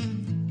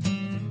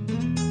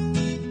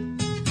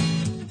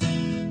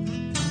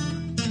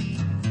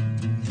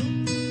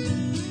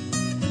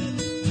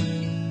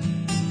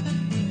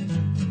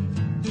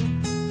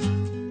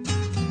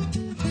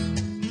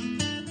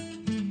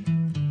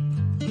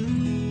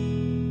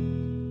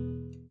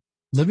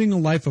 Living a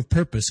life of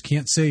purpose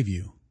can't save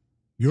you.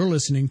 You're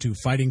listening to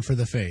Fighting for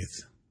the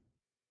Faith.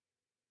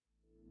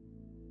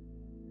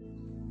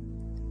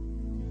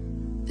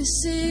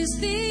 This is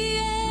the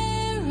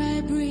air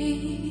I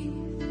breathe.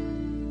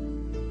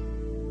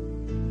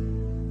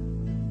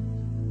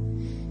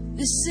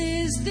 This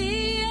is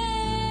the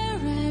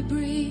air I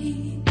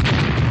breathe.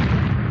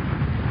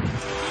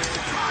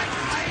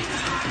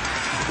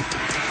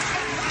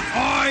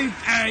 I've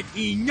had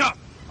enough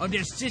of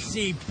this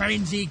sissy,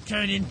 pansy,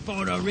 turning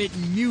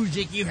photo-written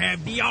music you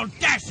have the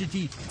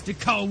audacity to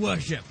call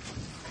worship.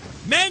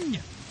 Men,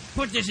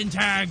 put this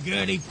entire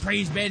girly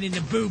praise band in the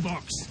boo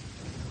box.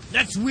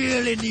 Let's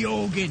wheel in the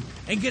organ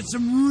and get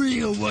some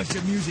real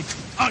worship music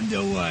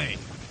underway.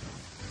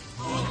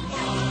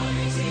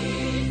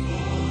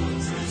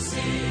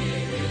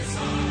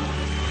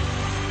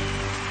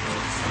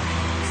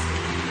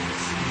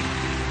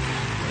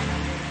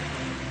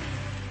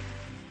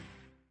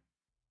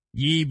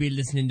 Ye be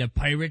listening to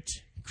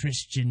Pirate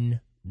Christian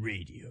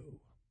Radio.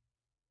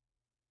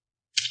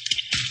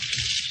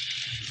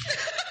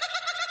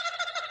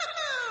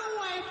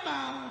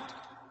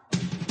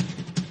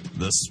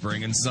 The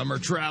spring and summer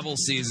travel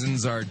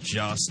seasons are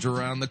just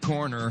around the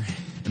corner,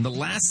 and the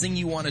last thing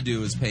you want to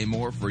do is pay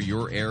more for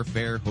your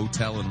airfare,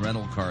 hotel, and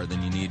rental car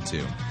than you need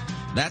to.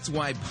 That's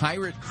why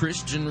Pirate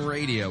Christian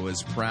Radio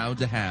is proud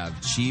to have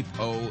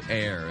Cheapo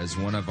Air as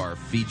one of our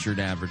featured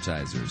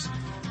advertisers.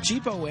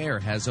 Cheapo Air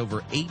has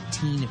over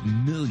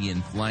 18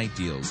 million flight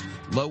deals,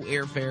 low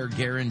airfare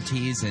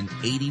guarantees, and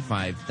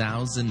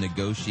 85,000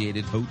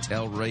 negotiated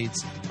hotel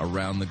rates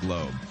around the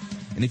globe.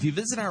 And if you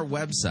visit our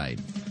website,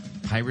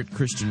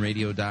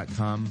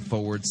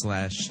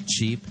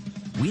 piratechristianradio.com/cheap,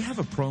 we have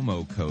a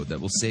promo code that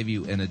will save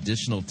you an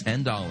additional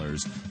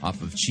 $10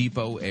 off of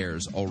Cheapo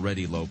Air's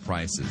already low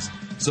prices.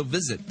 So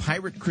visit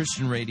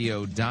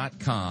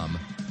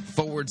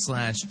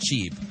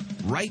piratechristianradio.com/cheap,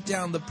 write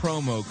down the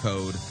promo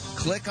code,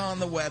 click on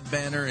the web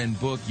banner, and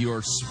book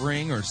your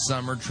spring or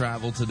summer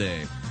travel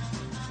today.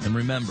 And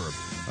remember,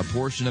 a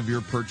portion of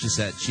your purchase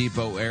at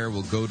Cheapo Air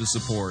will go to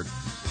support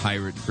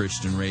Pirate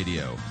Christian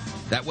Radio.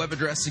 That web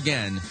address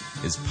again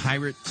is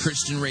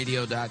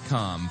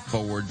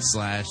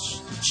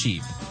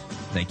piratechristianradio.com/cheap.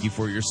 Thank you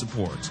for your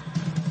support.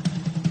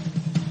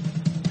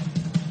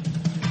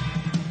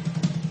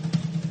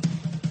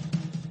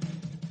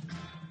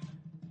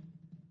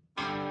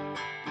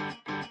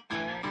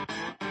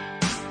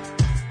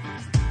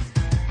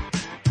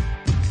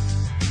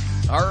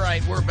 All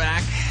right, we're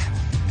back.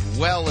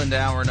 Well into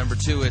hour number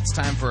 2. It's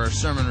time for our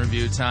sermon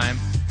review time.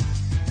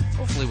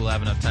 Hopefully we'll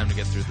have enough time to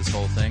get through this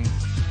whole thing.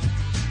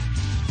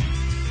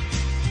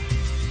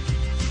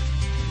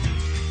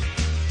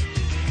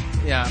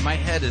 Yeah, my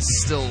head is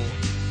still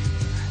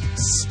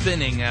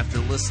spinning after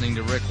listening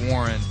to Rick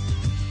Warren.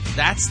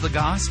 That's the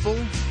gospel?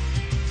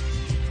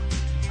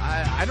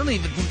 I don't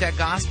even think that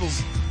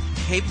gospel's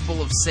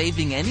capable of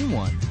saving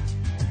anyone.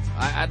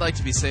 I'd like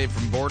to be saved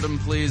from boredom,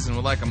 please, and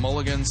would like a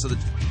mulligan so that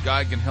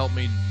God can help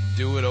me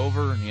do it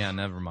over. Yeah,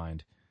 never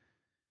mind.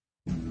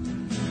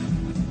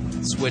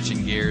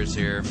 Switching gears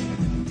here.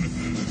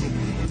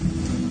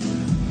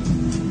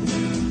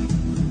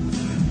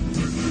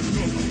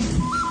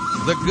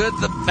 The good,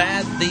 the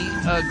bad, the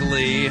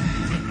ugly.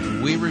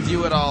 We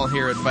review it all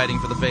here at Fighting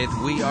for the Faith.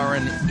 We are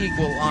an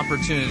equal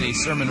opportunity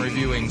sermon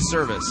reviewing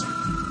service.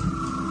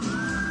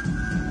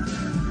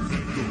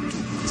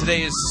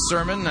 Today's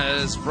sermon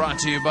is brought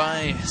to you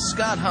by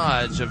Scott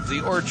Hodge of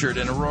The Orchard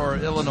in Aurora,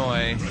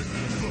 Illinois.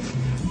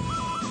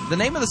 The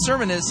name of the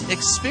sermon is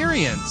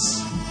Experience.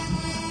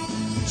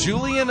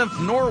 Julian of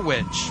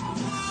Norwich.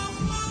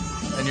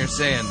 And you're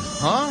saying,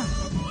 huh?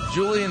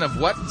 Julian of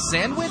what?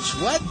 Sandwich?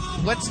 What?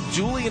 What's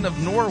Julian of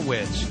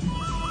Norwich?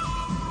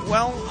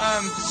 Well,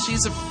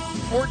 she's a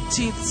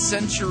 14th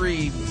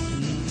century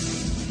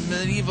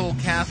medieval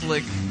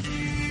Catholic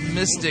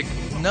mystic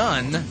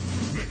nun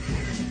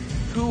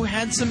who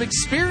had some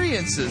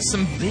experiences,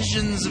 some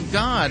visions of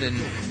God. And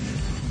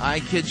I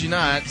kid you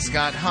not,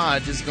 Scott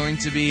Hodge is going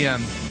to be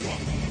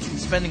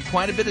spending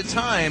quite a bit of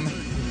time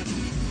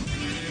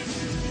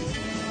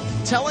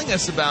telling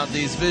us about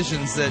these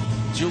visions that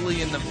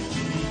Julian of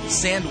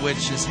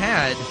Sandwich has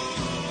had.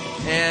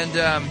 And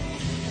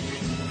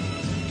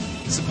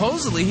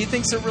supposedly he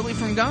thinks they're really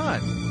from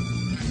God.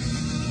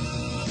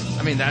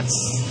 I mean, that's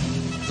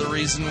the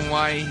reason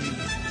why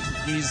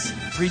he's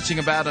preaching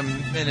about them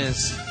in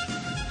his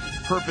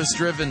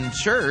purpose-driven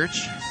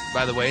church.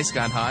 By the way,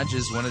 Scott Hodge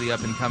is one of the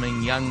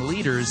up-and-coming young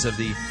leaders of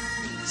the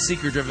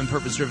seeker-driven,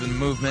 purpose-driven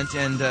movement.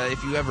 And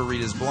if you ever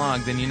read his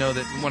blog, then you know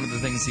that one of the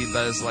things he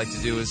does like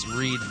to do is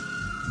read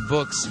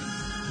books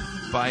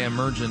by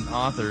emergent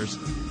authors.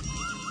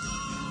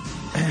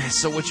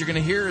 So what you're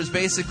going to hear is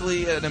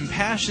basically an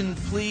impassioned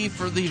plea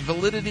for the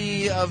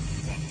validity of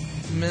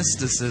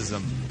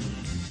mysticism.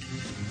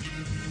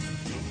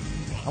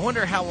 I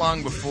wonder how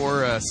long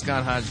before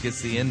Scott Hodge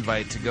gets the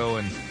invite to go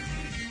and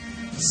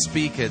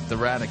speak at the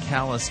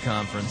Radicalis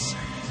conference.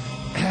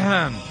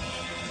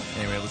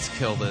 Anyway, let's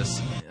kill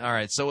this. All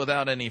right, so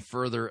without any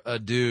further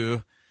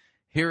ado,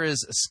 here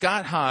is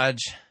Scott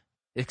Hodge,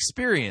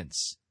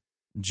 Experience,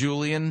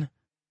 Julian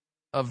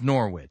of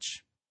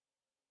Norwich.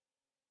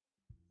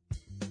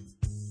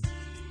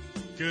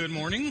 Good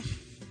morning.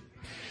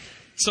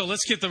 So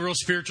let's get the real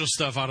spiritual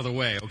stuff out of the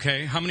way,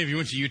 okay? How many of you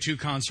went to U2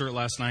 concert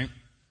last night?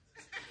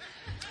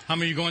 How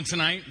many of you going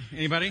tonight?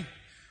 Anybody?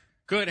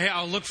 Good. Hey,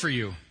 I'll look for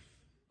you.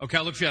 Okay,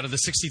 I'll look for you out of the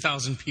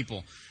 60,000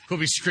 people who'll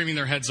be screaming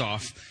their heads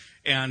off.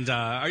 And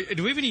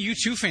do we have any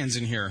U2 fans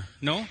in here?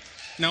 No?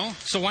 No?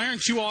 So why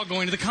aren't you all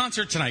going to the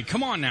concert tonight?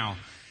 Come on now.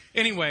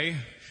 Anyway,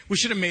 we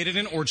should have made it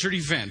an Orchard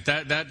event.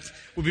 That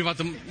would be about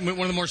one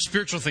of the more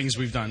spiritual things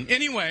we've done.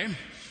 Anyway,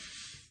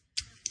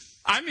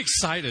 I'm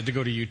excited to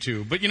go to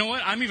U2, but you know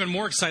what? I'm even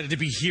more excited to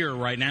be here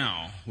right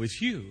now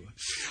with you.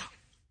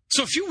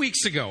 So a few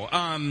weeks ago,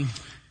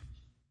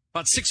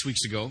 about 6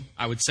 weeks ago,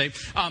 I would say,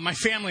 my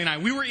family and I,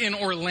 we were in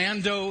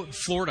Orlando,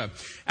 Florida,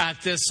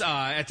 at this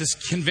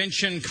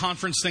convention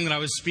conference thing that I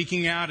was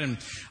speaking at, and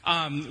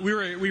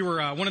we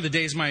were one of the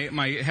days had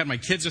my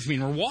kids with me,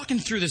 and we're walking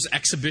through this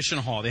exhibition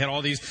hall. They had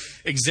all these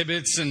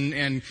exhibits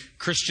and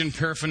Christian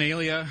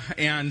paraphernalia,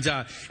 and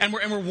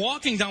we're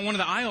walking down one of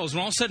the aisles, and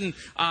all of a sudden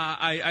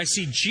I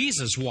see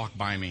Jesus walk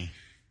by me.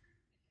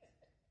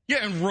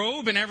 Yeah, in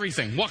robe and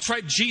everything,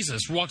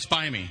 Jesus walks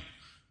by me.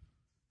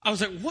 I was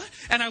like, what?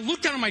 And I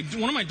looked down at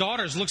one of my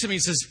daughters looks at me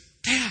and says,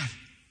 Dad,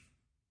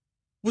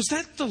 was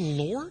that the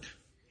Lord?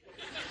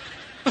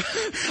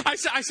 I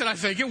said, I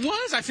think it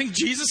was. I think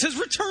Jesus has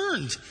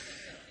returned.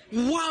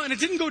 Wow, and it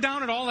didn't go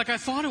down at all like I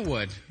thought it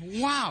would.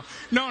 Wow.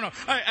 No.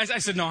 I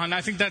said, no, hon,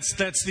 I think that's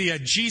the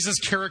Jesus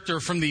character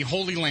from the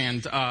Holy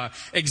Land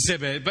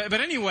exhibit. But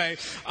anyway,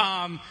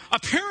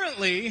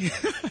 apparently,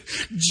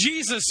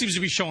 Jesus seems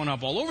to be showing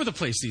up all over the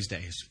place these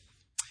days.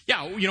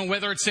 Yeah, you know,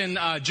 whether it's in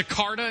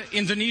Jakarta,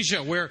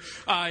 Indonesia, where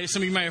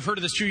some of you might have heard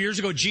of this 2 years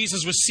ago,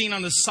 Jesus was seen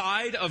on the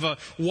side of a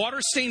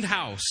water-stained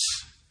house.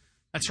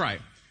 That's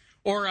right.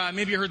 Or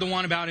maybe you heard the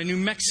one about in New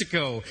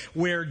Mexico,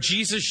 where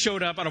Jesus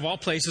showed up, out of all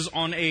places,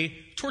 on a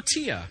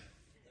tortilla.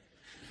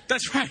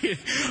 That's right.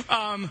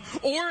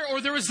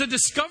 Or there was the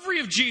discovery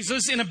of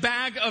Jesus in a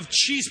bag of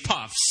cheese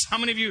puffs. How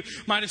many of you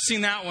might have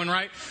seen that one,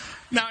 right?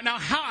 Now,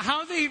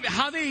 how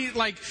they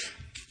like...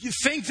 You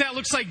think that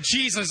looks like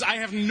Jesus? I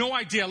have no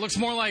idea. It looks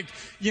more like,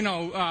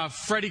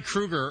 Freddy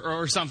Krueger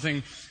or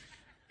something.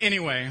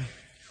 Anyway.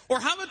 Or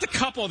how about the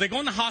couple? They go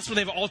in the hospital,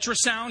 they have an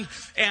ultrasound,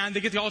 and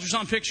they get the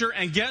ultrasound picture,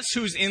 and guess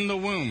who's in the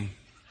womb?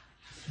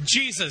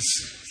 Jesus.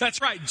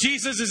 That's right.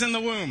 Jesus is in the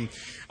womb.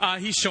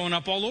 He's showing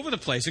up all over the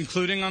place,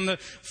 including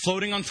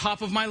floating on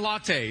top of my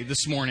latte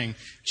this morning.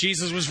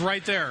 Jesus was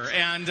right there.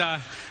 And,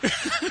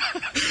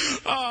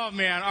 oh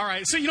man. All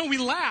right. So, we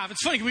laugh.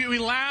 It's funny. We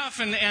laugh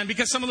and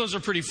because some of those are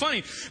pretty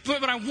funny,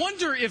 but I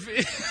wonder if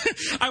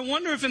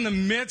in the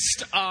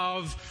midst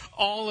of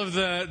all of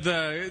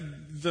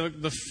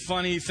the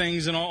funny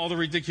things and all the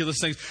ridiculous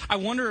things, I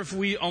wonder if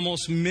we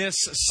almost miss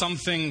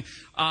something,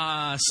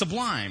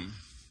 sublime.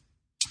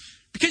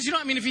 Because,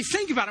 if you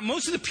think about it,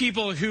 most of the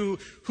people who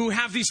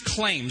have these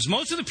claims,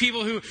 most of the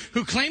people who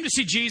claim to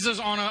see Jesus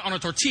on a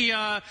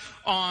tortilla,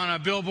 on a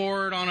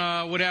billboard, on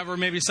a whatever,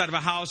 maybe the side of a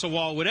house, a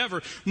wall,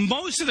 whatever,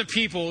 most of the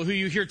people who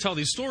you hear tell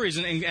these stories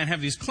and have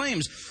these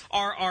claims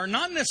are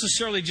not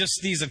necessarily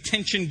just these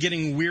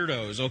attention-getting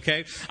weirdos,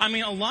 okay?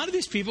 A lot of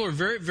these people are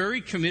very,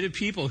 very committed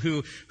people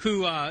who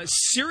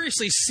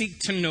seriously seek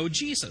to know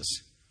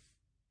Jesus.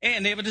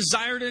 And they have a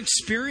desire to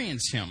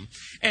experience him.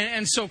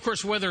 And so, of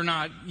course, whether or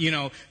not,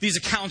 these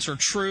accounts are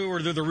true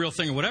or they're the real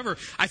thing or whatever,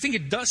 I think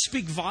it does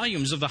speak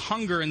volumes of the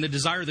hunger and the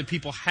desire that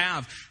people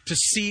have to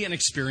see and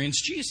experience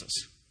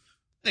Jesus.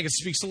 I think it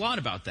speaks a lot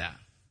about that.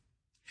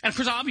 And, of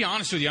course, I'll be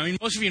honest with you.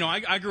 Most of you know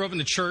I grew up in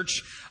the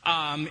church,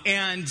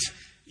 and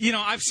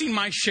I've seen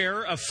my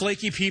share of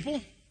flaky people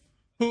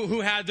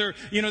who had their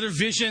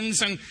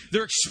visions and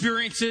their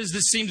experiences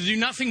that seemed to do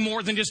nothing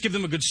more than just give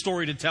them a good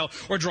story to tell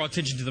or draw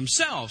attention to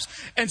themselves.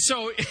 And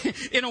so,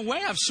 in a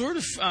way, I've sort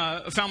of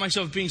found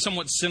myself being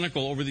somewhat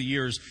cynical over the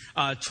years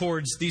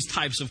towards these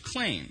types of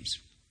claims.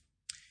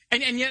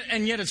 And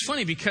yet it's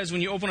funny because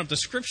when you open up the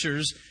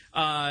scriptures,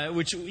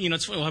 which,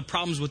 we'll have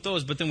problems with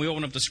those, but then we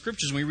open up the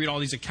scriptures and we read all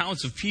these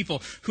accounts of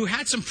people who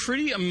had some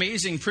pretty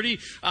amazing, pretty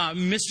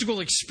mystical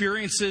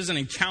experiences and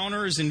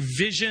encounters and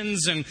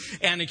visions and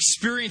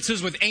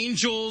experiences with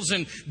angels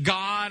and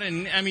God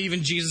and,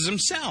 even Jesus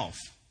himself.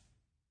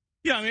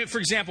 For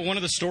example, one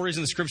of the stories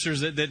in the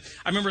scriptures that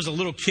I remember as a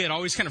little kid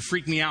always kind of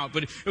freaked me out,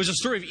 but it was a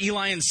story of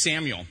Eli and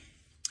Samuel.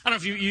 I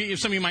don't know if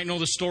some of you might know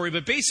the story,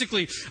 but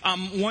basically,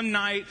 one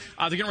night,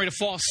 they're getting ready to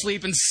fall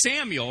asleep, and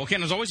Samuel, and I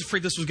was always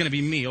afraid this was going to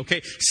be me,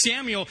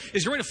 Samuel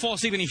is getting ready to fall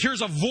asleep, and he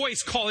hears a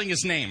voice calling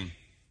his name.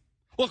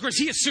 Well, of course,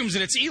 he assumes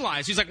that it's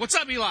Eli, so he's like, "What's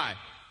up, Eli?"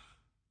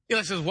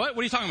 Eli says, "What?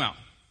 What are you talking about?"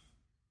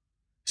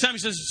 Samuel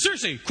says,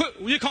 "Seriously, quit,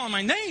 you're calling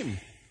my name."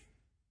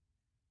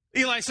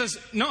 Eli says,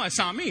 "No, it's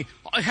not me."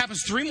 It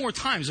happens 3 more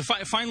times.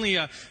 Finally,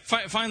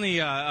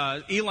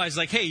 Eli's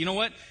like, "Hey, you know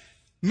what?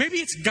 Maybe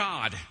it's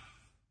God."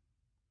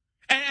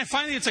 And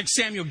finally, it's like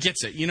Samuel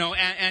gets it,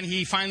 and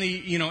he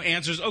finally,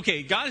 answers,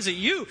 "Okay, God, is it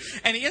you?"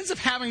 And he ends up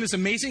having this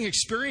amazing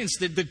experience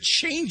that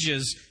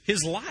changes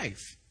his life.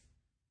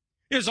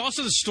 There's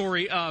also the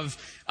story of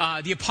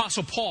the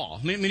Apostle Paul.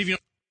 Many of you know.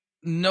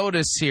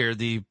 Notice here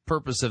the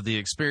purpose of the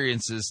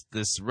experience is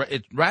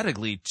it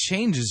radically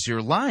changes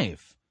your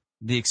life.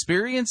 The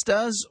experience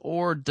does,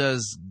 or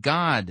does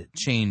God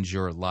change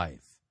your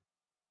life?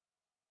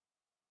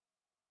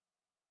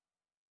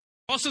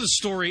 Also the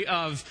story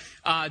of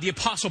the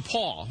Apostle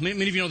Paul.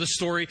 Many of you know the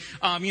story.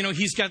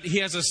 He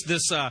has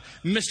this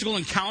mystical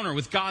encounter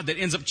with God that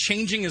ends up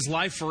changing his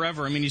life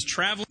forever. He's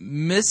traveling.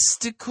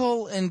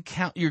 Mystical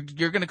encounter.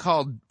 You're going to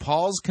call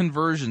Paul's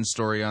conversion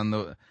story on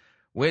the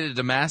way to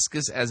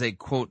Damascus as a,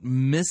 quote,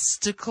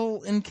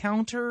 mystical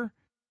encounter?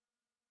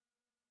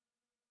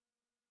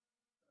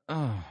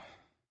 Oh.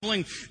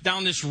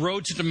 Down this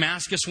road to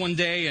Damascus one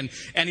day,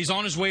 and he's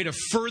on his way to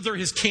further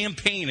his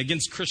campaign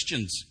against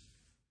Christians.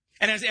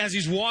 And as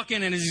he's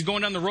walking and as he's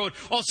going down the road,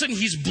 all of a sudden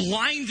he's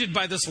blinded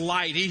by this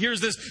light. He hears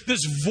this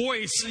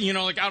voice,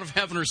 like out of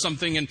heaven or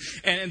something, and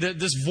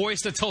this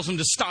voice that tells him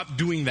to stop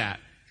doing that.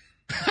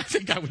 I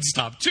think I would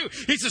stop too.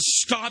 He says,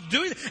 "Stop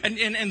doing that."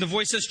 And the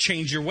voice says,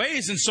 "Change your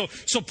ways." And so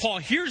Paul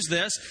hears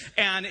this,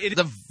 and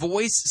the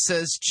voice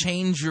says,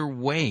 "Change your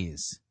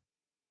ways."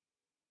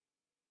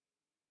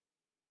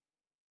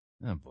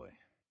 Oh boy.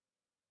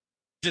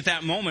 At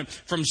that moment,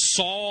 from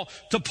Saul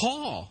to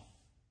Paul.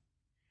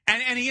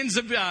 And he ends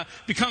up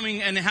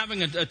becoming and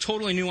having a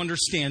totally new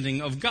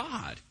understanding of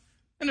God.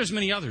 And there's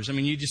many others.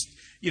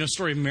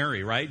 Story of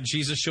Mary, right?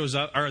 Jesus shows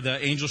up, or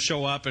the angels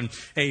show up, and,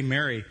 "Hey,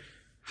 Mary,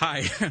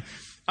 hi.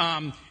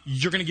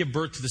 You're going to give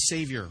birth to the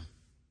Savior."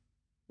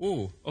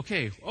 Ooh,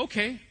 okay.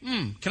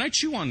 Can I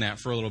chew on that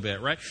for a little bit,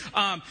 right?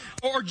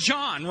 Or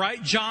John,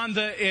 right? John,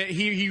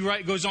 he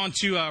goes on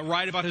to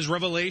write about his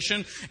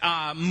revelation.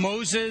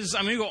 Moses,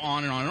 I'm going to go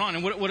on and on and on.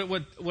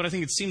 And what I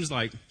think it seems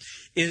like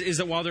is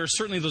that while there are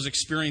certainly those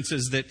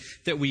experiences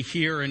that we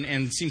hear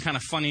and seem kind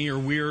of funny or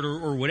weird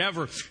or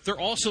whatever, there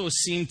also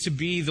seem to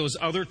be those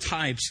other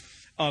types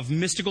of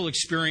mystical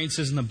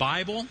experiences in the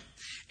Bible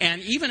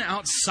and even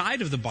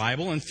outside of the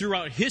Bible and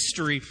throughout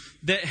history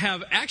that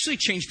have actually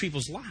changed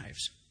people's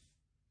lives.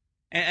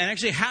 And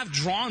actually have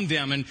drawn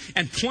them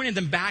and pointed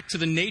them back to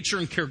the nature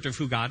and character of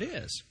who God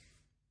is.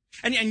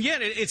 And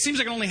yet, it seems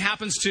like it only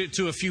happens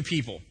to a few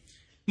people.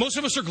 Most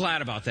of us are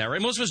glad about that,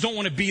 right? Most of us don't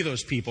want to be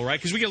those people, right?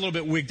 Because we get a little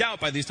bit wigged out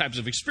by these types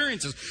of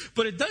experiences.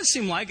 But it does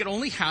seem like it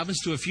only happens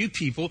to a few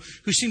people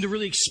who seem to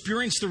really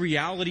experience the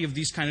reality of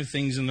these kind of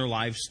things in their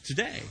lives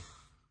today.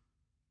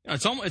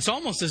 It's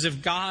almost as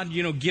if God,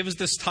 gives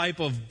this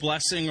type of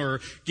blessing or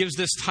gives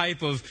this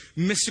type of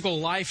mystical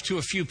life to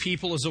a few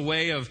people as a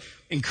way of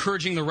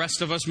encouraging the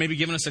rest of us, maybe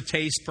giving us a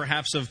taste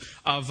perhaps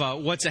of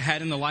what's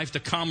ahead in the life to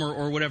come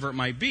or whatever it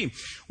might be.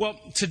 Well,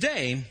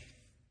 today,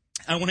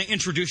 I want to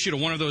introduce you to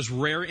one of those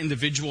rare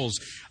individuals,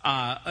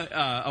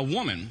 a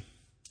woman,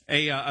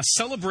 a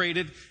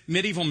celebrated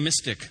medieval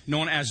mystic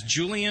known as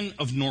Julian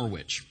of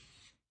Norwich.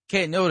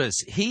 Okay,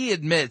 notice, he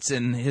admits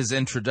in his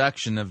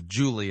introduction of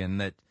Julian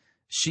that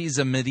she's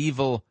a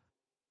medieval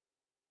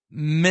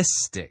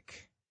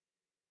mystic.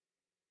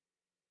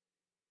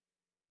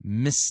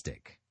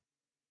 Mystic.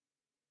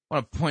 I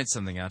want to point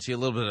something out to you, a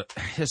little bit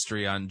of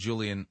history on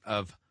Julian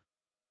of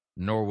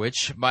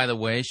Norwich. By the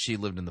way, she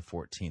lived in the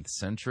 14th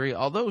century.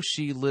 Although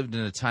she lived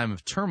in a time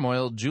of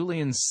turmoil,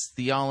 Julian's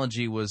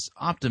theology was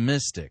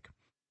optimistic.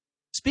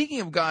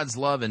 Speaking of God's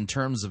love in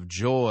terms of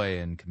joy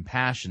and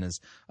compassion as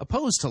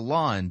opposed to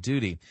law and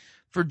duty,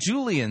 for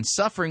Julian,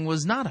 suffering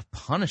was not a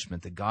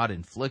punishment that God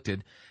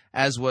inflicted,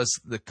 as was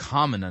the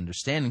common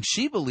understanding.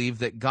 She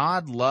believed that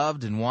God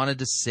loved and wanted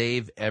to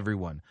save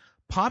everyone.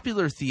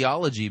 Popular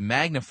theology,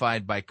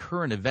 magnified by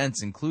current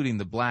events, including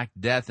the Black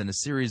Death and a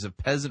series of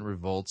peasant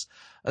revolts,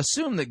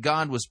 assumed that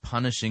God was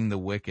punishing the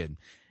wicked.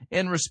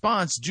 In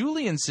response,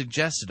 Julian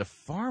suggested a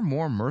far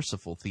more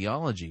merciful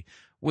theology,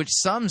 which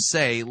some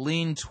say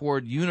leaned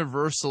toward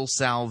universal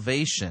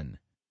salvation.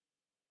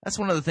 That's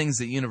one of the things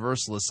that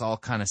Universalists all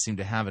kind of seem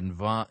to have in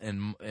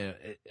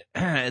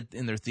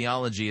their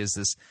theology, is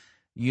this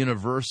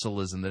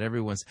universalism that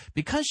everyone's...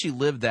 Because she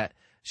lived that,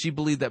 she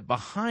believed that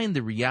behind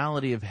the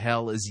reality of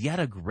hell is yet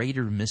a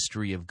greater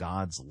mystery of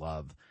God's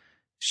love.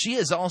 She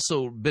has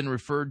also been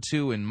referred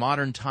to in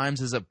modern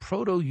times as a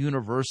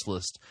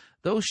proto-universalist,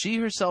 though she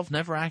herself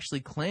never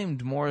actually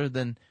claimed more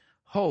than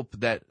hope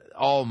that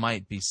all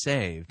might be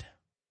saved.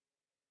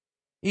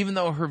 Even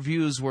though her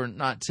views were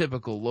not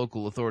typical,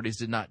 local authorities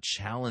did not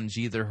challenge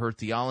either her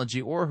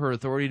theology or her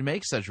authority to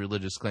make such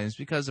religious claims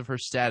because of her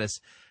status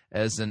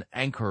as an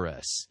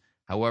anchoress.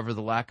 However,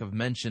 the lack of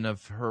mention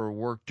of her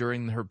work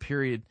during her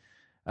period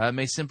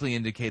may simply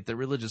indicate that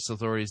religious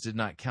authorities did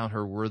not count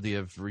her worthy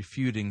of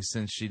refuting,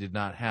 since she did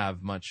not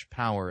have much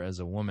power as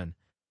a woman.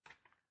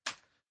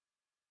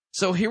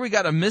 So here we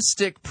got a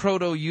mystic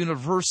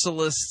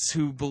proto-universalist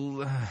who...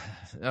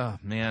 oh,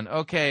 man.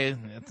 Okay.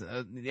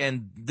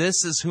 And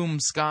this is whom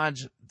Scott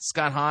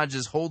Hodge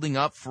is holding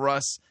up for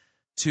us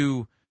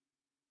to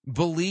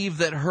believe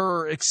that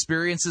her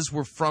experiences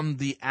were from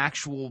the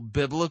actual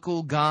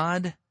biblical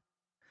God.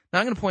 Now,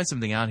 I'm going to point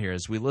something out here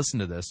as we listen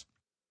to this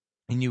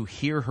and you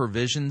hear her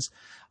visions.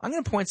 I'm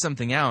going to point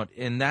something out,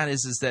 and that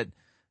is that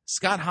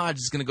Scott Hodge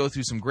is going to go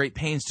through some great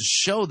pains to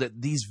show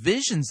that these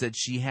visions that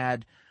she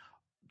had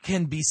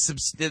can be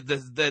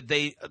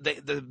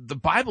the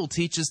Bible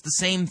teaches the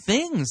same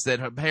things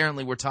that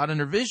apparently were taught in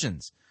her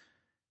visions.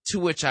 To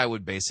which I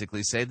would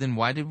basically say, then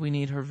why did we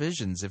need her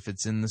visions if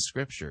it's in the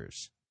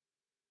Scriptures?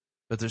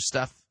 But there's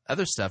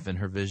other stuff in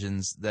her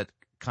visions that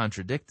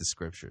contradict the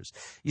Scriptures.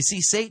 You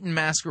see, Satan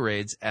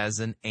masquerades as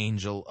an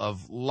angel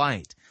of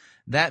light.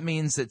 That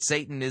means that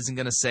Satan isn't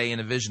going to say in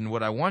a vision,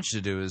 what I want you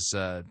to do is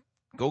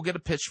go get a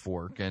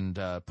pitchfork and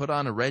put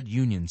on a red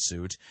union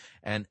suit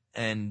and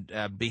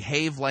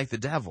behave like the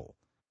devil.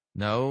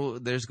 No,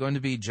 there's going to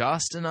be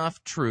just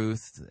enough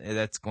truth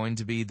that's going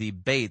to be the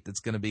bait that's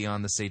going to be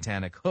on the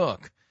satanic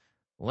hook.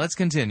 Let's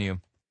continue.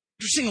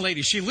 Interesting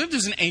lady. She lived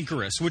as an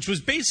anchoress, which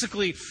was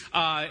basically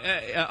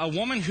a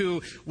woman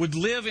who would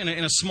live in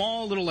a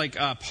small little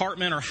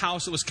apartment or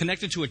house that was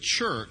connected to a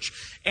church,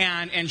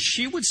 and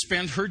she would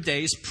spend her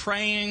days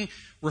praying,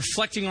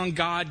 reflecting on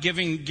God,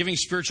 giving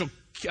spiritual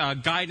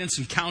guidance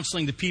and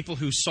counseling to people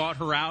who sought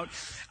her out.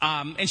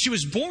 And she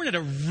was born at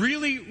a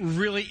really,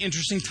 really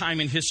interesting time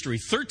in history,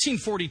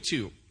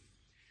 1342.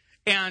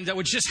 And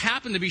which just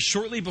happened to be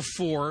shortly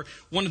before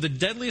one of the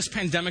deadliest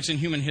pandemics in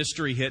human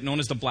history hit, known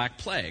as the Black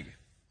Plague.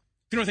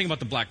 If you know anything about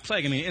the Black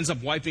Plague, it ends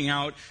up wiping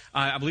out,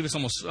 I believe it's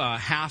almost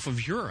half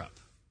of Europe.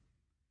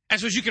 And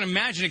so as you can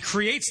imagine, it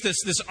creates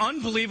this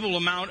unbelievable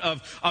amount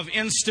of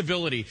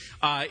instability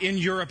in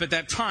Europe at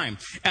that time.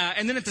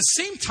 And then at the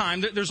same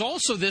time, there's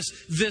also this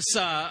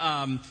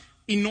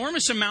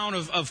enormous amount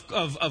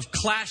of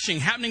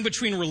clashing happening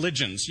between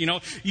religions. You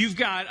know, you've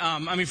got,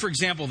 for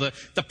example,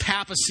 the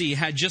papacy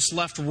had just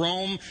left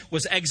Rome,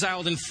 was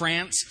exiled in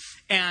France.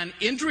 And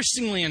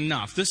interestingly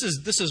enough, this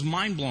is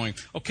mind-blowing.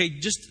 Okay,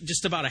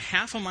 just about a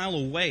half a mile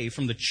away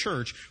from the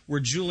church where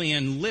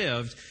Julian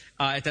lived,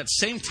 at that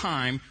same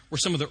time were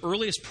some of the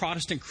earliest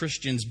Protestant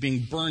Christians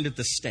being burned at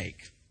the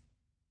stake.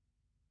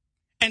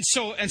 And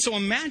so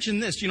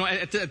imagine this,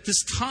 at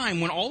this time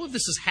when all of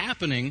this is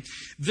happening,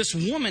 this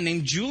woman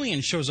named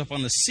Julian shows up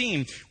on the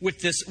scene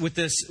with this.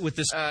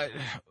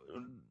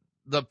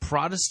 The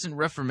Protestant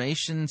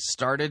Reformation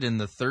started in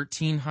the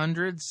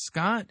 1300s,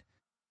 Scott?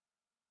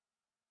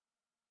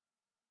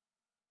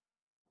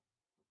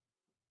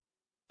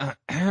 I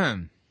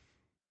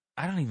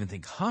don't even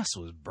think Huss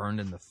was burned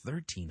in the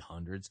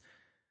 1300s.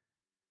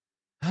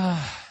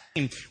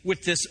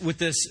 with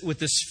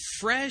this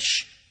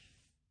fresh,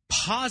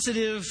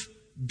 positive,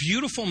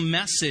 beautiful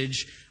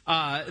message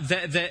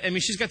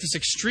she's got this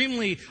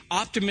extremely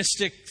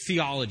optimistic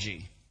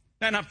theology.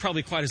 Not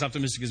probably quite as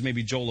optimistic as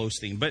maybe Joel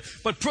Osteen, but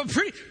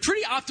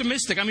pretty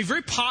optimistic.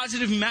 Very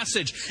positive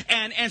message.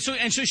 And so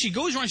she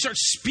goes around and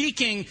starts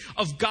speaking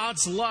of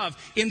God's love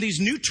in these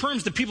new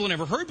terms that people have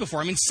never heard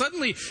before.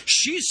 Suddenly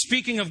she's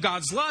speaking of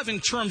God's love in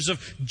terms of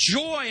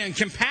joy and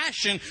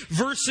compassion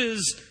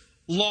versus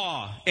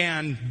law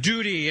and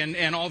duty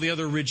and all the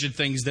other rigid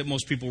things that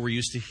most people were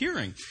used to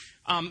hearing.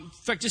 In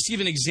fact, just to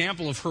give an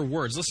example of her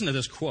words, listen to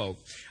this quote.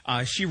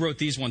 She wrote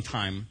these one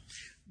time.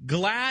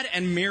 "Glad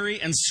and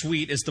merry and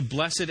sweet is the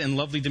blessed and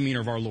lovely demeanor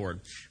of our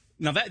Lord."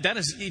 Now, that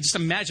is, you just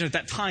imagine at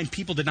that time,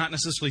 people did not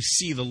necessarily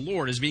see the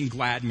Lord as being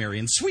glad, merry,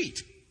 and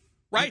sweet.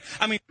 Right?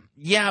 I mean,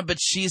 yeah, but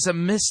she's a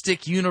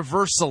mystic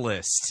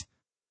universalist.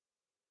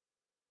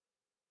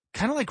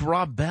 Kind of like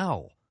Rob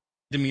Bell.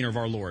 Demeanor of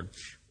our Lord.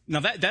 Now,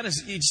 that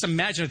is, you just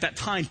imagine at that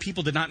time,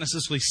 people did not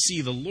necessarily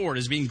see the Lord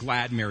as being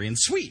glad, merry, and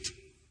sweet.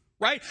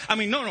 Right? I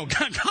mean, no,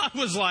 God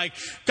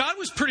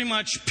was pretty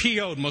much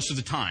PO'd most of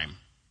the time.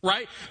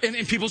 Right?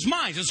 In people's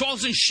minds. And so all of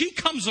a sudden she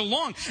comes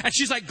along and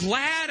she's like,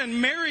 glad and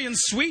merry and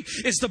sweet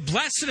is the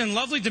blessed and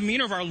lovely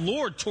demeanor of our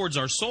Lord towards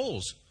our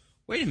souls.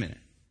 Wait a minute.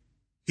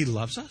 He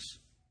loves us?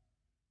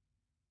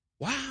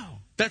 Wow.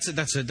 That's a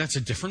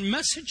different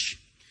message.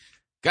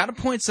 Got to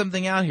point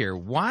something out here.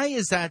 Why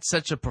is that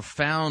such a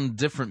profound,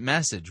 different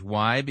message?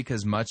 Why?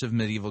 Because much of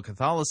medieval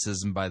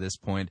Catholicism by this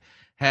point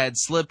had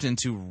slipped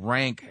into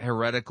rank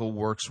heretical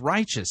works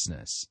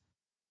righteousness.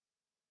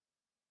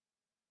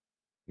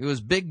 It was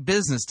big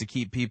business to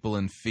keep people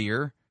in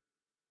fear.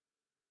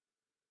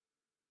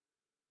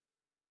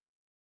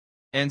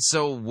 And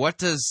so what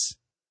does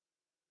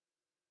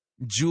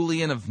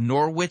Julian of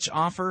Norwich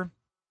offer?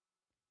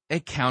 A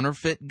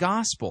counterfeit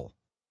gospel.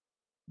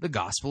 The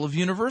gospel of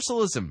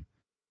universalism.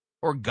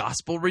 Or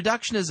gospel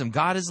reductionism.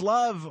 God is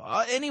love.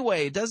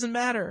 Anyway, it doesn't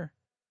matter.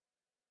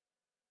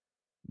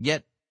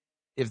 Yet,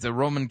 if the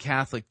Roman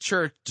Catholic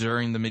Church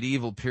during the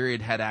medieval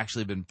period had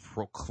actually been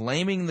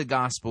proclaiming the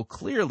gospel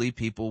clearly,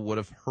 people would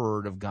have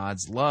heard of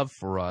God's love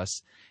for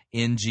us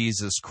in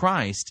Jesus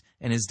Christ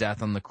and his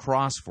death on the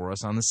cross for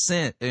us on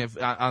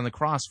the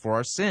cross for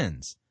our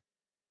sins.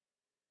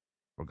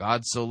 For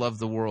God so loved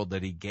the world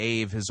that he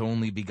gave his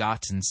only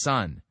begotten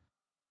Son.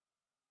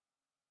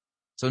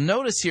 So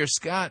notice here,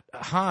 Scott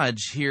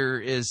Hodge here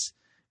is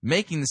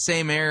making the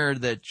same error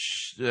that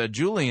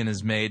Julian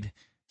has made,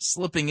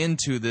 slipping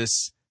into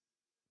this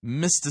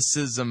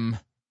mysticism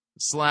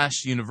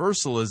 /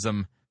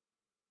 universalism,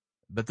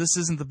 but this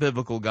isn't the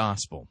biblical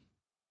gospel.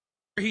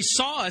 He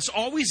saw us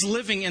always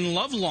living in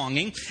love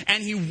longing,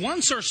 and he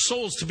wants our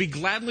souls to be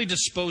gladly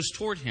disposed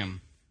toward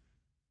him.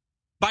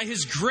 By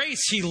his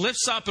grace, he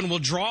lifts up and will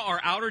draw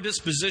our outer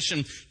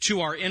disposition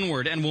to our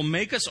inward and will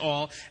make us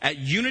all at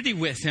unity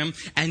with him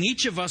and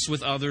each of us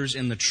with others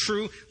in the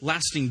true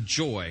lasting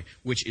joy,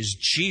 which is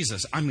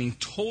Jesus. I mean,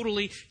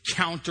 totally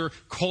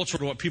counter-cultural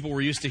to what people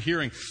were used to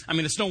hearing. I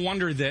mean, it's no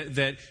wonder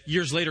that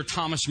years later,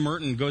 Thomas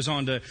Merton goes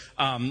on to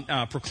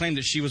proclaim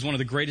that she was one of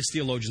the greatest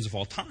theologians of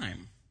all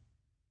time.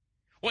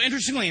 Well,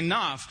 interestingly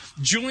enough,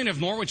 Julian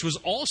of Norwich was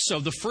also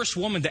the first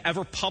woman to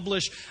ever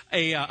publish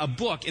a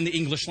book in the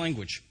English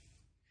language.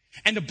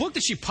 And the book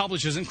that she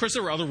publishes, and of course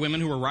there were other women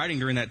who were writing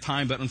during that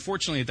time, but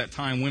unfortunately at that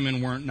time women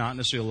weren't not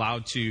necessarily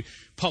allowed to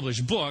publish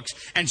books.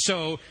 And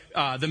so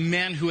the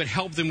men who had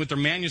helped them with their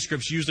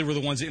manuscripts usually were the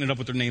ones that ended up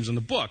with their names in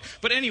the book.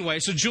 But anyway,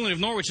 so Julian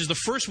of Norwich is the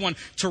first one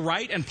to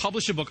write and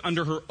publish a book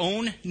under her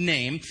own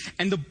name,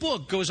 and the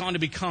book goes on to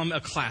become a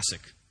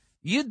classic.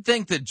 You'd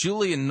think that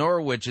Julian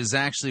Norwich is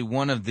actually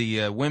one of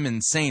the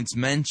women saints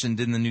mentioned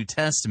in the New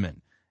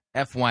Testament.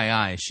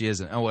 FYI, she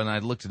isn't. Oh, and I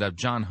looked it up.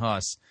 John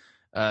Huss.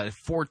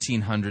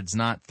 1400s,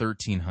 not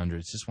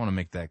 1300s. Just want to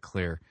make that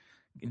clear.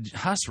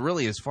 Huss,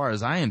 really, as far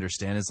as I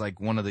understand, is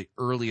like one of the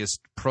earliest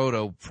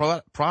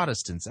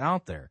proto-Protestants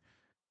out there.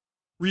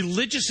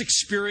 Religious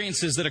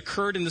experiences that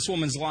occurred in this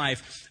woman's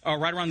life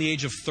right around the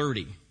age of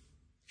 30.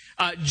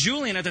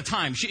 Julian, at the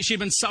time, she had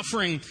been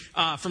suffering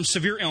from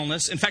severe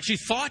illness. In fact, she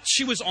thought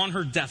she was on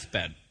her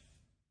deathbed.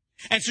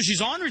 And so she's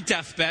on her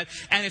deathbed,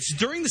 and it's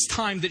during this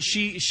time that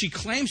she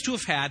claims to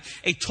have had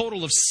a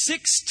total of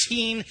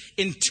 16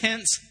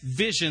 intense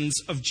visions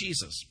of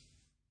Jesus.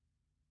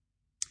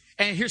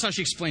 And here's how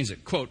she explains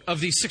it. Quote, "Of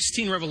these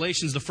 16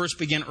 revelations, the first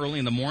began early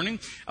in the morning,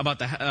 about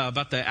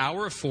the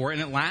hour of 4, and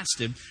it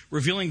lasted,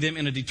 revealing them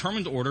in a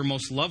determined order,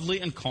 most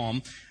lovely and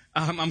calm."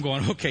 I'm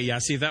going, okay, yeah,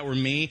 see, if that were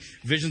me,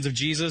 visions of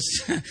Jesus.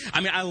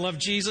 I mean, I love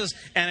Jesus,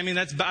 and I mean,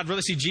 I'd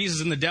rather see Jesus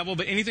than the devil,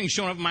 but anything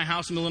showing up in my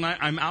house in the middle of the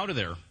night, I'm out of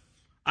there.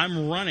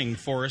 I'm running,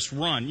 Forrest,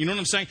 run. You know what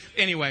I'm saying?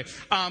 Anyway,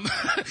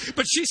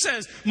 but she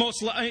says,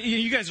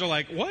 you guys are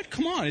like, what?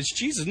 Come on, it's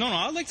Jesus. No,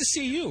 I'd like to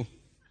see you.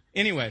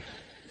 Anyway,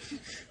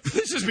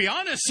 let's just be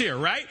honest here,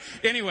 right?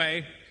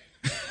 Anyway,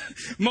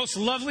 most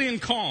lovely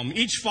and calm,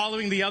 each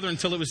following the other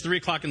until it was 3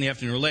 o'clock in the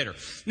afternoon or later.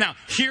 Now,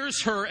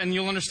 here's her, and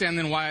you'll understand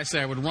then why I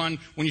say I would run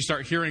when you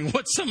start hearing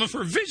what some of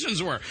her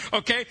visions were.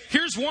 Okay,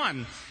 here's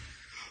one.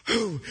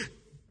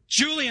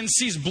 Julian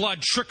sees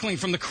blood trickling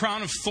from the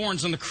crown of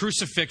thorns on the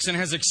crucifix and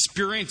has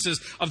experiences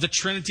of the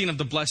Trinity and of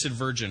the Blessed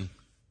Virgin.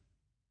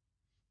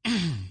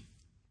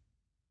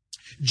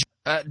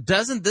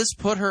 Doesn't this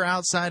put her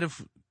outside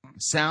of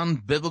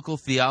sound biblical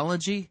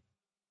theology?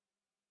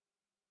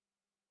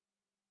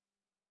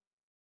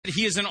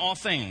 He is in all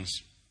things.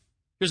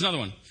 Here's another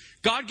one.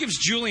 God gives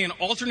Julian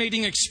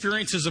alternating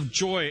experiences of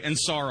joy and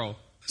sorrow.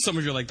 Some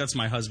of you are like, that's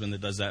my husband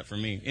that does that for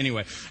me.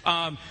 Anyway,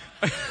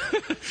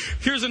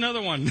 here's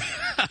another one.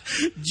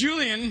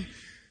 Julian,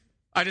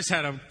 I just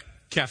had a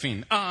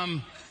caffeine.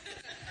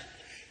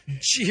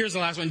 Here's the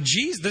last one.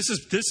 This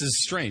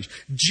is strange.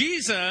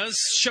 Jesus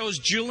shows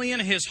Julian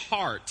his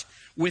heart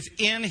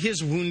within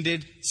his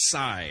wounded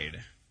side.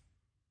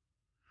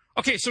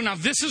 Okay, so now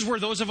this is where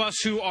those of us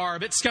who are a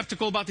bit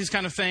skeptical about these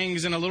kind of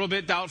things and a little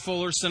bit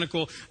doubtful or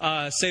cynical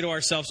say to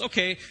ourselves,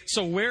 okay,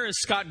 so where is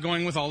Scott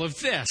going with all of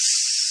this?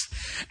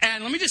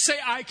 And let me just say,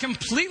 I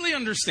completely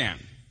understand.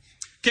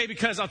 Okay,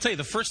 because I'll tell you,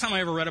 the first time I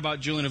ever read about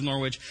Julian of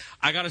Norwich,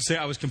 I got to say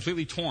I was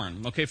completely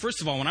torn. Okay,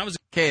 first of all, when I was...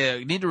 Okay,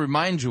 I need to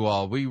remind you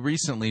all, we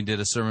recently did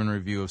a sermon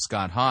review of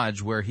Scott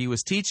Hodge where he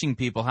was teaching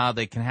people how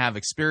they can have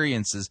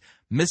experiences,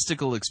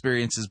 mystical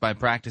experiences, by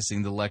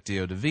practicing the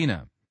Lectio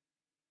Divina.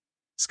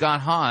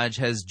 Scott Hodge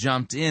has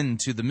jumped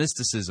into the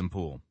mysticism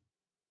pool.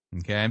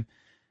 Okay?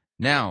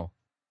 Now,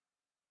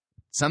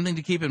 something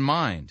to keep in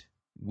mind.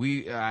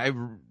 I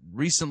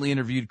recently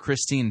interviewed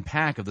Christine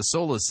Pack of the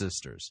Sola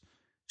Sisters.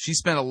 She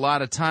spent a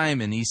lot of time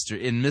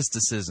in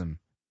mysticism.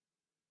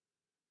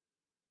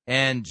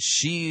 And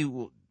she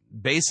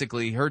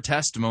basically, her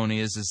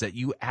testimony is that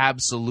you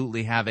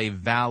absolutely have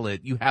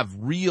you have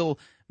real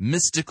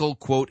mystical,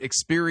 quote,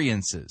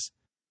 experiences.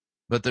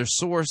 But their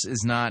source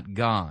is not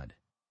God.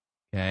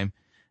 Okay?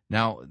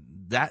 Now,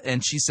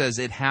 and she says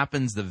it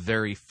happens the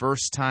very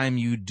first time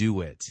you do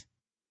it.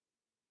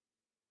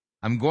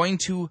 I'm going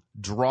to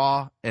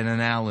draw an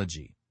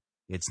analogy.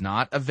 It's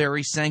not a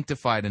very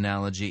sanctified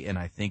analogy, and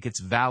I think it's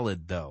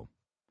valid, though.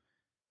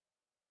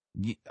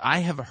 I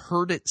have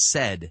heard it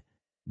said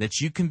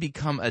that you can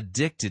become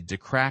addicted to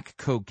crack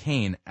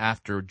cocaine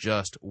after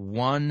just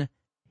one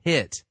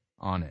hit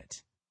on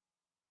it.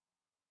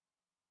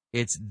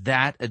 It's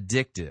that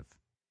addictive.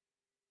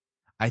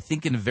 I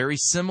think in a very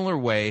similar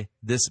way,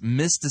 this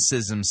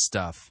mysticism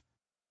stuff,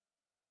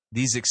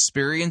 these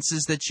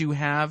experiences that you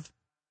have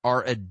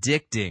are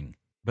addicting,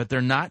 but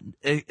they're not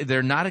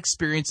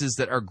experiences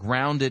that are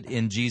grounded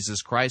in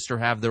Jesus Christ or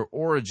have their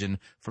origin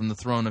from the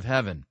throne of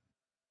heaven.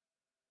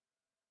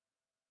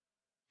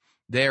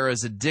 They are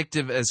as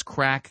addictive as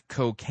crack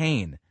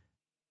cocaine.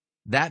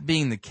 That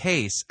being the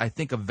case, I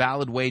think a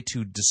valid way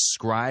to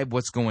describe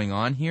what's going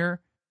on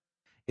here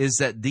is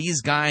that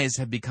these guys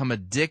have become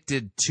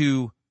addicted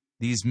to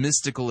these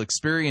mystical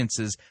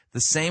experiences the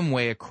same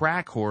way a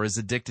crack whore is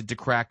addicted to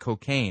crack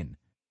cocaine.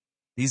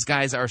 These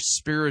guys are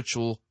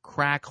spiritual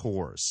crack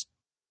whores.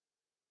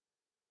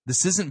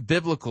 This isn't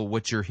biblical,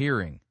 what you're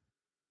hearing.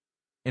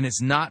 And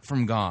it's not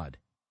from God.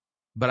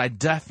 But I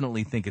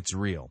definitely think it's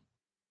real.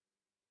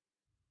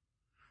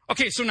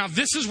 Okay, so now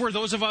this is where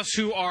those of us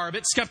who are a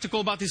bit skeptical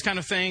about these kind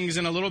of things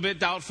and a little bit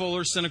doubtful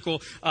or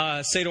cynical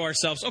say to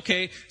ourselves,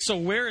 okay, so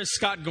where is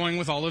Scott going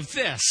with all of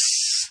this?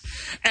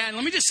 And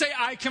let me just say,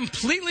 I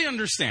completely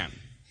understand.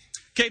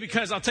 Okay,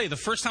 because I'll tell you, the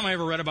first time I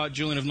ever read about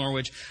Julian of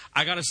Norwich,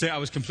 I got to say I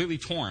was completely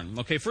torn.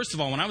 Okay, first of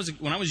all, when I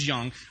was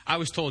young, I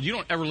was told, you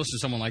don't ever listen to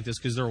someone like this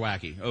because they're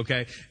wacky.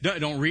 Okay,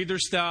 don't read their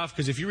stuff,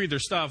 because if you read their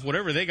stuff,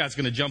 whatever they got's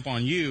going to jump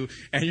on you,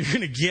 and you're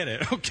going to get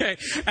it. Okay,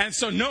 and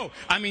so no,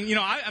 I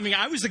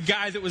was the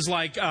guy that was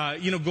like,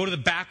 go to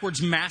the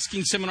backwards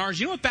masking seminars.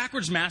 You know what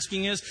backwards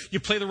masking is? You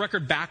play the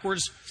record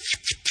backwards.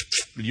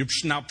 You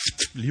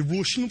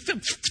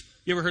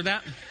ever heard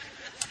that?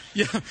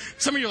 Yeah,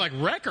 some of you are like,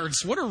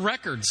 records? What are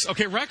records?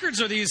 Okay,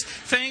 records are these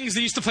things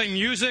that used to play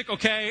music,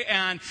 okay?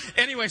 And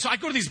anyway, so I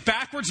go to these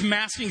backwards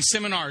masking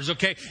seminars,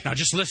 okay? Now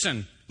just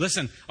listen,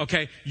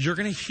 okay? You're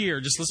going to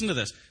hear, just listen to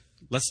this.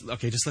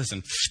 Just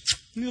listen.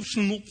 Did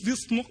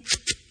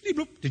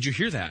you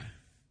hear that?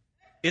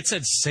 It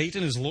said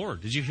Satan is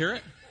Lord. Did you hear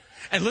it?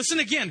 And listen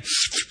again.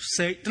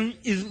 Satan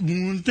is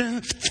Lord.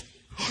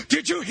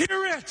 Did you hear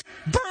it?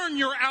 Burn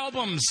your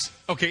albums.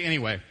 Okay,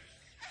 anyway.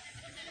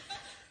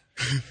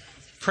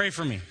 Pray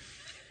for me.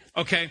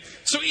 Okay.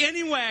 So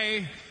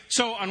anyway,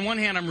 on one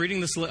hand, I'm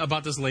reading this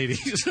about this lady.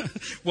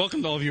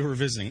 Welcome to all of you who are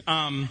visiting.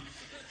 Oh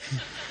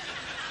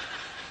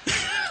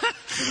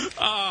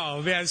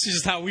man, this is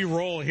just how we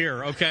roll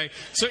here. Okay.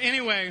 So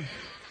anyway,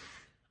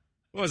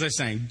 what was I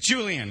saying?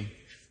 Julian.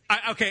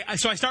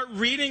 So I start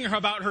reading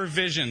about her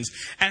visions,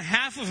 and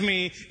half of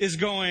me is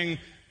going,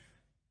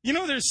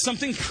 there's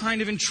something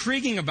kind of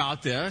intriguing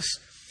about this,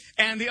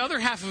 and the other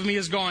half of me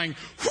is going,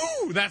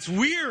 whew, that's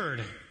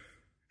weird.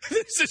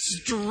 This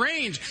is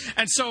strange.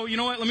 And so, you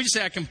know what? Let me just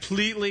say I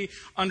completely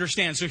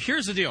understand. So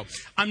here's the deal.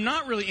 I'm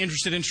not really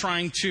interested in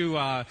trying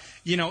to,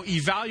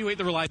 evaluate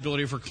the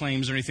reliability of her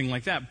claims or anything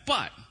like that.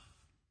 But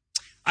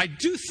I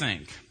do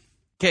think...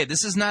 Okay,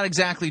 this is not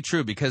exactly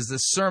true, because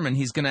this sermon,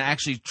 he's going to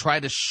actually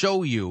try to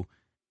show you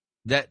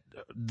that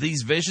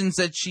these visions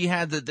that she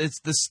had, that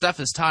this stuff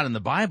is taught in the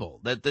Bible,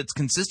 that's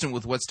consistent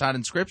with what's taught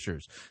in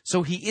Scriptures.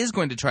 So he is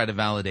going to try to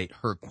validate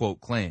her,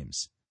 quote,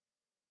 claims.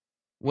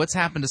 What's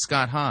happened to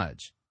Scott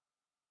Hodge?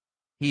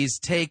 He's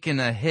taken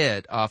a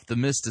hit off the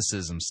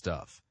mysticism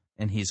stuff,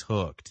 and he's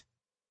hooked.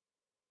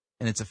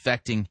 And it's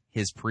affecting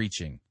his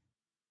preaching.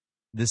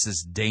 This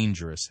is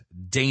dangerous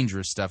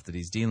stuff that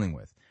he's dealing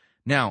with.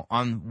 Now,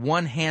 on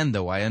one hand,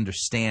 though, I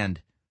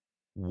understand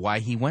why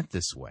he went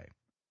this way.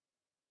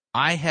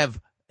 I have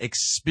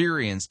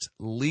experienced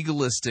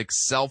legalistic,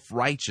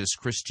 self-righteous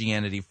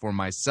Christianity for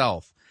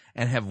myself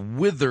and have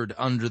withered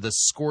under the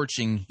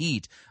scorching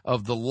heat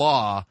of the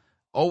law,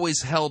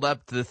 always held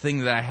up to the thing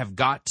that I have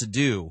got to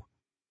do.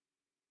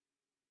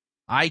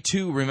 I,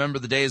 too, remember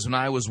the days when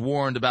I was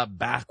warned about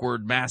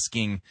backward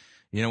masking,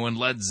 and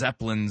Led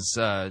Zeppelin's,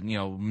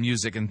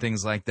 music and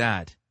things like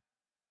that.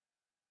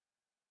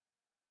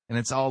 And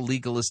it's all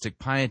legalistic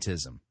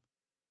pietism.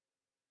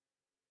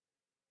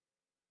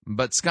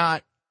 But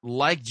Scott,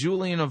 like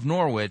Julian of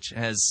Norwich,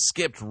 has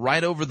skipped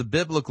right over the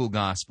biblical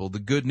gospel, the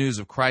good news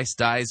of Christ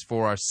dies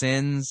for our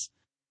sins,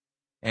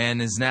 and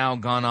has now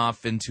gone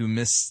off into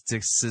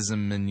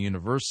mysticism and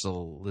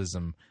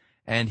universalism.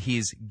 And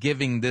he's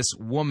giving this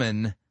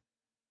woman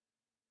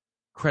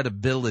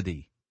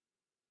credibility.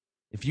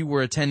 If you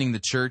were attending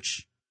the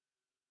church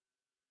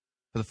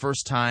for the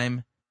first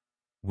time,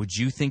 would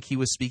you think he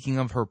was speaking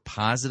of her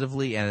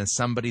positively and as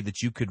somebody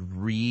that you could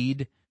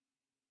read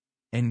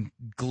and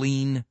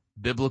glean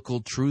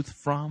biblical truth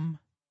from?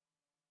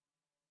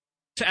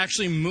 To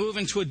actually move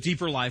into a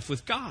deeper life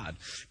with God.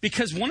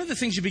 Because one of the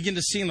things you begin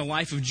to see in the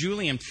life of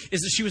Julian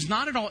is that she was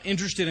not at all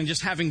interested in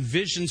just having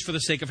visions for the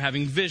sake of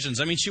having visions.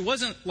 I mean, she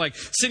wasn't like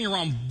sitting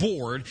around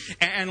bored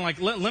and like,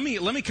 let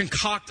me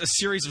concoct a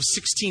series of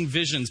 16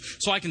 visions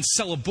so I can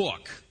sell a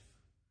book.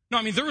 No,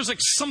 I mean, there was like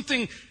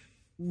something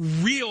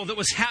real that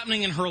was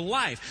happening in her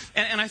life.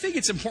 And I think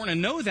it's important to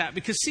know that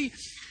because, see,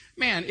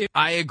 man,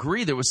 I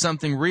agree there was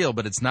something real,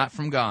 but it's not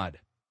from God.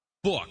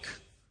 Book.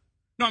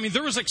 No, I mean,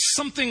 there was like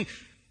something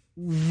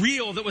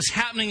real that was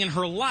happening in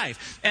her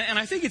life. And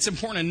I think it's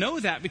important to know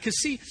that because,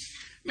 see,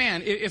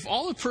 man, if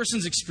all a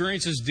person's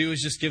experiences do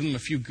is just give them a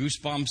few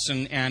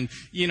goosebumps and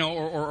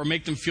or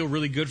make them feel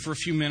really good for a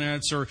few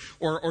minutes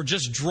or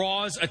just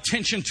draws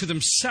attention to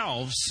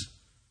themselves,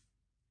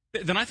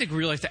 then I think we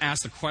really have to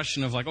ask the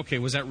question of like, okay,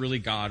 was that really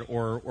God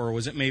or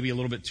was it maybe a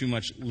little bit too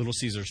much Little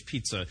Caesar's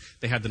pizza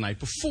they had the night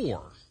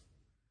before?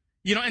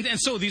 And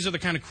so these are the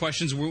kind of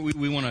questions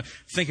we want to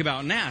think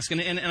about and ask.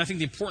 And I think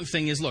the important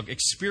thing is, look,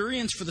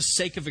 experience for the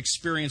sake of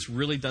experience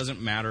really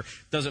doesn't matter,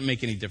 doesn't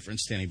make any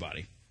difference to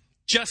anybody.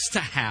 Just to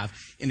have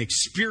an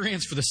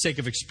experience for the sake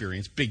of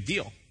experience, big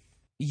deal.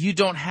 You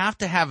don't have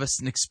to have an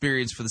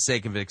experience for the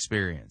sake of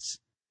experience.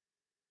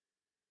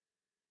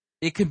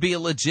 It can be a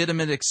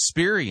legitimate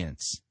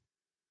experience,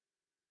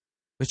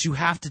 but you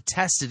have to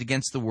test it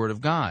against the Word of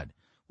God.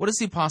 What does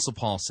the Apostle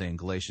Paul say in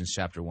Galatians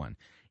chapter 1?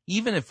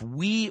 Even if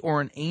we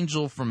or an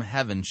angel from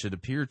heaven should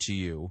appear to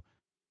you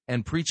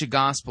and preach a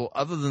gospel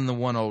other than the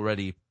one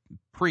already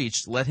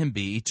preached, let him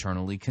be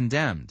eternally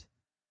condemned.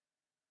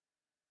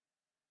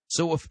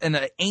 So if an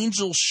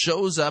angel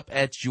shows up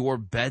at your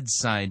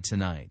bedside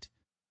tonight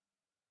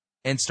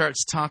and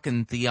starts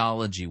talking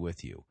theology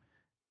with you,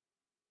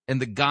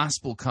 and the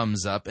gospel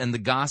comes up, and the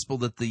gospel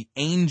that the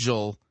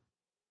angel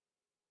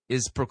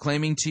is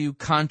proclaiming to you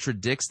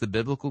contradicts the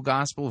biblical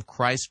gospel of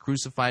Christ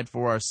crucified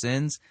for our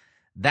sins,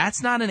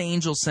 that's not an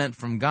angel sent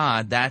from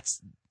God.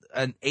 That's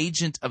an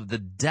agent of the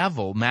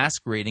devil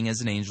masquerading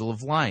as an angel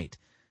of light,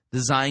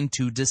 designed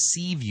to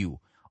deceive you.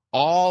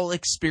 All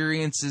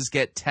experiences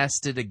get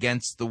tested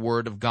against the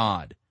Word of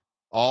God.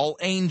 All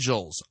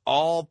angels,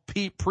 all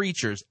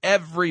preachers,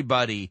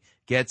 everybody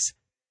gets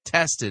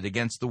tested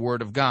against the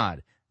Word of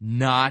God,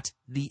 not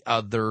the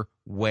other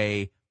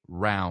way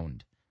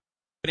round.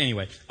 But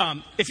anyway,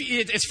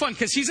 it's fun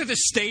because he's at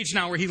this stage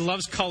now where he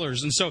loves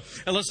colors. And so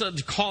let's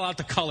call out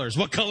the colors.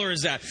 What color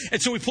is that?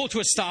 And so we pull to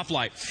a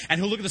stoplight.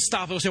 And he'll look at the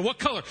stoplight. He'll say, what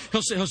color?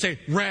 He'll say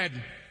red,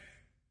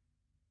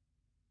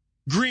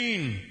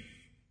 green,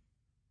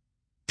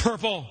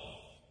 purple.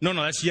 No,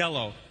 that's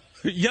yellow.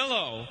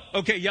 Yellow.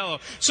 Okay, yellow.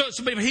 So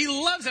but he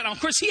loves it. Now,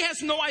 of course, he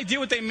has no idea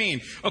what they mean.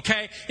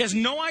 Okay? He has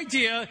no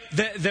idea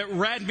that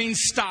red means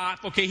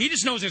stop. Okay? He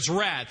just knows it's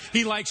red.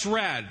 He likes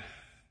red.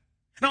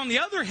 Now, on the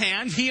other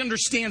hand, he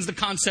understands the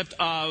concept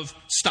of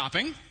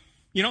stopping.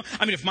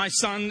 If my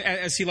son,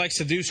 as he likes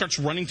to do, starts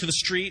running to the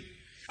street,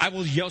 I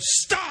will yell,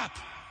 stop!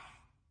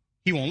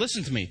 He won't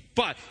listen to me.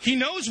 But he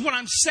knows what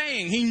I'm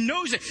saying. He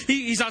knows it.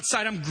 He's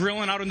outside. I'm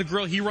grilling out on the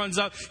grill. He runs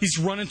up. He's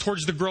running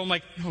towards the grill. I'm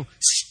like, no,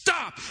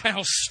 stop! And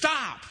he'll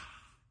stop.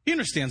 He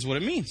understands what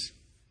it means.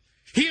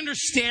 He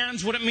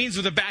understands what it means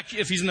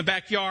if he's in the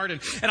backyard.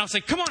 And I'll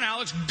say, come on,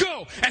 Alex,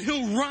 go! And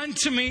he'll run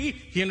to me.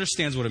 He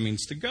understands what it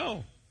means to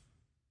go.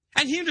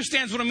 And he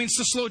understands what it means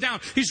to slow down.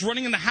 He's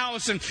running in the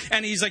house and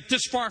he's like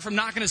this far from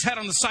knocking his head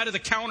on the side of the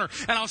counter.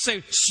 And I'll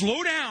say,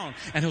 slow down.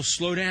 And he'll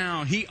slow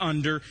down. He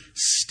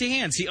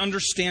understands. He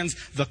understands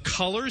the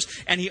colors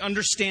and he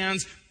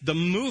understands the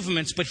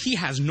movements, but he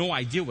has no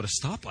idea what a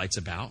stoplight's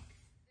about.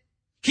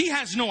 He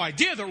has no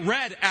idea that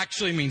red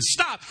actually means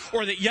stop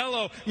or that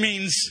yellow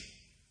means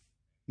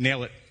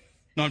nail it.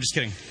 No, I'm just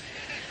kidding.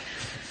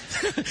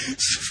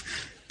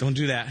 Don't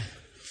do that.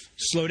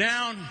 slow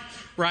down,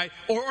 right?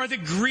 Or the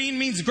green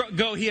means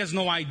go. He has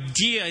no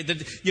idea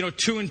that,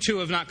 2 and 2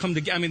 have not come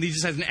together. I mean, he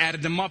just hasn't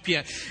added them up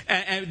yet.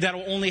 And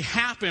that'll only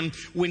happen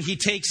when he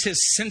takes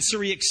his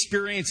sensory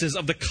experiences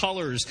of the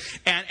colors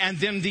and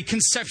then the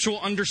conceptual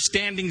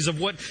understandings of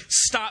what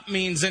stop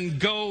means and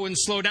go and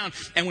slow down.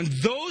 And when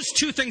those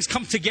two things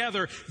come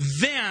together,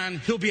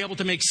 then he'll be able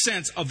to make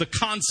sense of the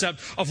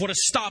concept of what a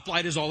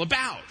stoplight is all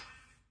about.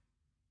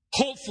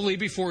 Hopefully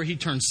before he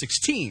turns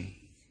 16.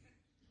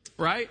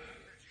 Right?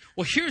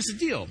 Well, here's the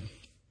deal.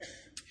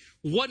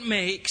 What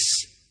makes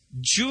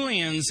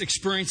Julian's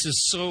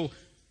experiences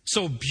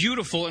so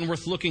beautiful and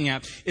worth looking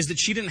at is that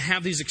she didn't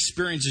have these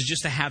experiences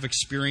just to have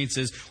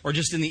experiences or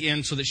just in the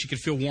end so that she could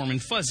feel warm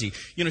and fuzzy.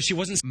 She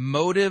wasn't...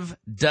 Motive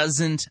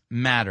doesn't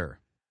matter.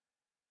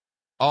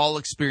 All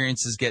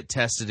experiences get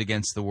tested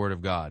against the Word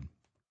of God.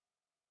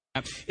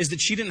 Is that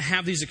she didn't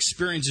have these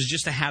experiences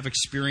just to have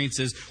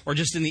experiences or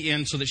just in the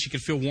end so that she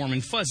could feel warm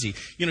and fuzzy.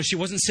 She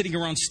wasn't sitting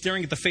around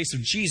staring at the face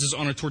of Jesus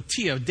on a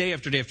tortilla day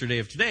after day after day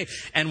after day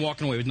and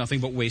walking away with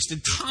nothing but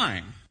wasted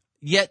time.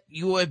 Yet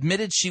you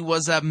admitted she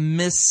was a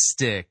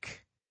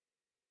mystic.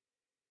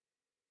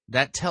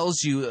 That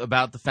tells you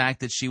about the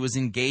fact that she was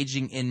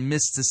engaging in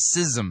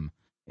mysticism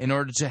in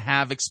order to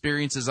have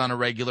experiences on a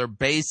regular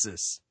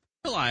basis.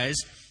 Realize...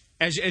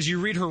 As you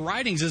read her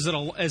writings, is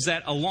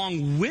that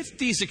along with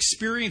these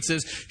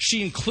experiences,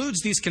 she includes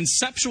these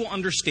conceptual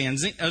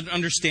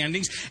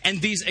understandings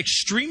and these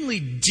extremely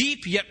deep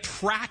yet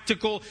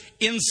practical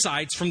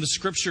insights from the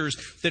Scriptures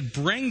that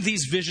bring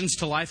these visions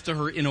to life to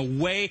her in a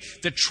way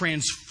that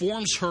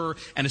transforms her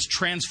and has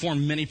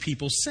transformed many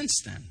people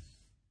since then.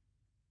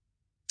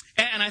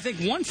 And I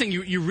think one thing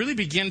you really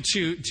begin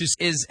to...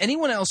 Is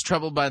anyone else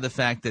troubled by the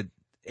fact that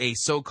a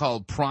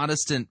so-called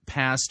Protestant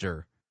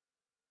pastor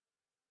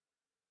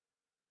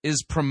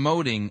is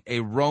promoting a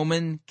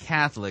Roman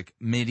Catholic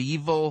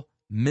medieval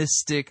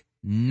mystic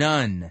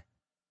nun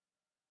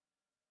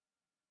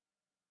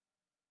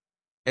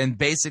and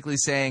basically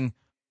saying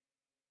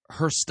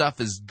her stuff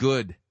is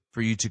good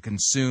for you to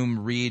consume,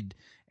 read,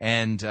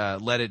 and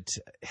let it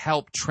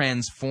help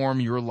transform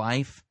your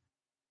life?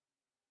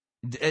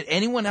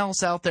 Anyone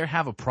else out there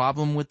have a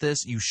problem with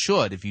this? You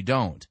should if you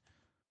don't.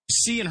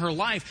 See in her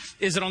life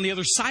is that on the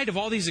other side of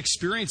all these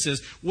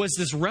experiences was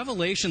this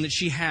revelation that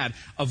she had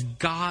of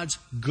God's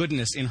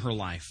goodness in her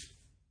life.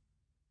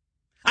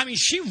 I mean,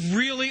 she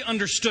really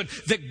understood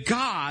that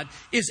God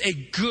is a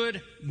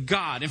good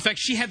God. In fact,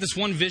 she had this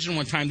one vision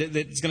one time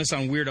that's going to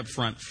sound weird up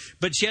front,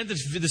 but she had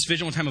this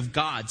vision one time of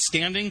God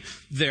standing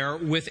there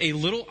with a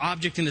little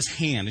object in his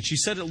hand. And she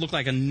said it looked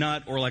like a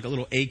nut or like a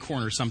little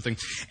acorn or something.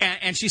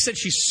 And she said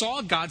she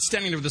saw God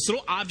standing there with this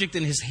little object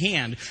in his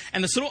hand.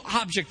 And this little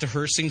object to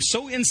her seemed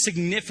so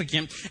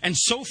insignificant and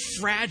so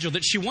fragile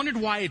that she wondered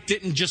why it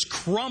didn't just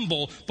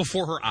crumble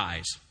before her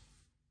eyes.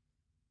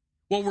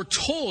 Well, we're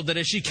told that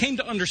as she came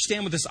to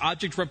understand what this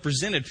object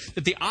represented,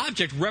 that the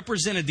object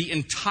represented the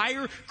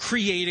entire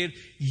created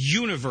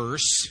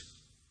universe,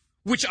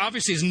 which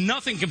obviously is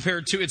nothing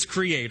compared to its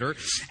creator.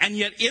 And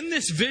yet in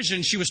this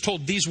vision, she was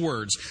told these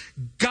words: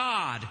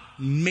 God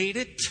made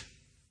it,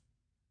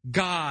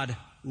 God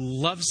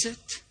loves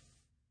it,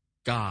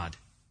 God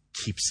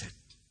keeps it.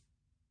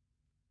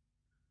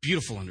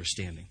 Beautiful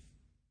understanding.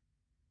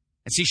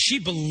 And see, she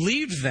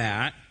believed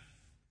that,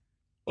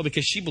 well,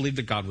 because she believed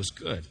that God was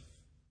good.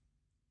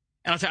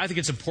 And I think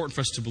it's important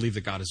for us to believe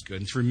that God is good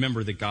and to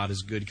remember that God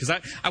is good. Because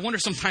I wonder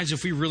sometimes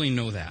if we really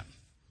know that.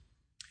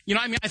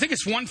 I think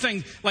it's one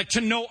thing like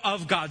to know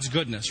of God's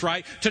goodness,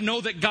 right? To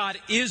know that God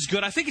is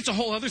good. I think it's a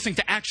whole other thing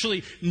to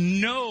actually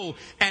know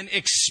and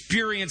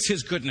experience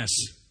his goodness.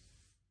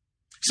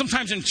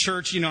 Sometimes in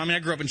church, I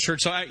grew up in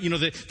church. So,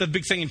 the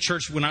big thing in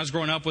church when I was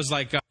growing up was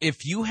like...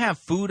 if you have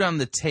food on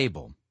the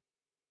table,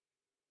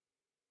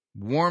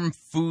 warm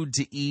food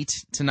to eat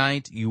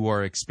tonight, you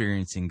are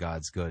experiencing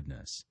God's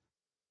goodness.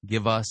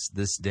 Give us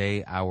this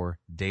day our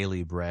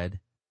daily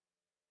bread.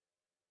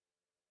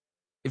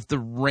 If the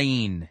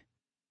rain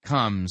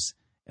comes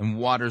and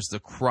waters the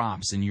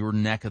crops in your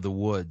neck of the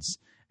woods,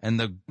 and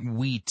the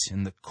wheat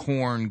and the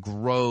corn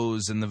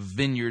grows and the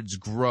vineyards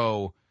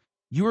grow,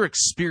 you are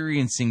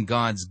experiencing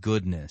God's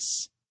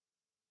goodness.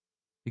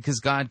 Because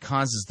God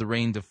causes the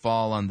rain to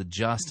fall on the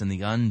just and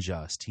the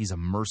unjust. He's a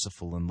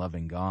merciful and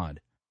loving God.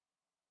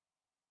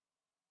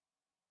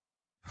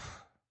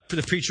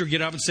 The preacher would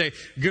get up and say,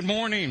 "Good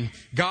morning,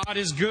 God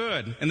is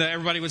good." And then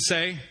everybody would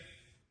say,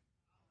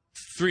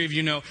 3 of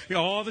you know,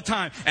 all the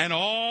time, and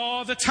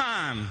all the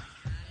time.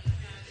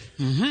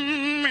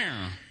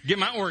 Get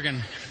my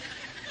organ.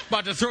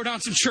 About to throw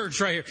down some church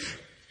right here.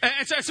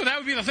 And so that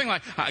would be the thing,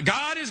 like,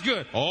 God is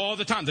good all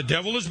the time. The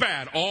devil is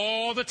bad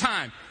all the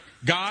time.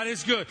 God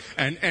is good,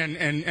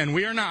 and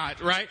we are not,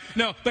 right?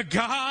 No, but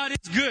God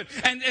is good.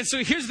 And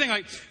so here's the thing,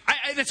 like,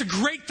 that's a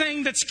great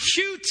thing, that's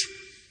cute.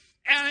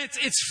 And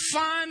it's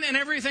fun and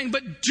everything,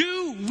 but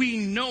do we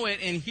know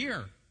it in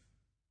here?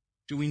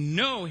 Do we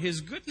know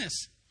his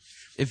goodness?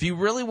 If you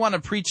really want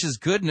to preach his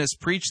goodness,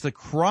 preach the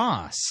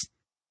cross,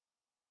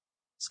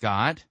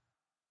 Scott.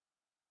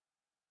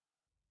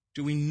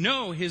 Do we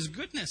know his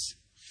goodness?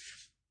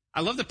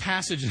 I love the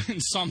passage in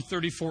Psalm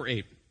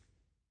 34:8.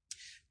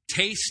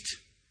 Taste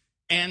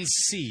and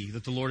see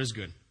that the Lord is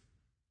good.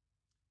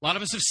 A lot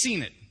of us have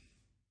seen it,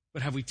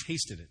 but have we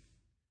tasted it?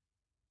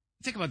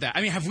 Think about that.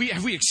 I mean, have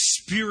we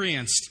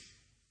experienced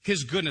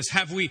his goodness?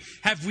 Have we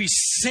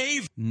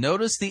saved?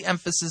 Notice the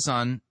emphasis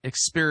on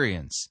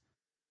experience.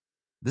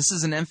 This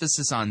is an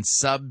emphasis on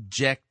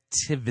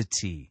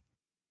subjectivity.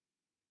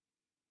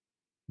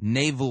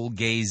 Navel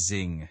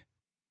gazing,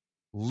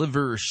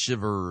 liver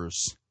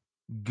shivers,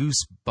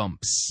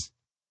 goosebumps.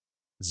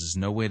 This is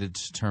no way to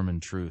determine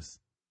truth.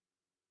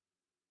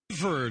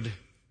 Savored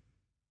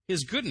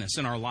his goodness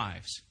in our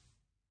lives.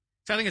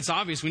 So I think it's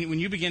obvious when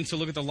you begin to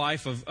look at the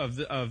life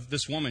of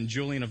this woman,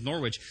 Julian of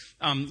Norwich,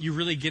 you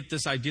really get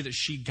this idea that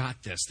she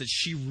got this, that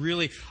she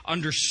really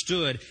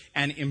understood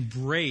and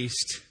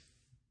embraced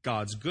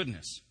God's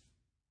goodness.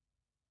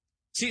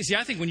 See,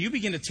 I think when you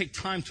begin to take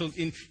time to,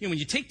 when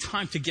you take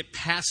time to get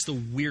past the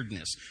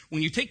weirdness,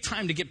 when you take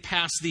time to get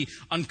past the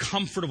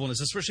uncomfortableness,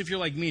 especially if you're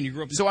like me and you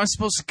grew up. So I'm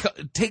supposed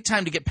to take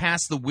time to get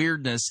past the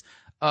weirdness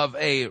of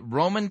a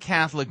Roman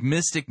Catholic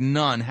mystic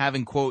nun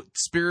having, quote,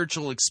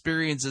 spiritual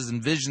experiences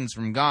and visions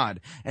from God,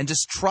 and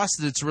just trust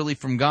that it's really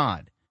from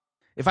God.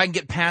 If I can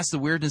get past the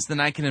weirdness, then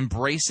I can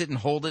embrace it and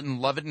hold it and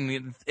love it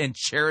and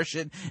cherish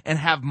it and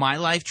have my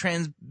life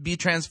be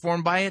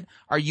transformed by it.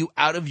 Are you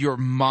out of your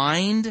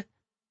mind?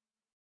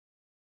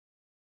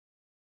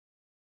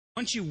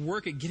 Once you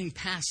work at getting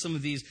past some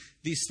of these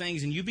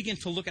things and you begin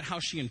to look at how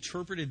she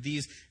interpreted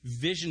these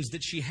visions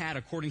that she had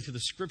according to the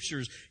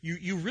scriptures,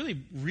 you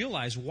really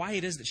realize why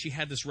it is that she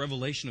had this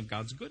revelation of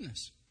God's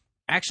goodness.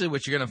 Actually,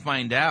 what you're going to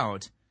find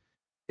out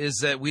is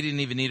that we didn't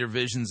even need her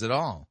visions at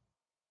all.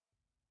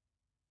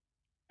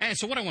 And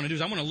so what I want to do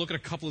is I want to look at a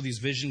couple of these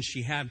visions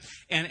she had,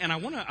 and I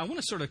want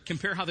to sort of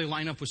compare how they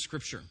line up with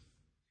Scripture.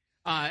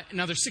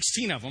 Now, there's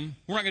 16 of them.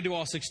 We're not going to do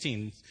all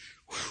 16.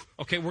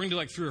 Okay, we're going to do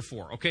like 3 or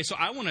 4. Okay, so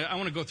I want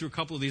to go through a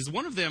couple of these.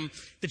 One of them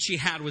that she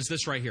had was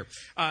this right here.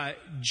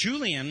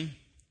 Julian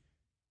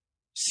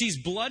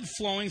sees blood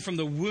flowing from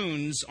the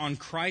wounds on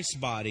Christ's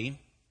body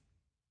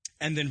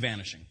and then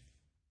vanishing.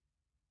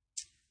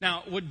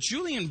 Now, what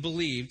Julian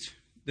believed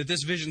that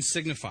this vision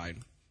signified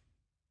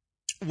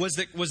was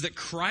that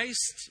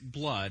Christ's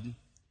blood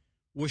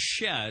was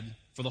shed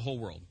for the whole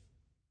world.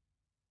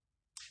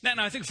 Now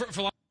I think for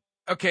a lot.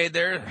 Okay,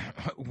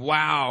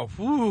 wow.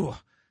 Whew.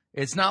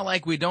 It's not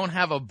like we don't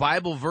have a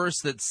Bible verse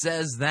that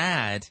says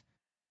that.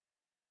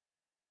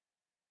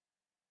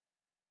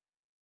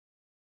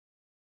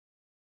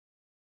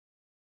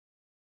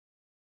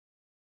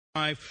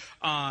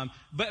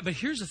 But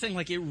here's the thing,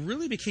 like it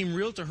really became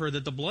real to her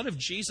that the blood of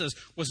Jesus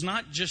was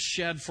not just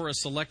shed for a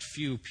select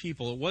few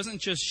people. It wasn't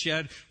just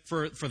shed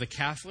for the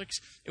Catholics.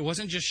 It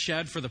wasn't just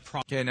shed for the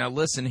Protestants. Okay, now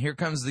listen, here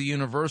comes the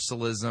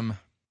universalism.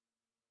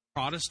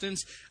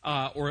 Protestants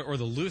or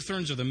the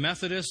Lutherans or the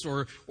Methodists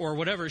or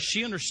whatever.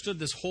 She understood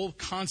this whole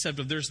concept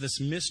of there's this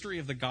mystery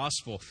of the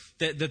gospel,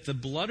 that the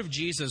blood of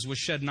Jesus was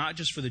shed not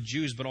just for the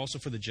Jews but also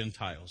for the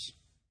Gentiles.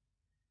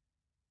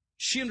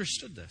 She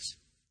understood this.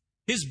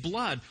 His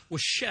blood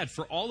was shed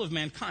for all of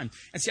mankind.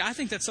 And see, I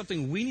think that's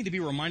something we need to be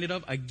reminded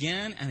of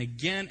again and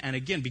again and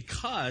again,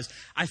 because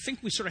I think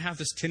we sort of have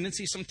this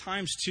tendency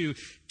sometimes to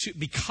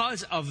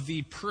because of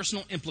the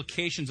personal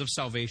implications of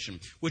salvation,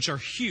 which are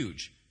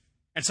huge.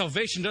 And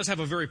salvation does have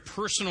a very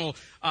personal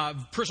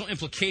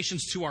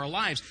implications to our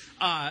lives.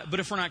 But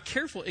if we're not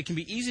careful, it can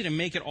be easy to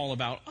make it all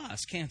about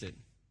us, can't it?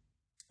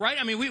 Right?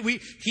 I mean,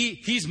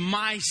 he's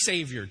my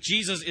Savior.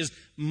 Jesus is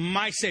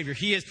my Savior.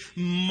 He is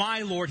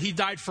my Lord. He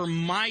died for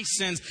my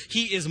sins.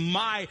 He is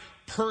my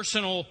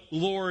personal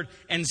Lord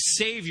and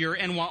Savior.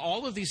 And while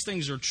all of these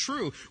things are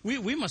true,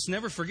 we must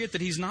never forget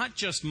that he's not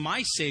just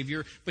my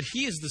Savior, but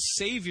he is the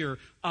Savior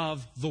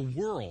of the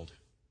world.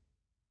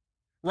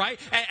 Right?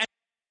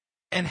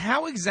 And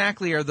how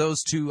exactly are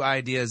those two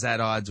ideas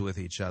at odds with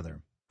each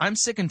other? I'm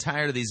sick and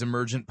tired of these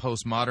emergent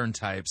postmodern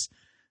types,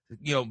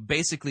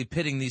 basically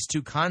pitting these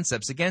two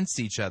concepts against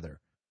each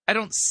other. I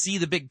don't see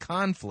the big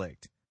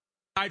conflict.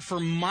 Died for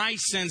my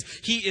sins.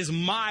 He is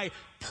my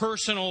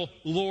personal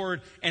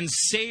Lord and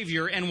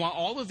Savior. And while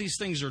all of these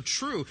things are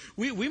true,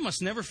 we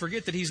must never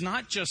forget that he's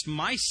not just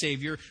my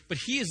Savior, but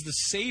he is the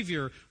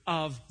Savior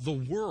of the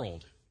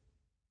world.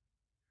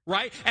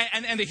 Right?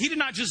 And that he did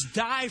not just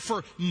die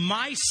for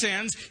my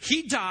sins,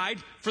 he died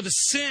for the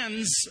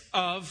sins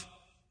of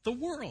the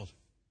world.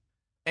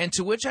 And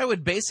to which I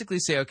would basically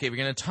say, okay, we're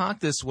going to talk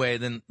this way,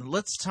 then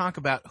let's talk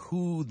about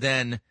who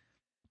then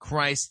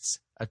Christ's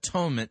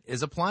atonement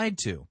is applied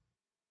to.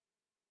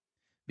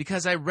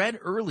 Because I read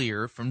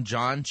earlier from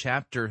John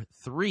chapter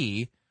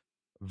 3,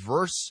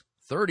 verse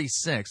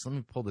 36. Let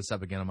me pull this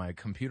up again on my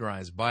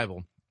computerized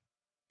Bible.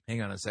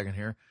 Hang on a second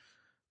here.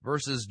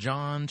 Verses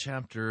John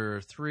chapter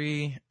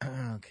 3.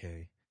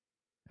 Okay.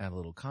 Add a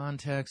little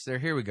context there.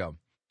 Here we go.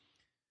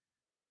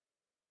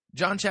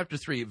 John chapter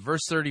 3,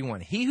 verse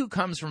 31. He who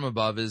comes from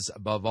above is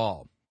above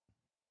all.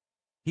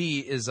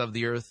 He is of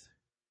the earth,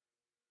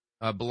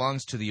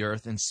 belongs to the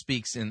earth, and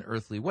speaks in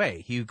earthly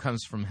way. He who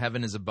comes from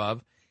heaven is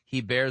above. He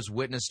bears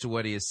witness to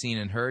what he has seen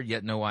and heard,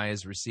 yet no eye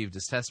has received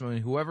his testimony.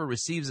 Whoever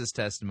receives his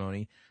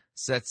testimony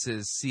sets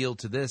his seal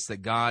to this,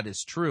 that God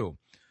is true.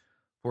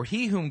 For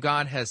he whom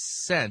God has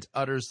sent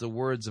utters the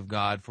words of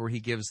God, for he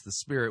gives the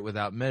Spirit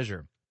without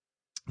measure.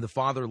 The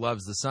Father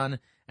loves the Son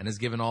and has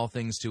given all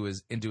things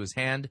into his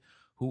hand.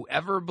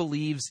 Whoever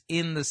believes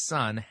in the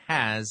Son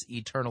has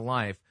eternal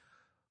life.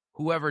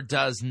 Whoever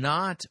does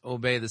not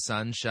obey the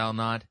Son shall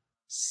not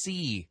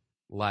see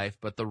life,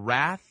 but the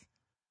wrath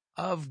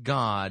of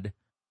God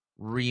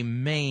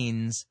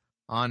remains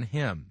on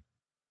him.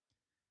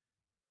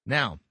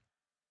 Now,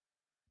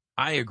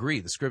 I agree,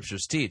 the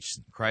Scriptures teach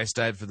Christ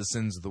died for the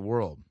sins of the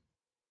world.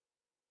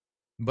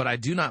 But I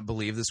do not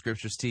believe the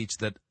Scriptures teach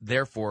that,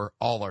 therefore,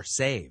 all are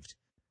saved.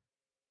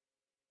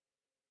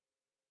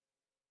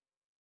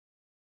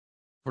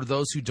 For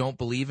those who don't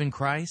believe in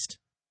Christ,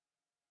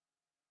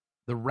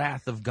 the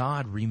wrath of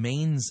God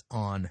remains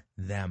on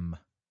them.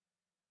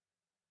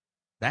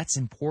 That's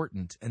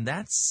important, and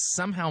that's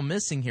somehow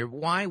missing here.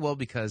 Why? Well,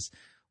 because,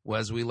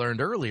 as we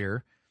learned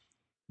earlier,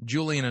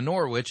 Julian in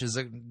Norwich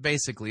is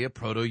basically a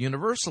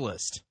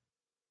proto-universalist.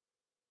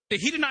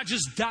 He did not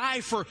just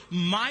die for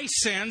my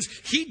sins,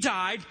 he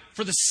died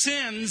for the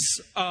sins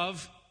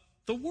of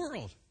the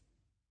world.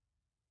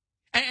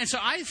 And so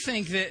I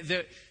think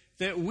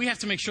that we have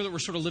to make sure that we're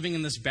sort of living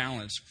in this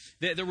balance,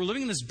 that we're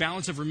living in this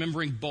balance of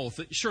remembering both.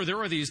 Sure,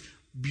 there are these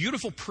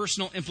beautiful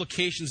personal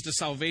implications to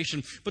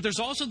salvation, but there's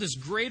also this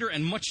greater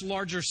and much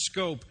larger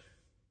scope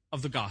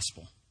of the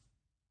gospel.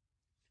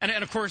 And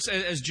of course,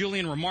 as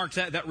Julian remarked,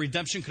 that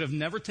redemption could have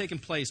never taken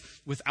place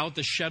without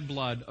the shed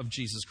blood of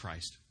Jesus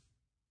Christ.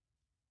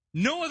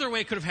 No other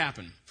way could have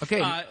happened.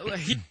 Okay.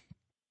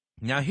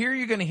 Now here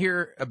you're going to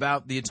hear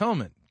about the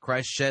atonement.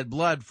 Christ shed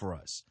blood for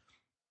us.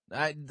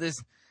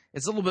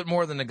 It's a little bit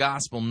more than a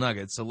gospel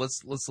nugget, so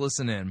let's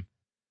listen in.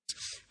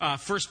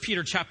 1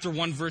 Peter chapter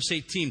 1, verse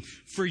 18.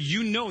 For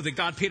you know that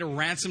God paid a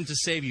ransom to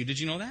save you. Did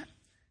you know that?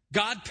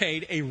 God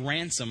paid a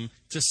ransom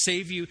to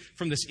save you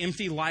from this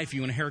empty life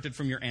you inherited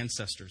from your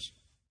ancestors.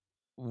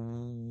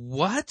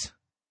 What?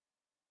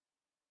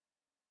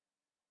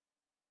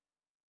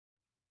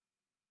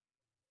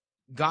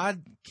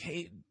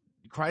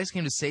 Christ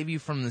came to save you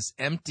from this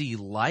empty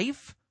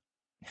life?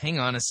 Hang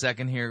on a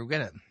second here.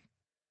 Let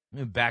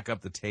me back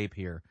up the tape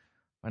here.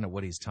 Find out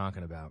what he's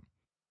talking about.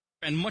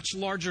 And much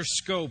larger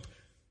scope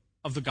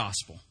of the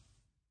gospel.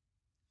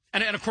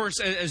 And of course,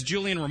 as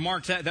Julian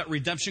remarked, that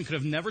redemption could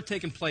have never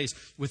taken place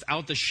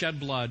without the shed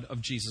blood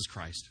of Jesus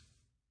Christ.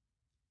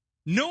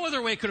 No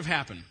other way could have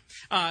happened.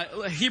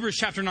 Hebrews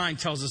chapter 9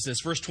 tells us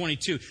this, verse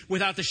 22.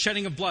 Without the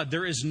shedding of blood,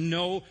 there is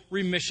no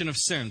remission of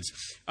sins.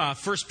 1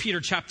 Peter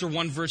chapter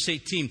 1, verse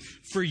 18.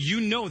 For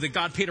you know that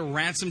God paid a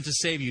ransom to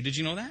save you. Did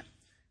you know that?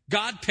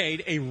 God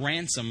paid a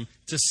ransom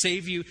to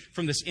save you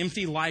from this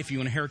empty life you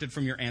inherited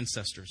from your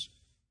ancestors.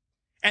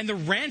 And the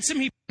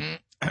ransom he...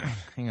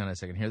 Hang on a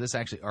second here. This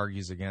actually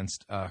argues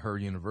against her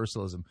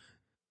universalism.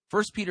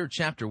 1 Peter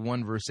chapter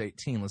 1, verse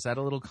 18. Let's add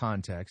a little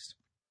context.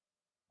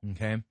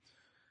 Okay?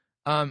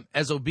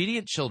 As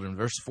obedient children,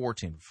 verse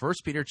 14. 1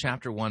 Peter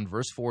chapter 1,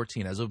 verse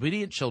 14. As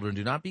obedient children,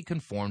 do not be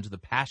conformed to the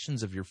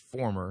passions of your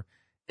former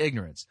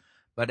ignorance.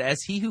 But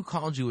as he who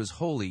called you is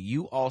holy,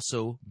 you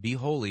also be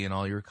holy in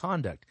all your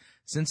conduct.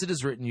 Since it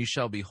is written, you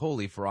shall be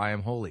holy, for I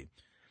am holy.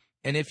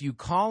 And if you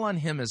call on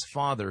him as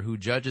Father, who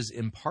judges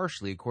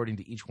impartially according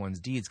to each one's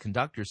deeds,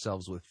 conduct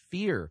yourselves with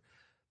fear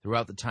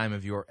throughout the time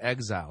of your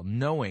exile,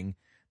 knowing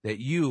that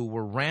you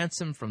were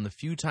ransomed from the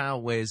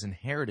futile ways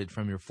inherited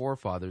from your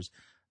forefathers,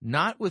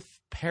 not with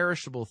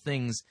perishable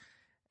things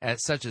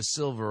such as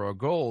silver or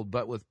gold,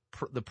 but with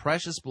the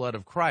precious blood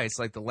of Christ,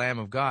 like the Lamb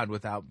of God,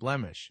 without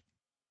blemish.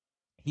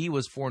 He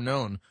was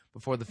foreknown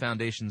before the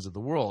foundations of the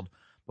world,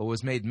 but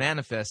was made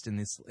manifest in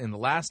the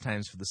last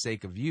times for the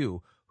sake of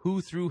you, who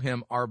through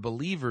him are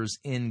believers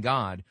in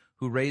God,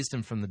 who raised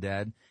him from the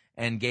dead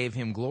and gave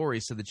him glory,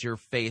 so that your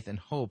faith and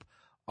hope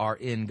are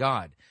in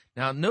God.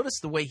 Now, notice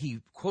the way he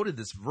quoted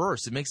this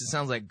verse. It makes it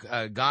sound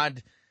like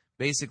God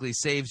basically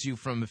saves you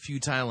from a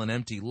futile and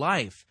empty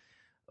life.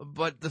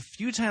 But the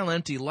futile,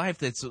 empty life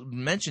that's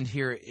mentioned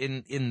here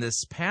in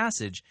this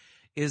passage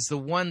is the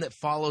one that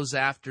follows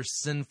after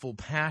sinful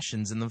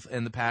passions and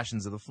the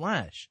passions of the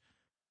flesh.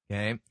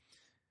 Okay?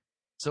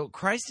 So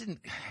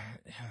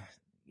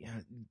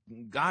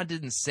God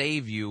didn't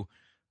save you.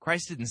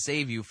 Christ didn't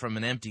save you from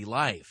an empty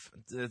life.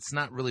 That's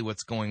not really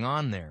what's going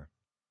on there.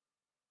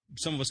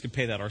 Some of us could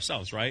pay that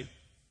ourselves, right?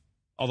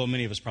 Although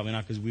many of us probably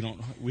not, because we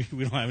don't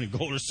have any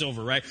gold or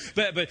silver, right?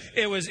 But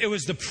it was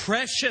the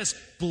precious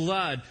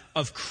blood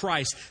of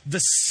Christ, the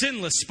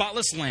sinless,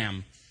 spotless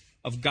Lamb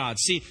of God.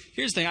 See,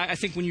 here's the thing. I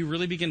think when you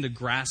really begin to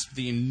grasp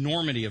the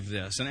enormity of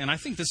this, and I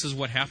think this is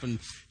what happened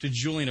to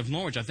Julian of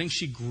Norwich. I think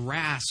she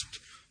grasped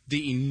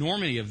the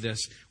enormity of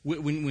this.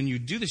 When you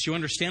do this, you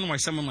understand why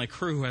someone like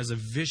her, who has a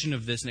vision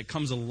of this and it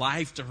comes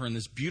alive to her in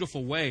this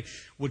beautiful way,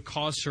 would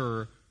cause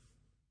her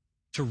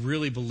to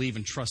really believe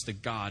and trust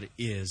that God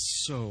is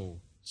so,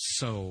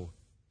 so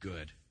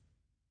good.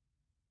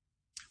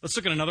 Let's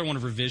look at another one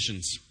of her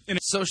visions.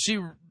 So she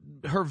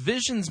her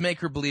visions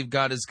make her believe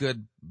God is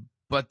good,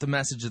 but the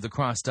message of the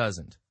cross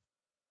doesn't.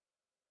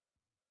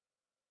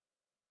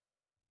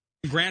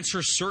 Grants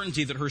her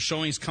certainty that her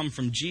showings come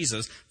from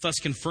Jesus, thus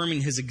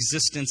confirming his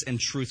existence and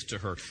truth to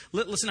her.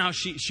 Listen how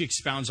she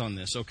expounds on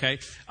this, okay?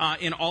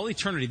 In all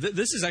eternity,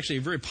 this is actually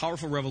a very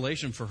powerful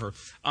revelation for her.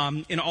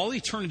 In all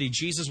eternity,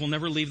 Jesus will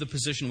never leave the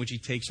position which he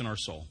takes in our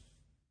soul.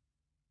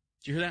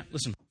 Do you hear that?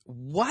 Listen.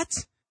 What?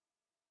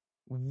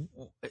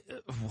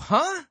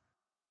 Huh?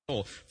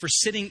 For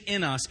sitting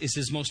in us is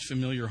his most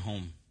familiar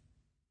home.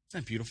 Isn't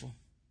that beautiful?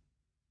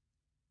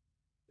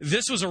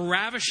 This was a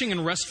ravishing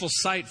and restful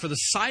sight, for the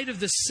sight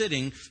of this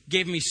sitting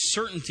gave me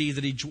certainty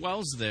that he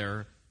dwells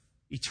there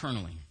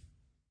eternally.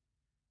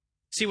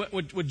 See,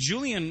 what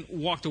Julian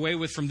walked away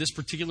with from this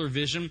particular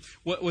vision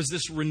was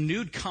this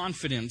renewed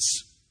confidence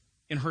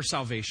in her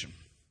salvation.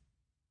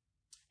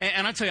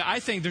 And I tell you, I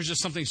think there's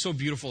just something so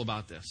beautiful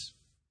about this.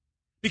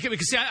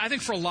 Because see, I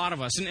think for a lot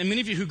of us, and many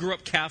of you who grew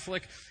up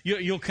Catholic,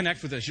 you'll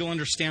connect with this. You'll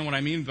understand what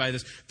I mean by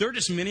this. There are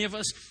just many of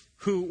us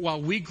who,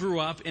 while we grew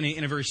up in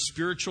a very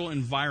spiritual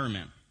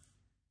environment,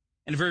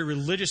 in a very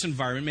religious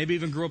environment, maybe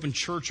even grew up in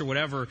church or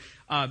whatever,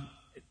 at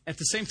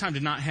the same time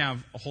did not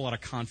have a whole lot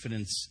of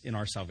confidence in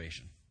our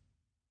salvation.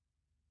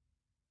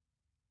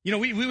 You know,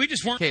 we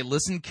just weren't... Okay,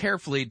 listen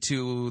carefully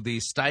to the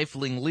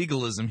stifling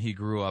legalism he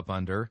grew up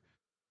under.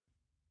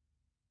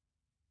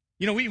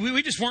 You know,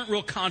 we just weren't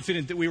real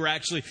confident that we were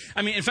actually...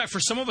 I mean, in fact,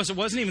 for some of us, it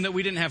wasn't even that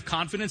we didn't have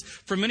confidence.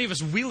 For many of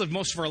us, we lived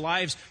most of our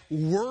lives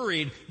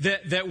worried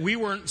that we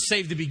weren't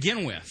saved to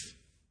begin with.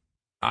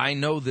 I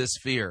know this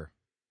fear.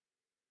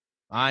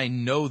 I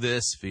know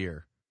this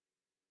fear.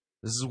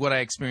 This is what I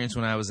experienced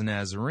when I was a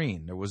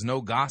Nazarene. There was no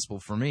gospel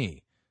for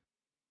me.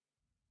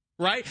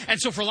 Right? And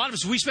so for a lot of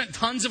us, we spent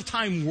tons of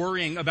time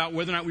worrying about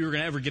whether or not we were going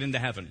to ever get into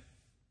heaven.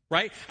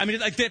 Right? I mean,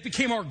 like that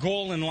became our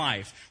goal in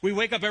life. We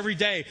wake up every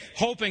day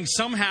hoping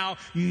somehow,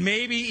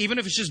 maybe, even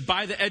if it's just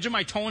by the edge of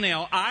my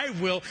toenail, I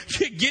will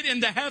get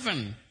into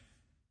heaven.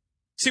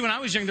 See, when I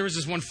was young, there was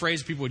this one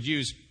phrase people would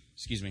use.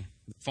 Excuse me,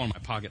 phone in my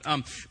pocket.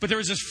 But there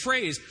was this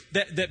phrase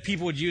that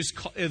people would use.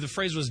 The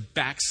phrase was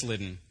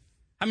backslidden.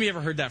 How many of you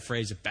ever heard that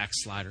phrase? A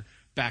backslider,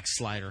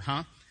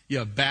 huh?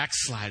 Yeah,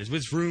 backsliders.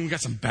 Which room? We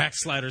got some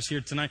backsliders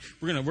here tonight.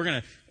 We're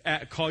gonna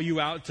call you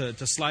out to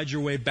slide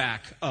your way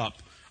back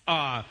up.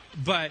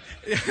 But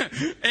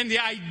and the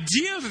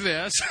idea of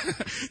this,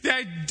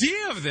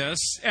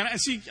 and I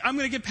see, I'm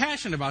going to get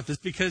passionate about this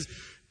because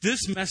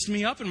this messed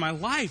me up in my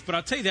life. But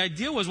I'll tell you, the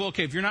idea was, well,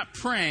 okay, if you're not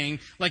praying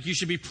like you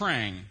should be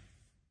praying.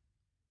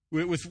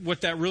 With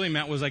what that really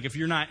meant was, like, if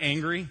you're not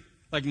angry,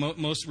 like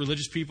most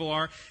religious people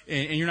are,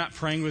 and you're not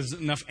praying with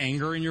enough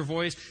anger in your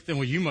voice, then,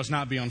 well, you must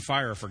not be on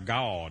fire for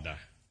God,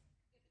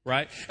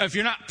 right? If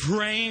you're not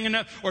praying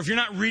enough, or if you're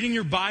not reading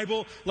your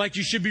Bible like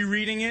you should be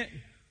reading it,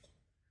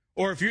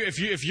 or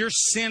if you're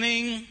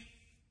sinning,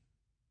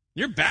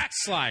 you're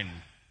backsliding.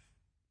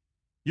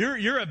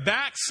 You're a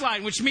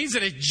backslide, which means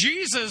that if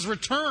Jesus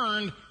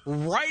returned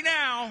right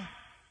now,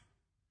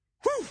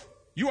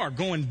 you are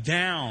going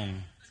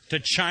down to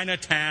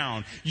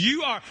Chinatown.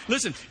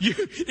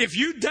 If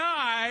you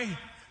die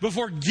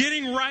before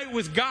getting right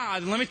with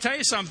God, let me tell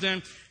you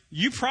something,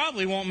 you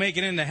probably won't make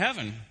it into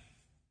heaven.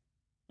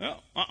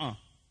 Well,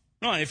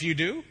 No, if you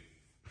do,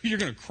 you're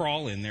going to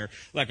crawl in there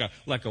like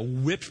a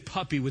whipped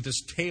puppy with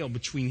his tail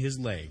between his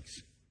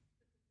legs.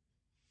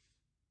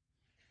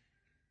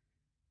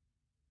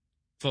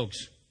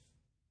 Folks,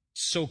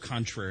 so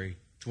contrary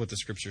to what the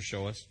scriptures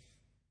show us.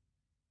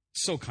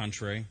 So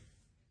contrary.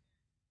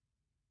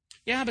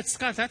 Yeah, but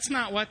Scott, that's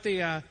not what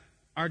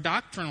our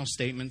doctrinal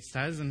statement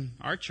says in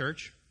our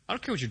church. I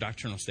don't care what your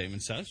doctrinal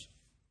statement says.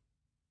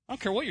 I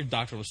don't care what your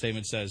doctrinal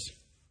statement says.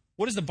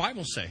 What does the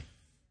Bible say?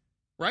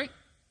 Right?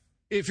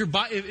 If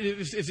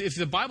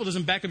the Bible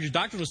doesn't back up your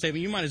doctrinal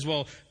statement, you might as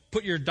well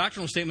put your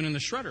doctrinal statement in the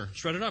shredder.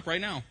 Shred it up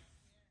right now.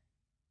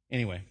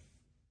 Anyway.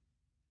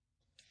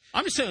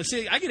 I'm just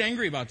saying, I get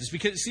angry about this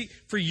because,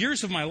 for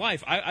years of my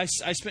life, I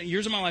spent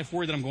years of my life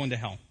worried that I'm going to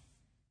hell.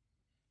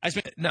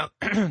 Now,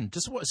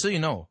 just so you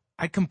know,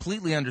 I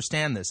completely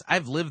understand this.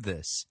 I've lived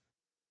this.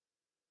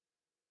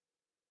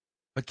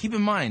 But keep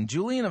in mind,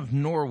 Julian of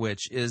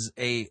Norwich is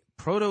a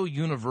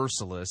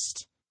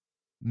proto-universalist,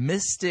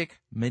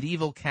 mystic,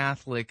 medieval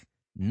Catholic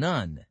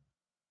nun.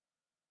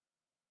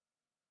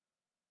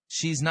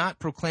 She's not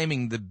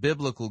proclaiming the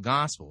biblical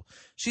gospel.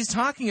 She's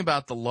talking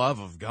about the love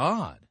of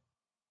God,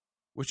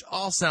 which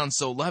all sounds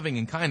so loving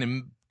and kind.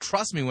 And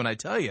trust me when I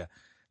tell you,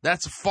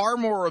 that's far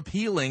more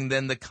appealing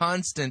than the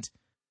constant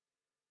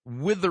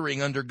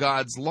withering under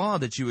God's law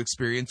that you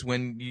experience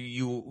when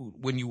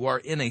you are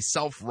in a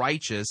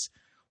self-righteous,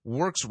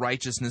 works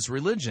righteousness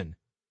religion.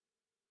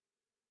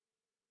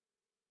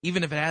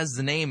 Even if it has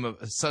the name of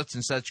such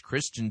and such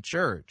Christian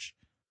church.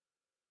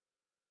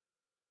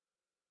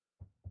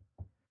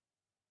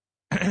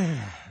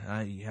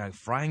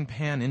 Frying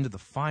pan into the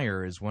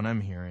fire is what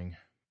I'm hearing.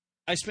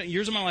 I spent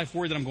years of my life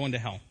worried that I'm going to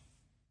hell.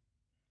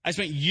 I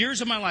spent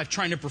years of my life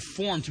trying to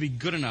perform to be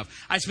good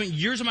enough. I spent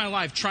years of my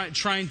life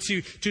trying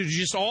to do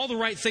just all the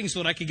right things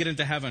so that I could get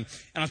into heaven.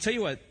 And I'll tell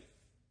you what,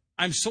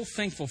 I'm so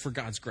thankful for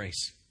God's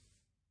grace.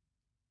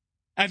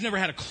 I've never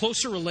had a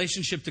closer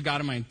relationship to God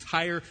in my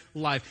entire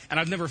life, and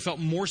I've never felt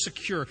more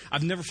secure.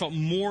 I've never felt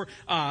more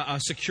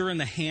secure in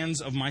the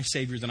hands of my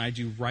Savior than I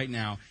do right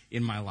now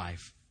in my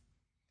life.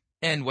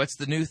 And what's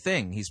the new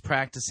thing? He's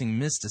practicing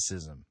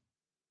mysticism.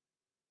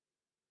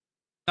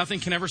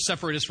 Nothing can ever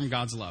separate us from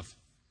God's love.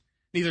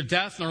 Neither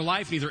death nor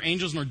life, neither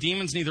angels nor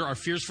demons, neither our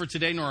fears for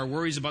today nor our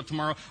worries about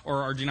tomorrow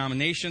or our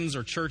denominations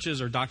or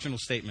churches or doctrinal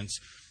statements.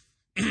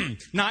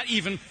 Not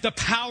even the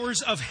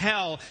powers of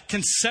hell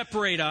can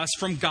separate us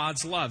from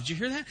God's love. Did you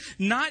hear that?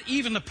 Not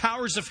even the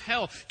powers of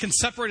hell can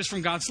separate us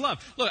from God's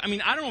love. Look, I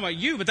mean, I don't know about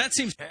you, but that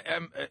seems...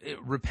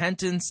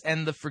 repentance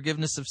and the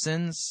forgiveness of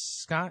sins,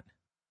 Scott?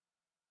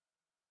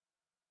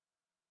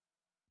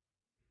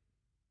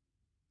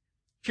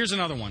 Here's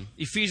another one.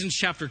 Ephesians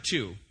chapter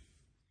 2.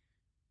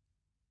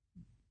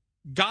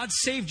 God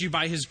saved you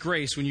by his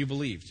grace when you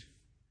believed.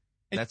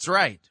 That's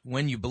right,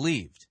 when you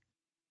believed.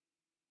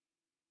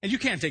 And you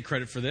can't take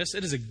credit for this.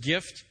 It is a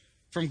gift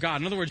from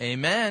God. In other words,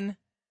 amen.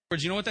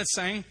 You know what that's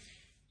saying?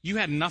 You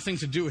had nothing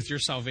to do with your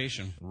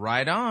salvation.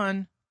 Right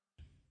on.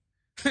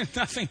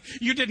 Nothing.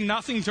 You did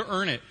nothing to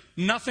earn it.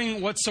 Nothing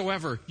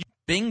whatsoever.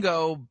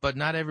 Bingo, but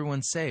not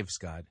everyone's saved,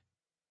 Scott.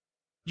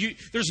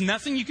 There's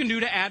nothing you can do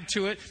to add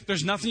to it.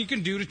 There's nothing you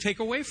can do to take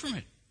away from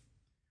it.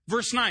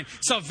 Verse 9,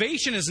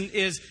 salvation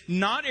is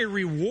not a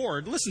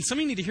reward. Listen, some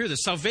of you need to hear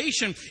this.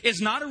 Salvation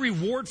is not a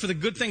reward for the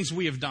good things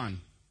we have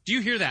done. Do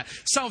you hear that?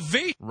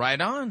 Salvation. Right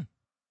on.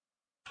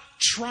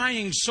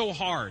 Trying so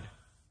hard.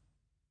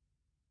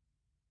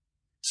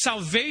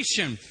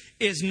 Salvation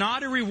is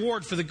not a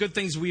reward for the good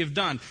things we have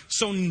done.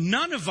 So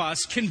none of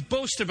us can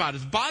boast about it.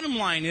 The bottom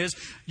line is,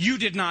 you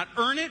did not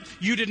earn it.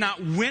 You did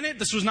not win it.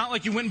 This was not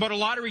like you went and bought a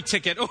lottery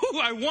ticket.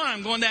 Oh, I won.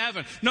 I'm going to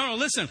heaven. No,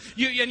 listen.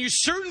 And you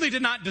certainly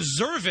did not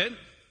deserve it.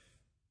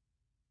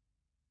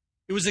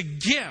 It was a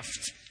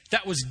gift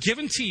that was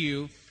given to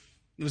you.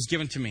 It was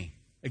given to me.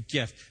 A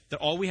gift that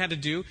all we had to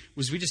do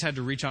was we just had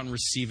to reach out and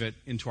receive it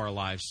into our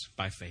lives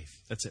by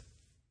faith. That's it.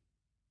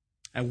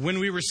 And when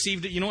we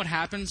received it, you know what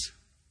happens?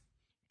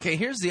 Okay,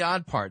 here's the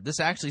odd part.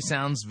 This actually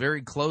sounds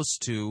very close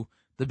to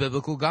the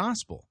biblical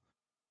gospel.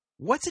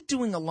 What's it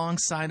doing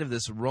alongside of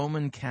this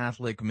Roman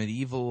Catholic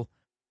medieval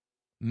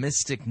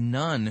mystic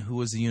nun who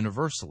was a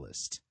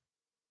universalist?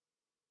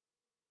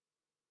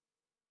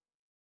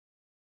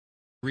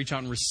 Reach out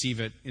and receive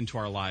it into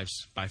our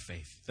lives by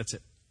faith. That's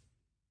it.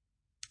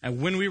 And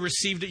when we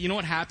received it, you know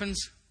what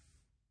happens?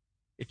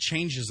 It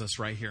changes us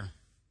right here.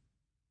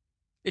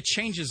 It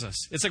changes us.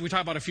 It's like we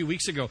talked about a few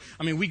weeks ago.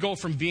 I mean, we go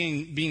from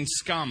being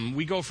scum.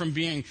 We go from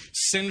being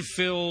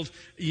sin-filled,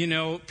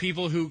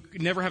 people who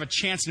never have a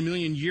chance in a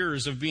million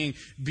years of being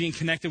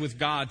connected with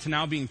God to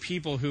now being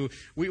people who,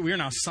 we are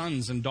now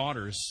sons and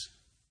daughters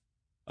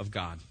of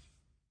God.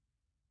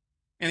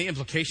 And the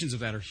implications of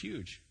that are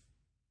huge.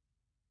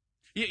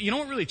 You know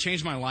what really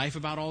changed my life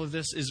about all of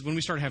this is when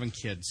we started having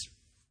kids.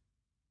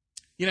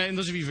 And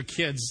those of you who have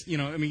kids,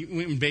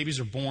 when babies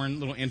are born,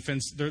 little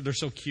infants, they're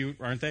so cute,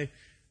 aren't they?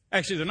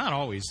 Actually, they're not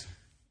always.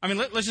 I mean,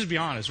 let's just be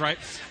honest, right?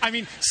 I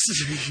mean,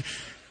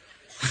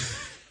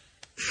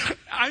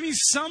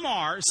 some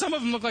are. Some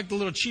of them look like the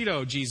little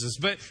Cheeto Jesus,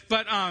 but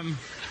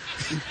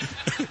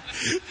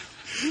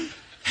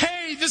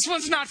hey, this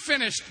one's not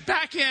finished.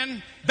 Back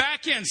in,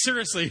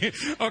 seriously,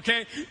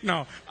 okay?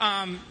 No.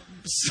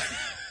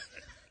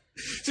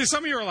 See,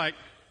 some of you are like,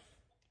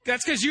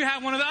 that's because you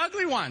have one of the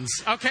ugly ones,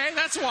 okay?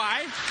 That's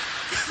why.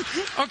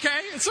 Okay,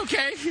 it's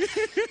okay.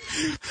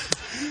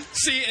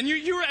 See, and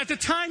you were at the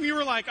time you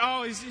were like,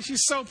 oh,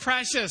 she's so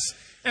precious,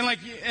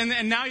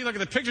 and now you look at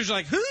the pictures, you're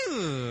like,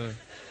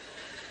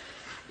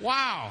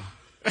 wow.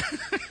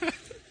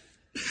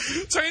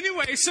 So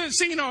anyway, so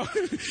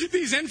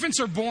these infants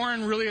are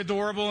born really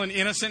adorable and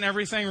innocent and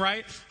everything,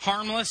 right?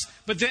 Harmless,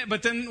 but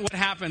then what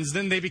happens?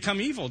 Then they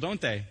become evil, don't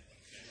they?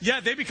 Yeah,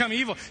 they become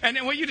evil. And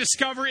what you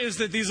discover is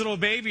that these little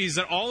babies,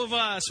 that all of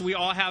us, we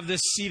all have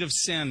this seed of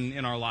sin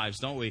in our lives,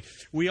 don't we?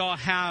 We all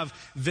have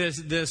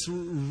this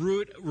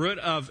root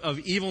of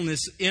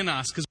evilness in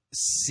us.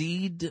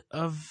 Seed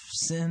of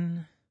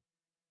sin?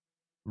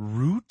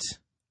 Root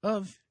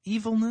of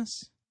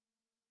evilness?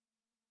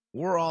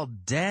 We're all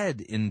dead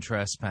in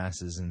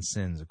trespasses and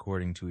sins,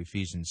 according to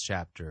Ephesians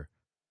chapter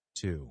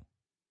 2.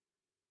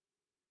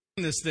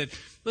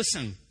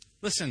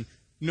 Listen,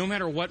 no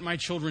matter what my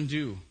children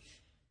do,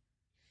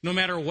 no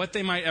matter what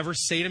they might ever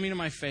say to me to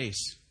my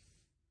face,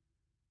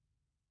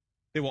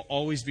 they will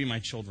always be my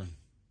children.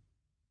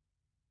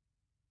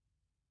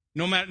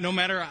 No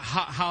matter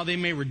how they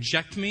may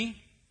reject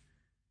me,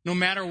 no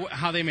matter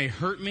how they may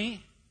hurt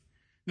me,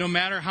 no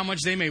matter how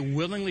much they may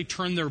willingly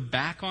turn their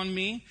back on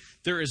me,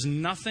 there is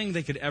nothing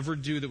they could ever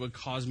do that would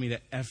cause me to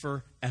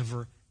ever,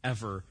 ever,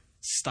 ever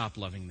stop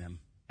loving them,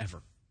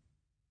 ever.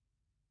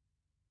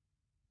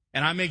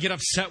 And I may get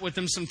upset with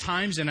them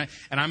sometimes, and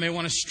I may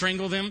want to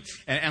strangle them,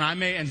 and I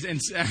may, and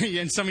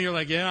some of you are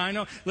like, yeah, I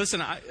know.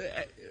 Listen,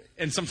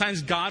 and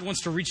sometimes God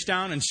wants to reach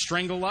down and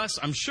strangle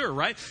us, I'm sure,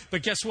 right?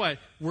 But guess what?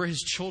 We're His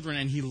children,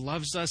 and He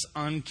loves us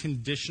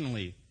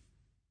unconditionally.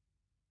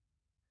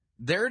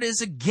 There it is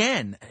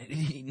again.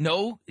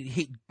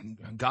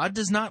 God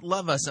does not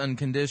love us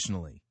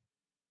unconditionally.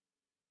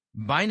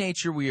 By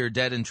nature, we are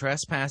dead in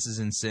trespasses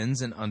and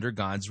sins and under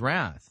God's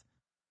wrath.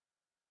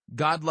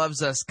 God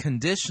loves us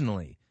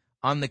conditionally,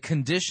 on the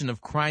condition of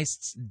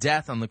Christ's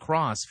death on the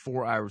cross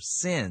for our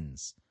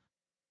sins.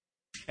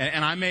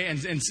 And I may,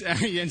 and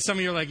some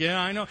of you are like, yeah,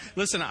 I know.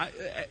 Listen,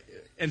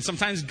 and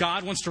sometimes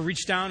God wants to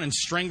reach down and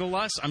strangle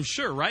us, I'm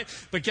sure, right?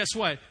 But guess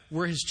what?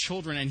 We're his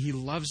children, and he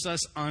loves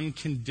us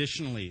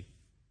unconditionally.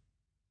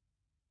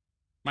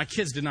 My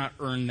kids did not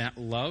earn that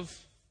love.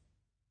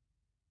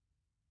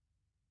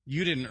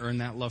 You didn't earn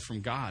that love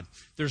from God.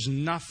 There's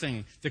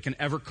nothing that can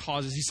ever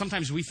cause us.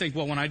 Sometimes we think,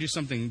 well, when I do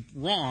something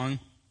wrong,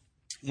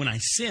 when I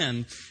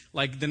sin,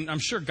 then I'm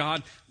sure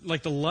God,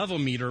 the level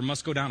meter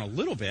must go down a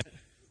little bit,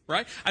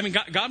 right? I mean,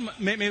 God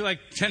maybe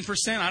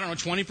 10%, I don't know,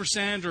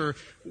 20%, or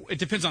it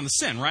depends on the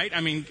sin, right?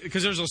 I mean,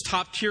 because there's those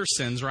top tier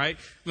sins, right?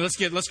 Let's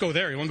go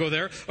there. You want to go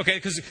there? Okay,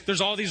 because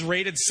there's all these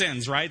rated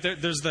sins, right?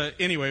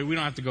 Anyway, we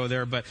don't have to go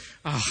there, but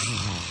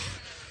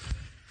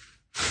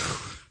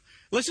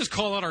let's just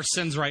call out our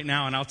sins right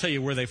now, and I'll tell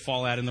you where they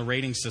fall at in the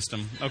rating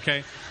system,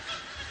 okay?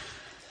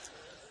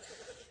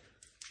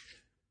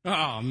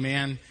 Oh,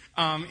 man.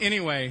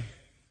 Anyway,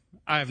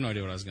 I have no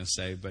idea what I was going to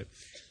say, but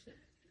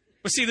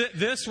see,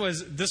 this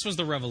was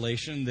the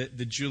revelation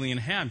that Julian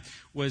had,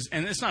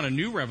 and it's not a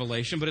new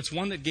revelation, but it's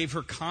one that gave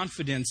her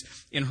confidence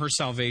in her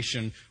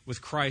salvation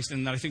with Christ,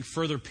 and that I think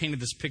further painted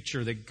this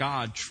picture that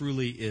God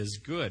truly is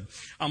good.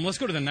 Let's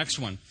go to the next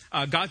one.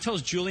 God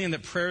tells Julian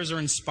that prayers are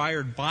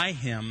inspired by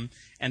him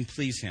and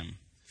please him.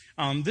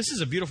 This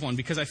is a beautiful one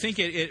because I think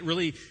it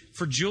really,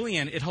 for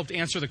Julian, it helped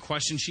answer the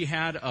question she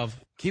had of...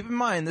 Keep in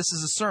mind, this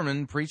is a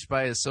sermon preached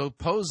by a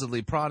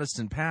supposedly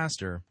Protestant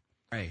pastor.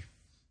 Right.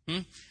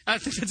 I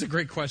think that's a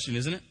great question,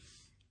 isn't it?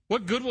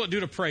 What good will it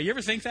do to pray? You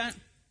ever think that?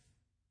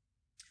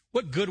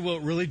 What good will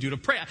it really do to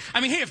pray?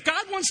 I mean, hey, if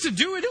God wants to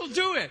do it, he'll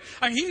do it.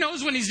 I mean, he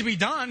knows what needs to be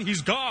done.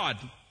 He's God.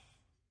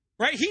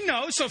 Right? He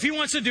knows, so if he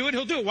wants to do it,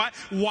 he'll do it.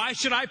 Why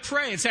should I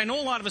pray? And say, I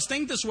know a lot of us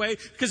think this way,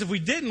 because if we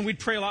didn't, we'd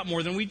pray a lot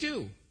more than we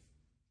do.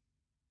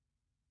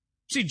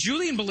 See,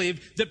 Julian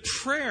believed that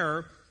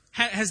prayer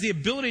has the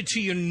ability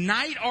to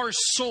unite our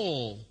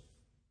soul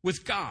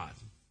with God.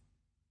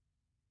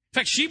 In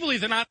fact, she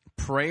believed that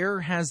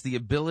prayer has the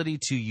ability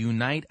to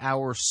unite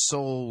our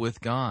soul with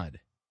God.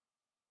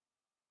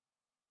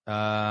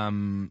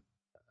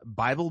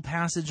 Bible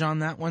passage on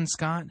that one,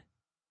 Scott?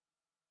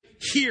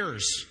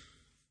 Hears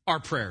our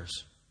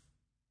prayers.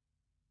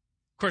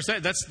 Of course,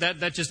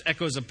 that just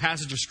echoes a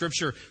passage of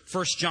Scripture,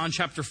 1 John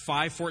chapter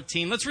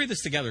 5:14. Let's read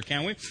this together,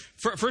 can we?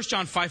 1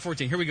 John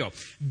 5:14. Here we go.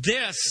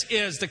 This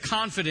is the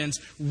confidence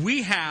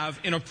we have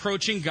in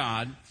approaching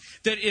God,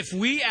 that if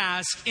we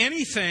ask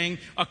anything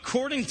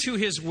according to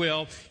his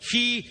will,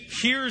 he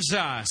hears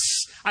us.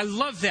 I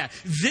love that.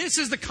 This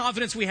is the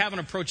confidence we have in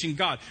approaching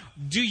God.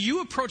 Do you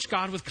approach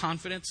God with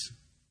confidence?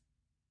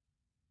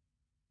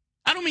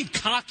 I don't mean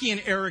cocky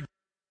and arrogant.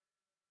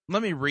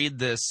 Let me read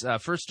this.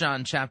 1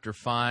 John chapter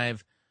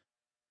 5,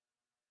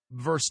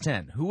 verse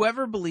 10.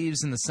 Whoever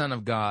believes in the Son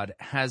of God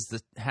has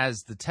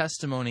the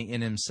testimony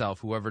in himself.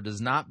 Whoever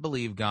does not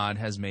believe God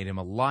has made him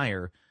a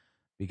liar,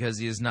 because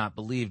he has not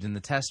believed in the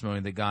testimony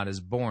that God has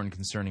borne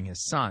concerning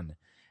his Son.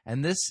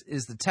 And this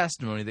is the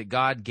testimony that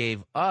God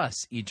gave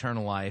us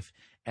eternal life,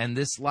 and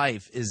this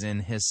life is in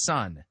his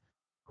Son.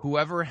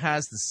 Whoever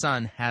has the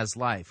Son has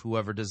life.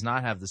 Whoever does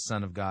not have the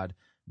Son of God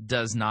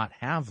does not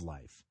have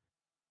life.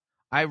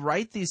 I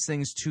write these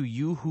things to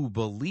you who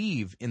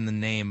believe in the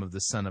name of the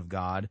Son of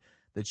God,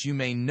 that you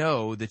may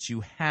know that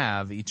you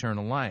have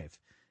eternal life.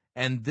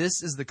 And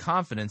this is the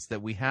confidence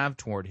that we have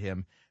toward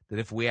him, that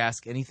if we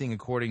ask anything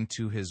according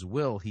to his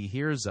will, he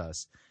hears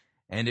us.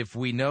 And if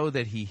we know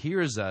that he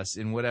hears us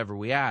in whatever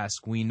we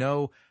ask, we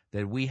know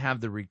that we have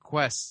the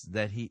requests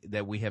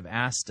that we have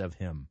asked of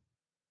him.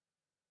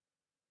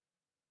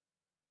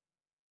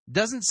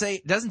 Doesn't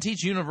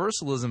teach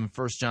universalism in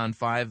 1 John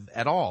 5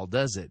 at all,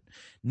 does it?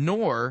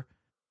 Nor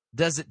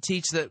does it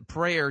teach that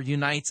prayer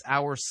unites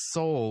our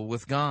soul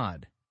with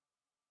God.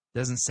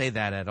 Doesn't say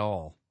that at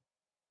all.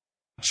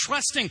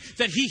 Trusting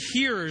that he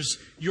hears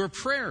your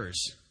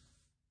prayers.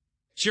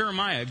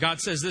 Jeremiah, God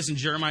says this in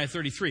Jeremiah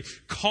 33,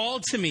 call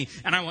to me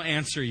and I will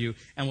answer you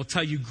and will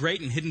tell you great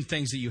and hidden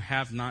things that you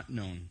have not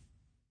known.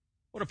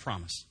 What a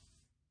promise.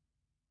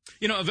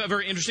 You know, a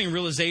very interesting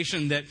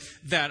realization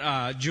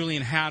that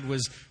Julian had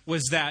was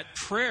that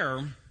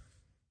prayer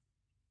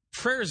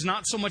is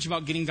not so much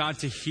about getting God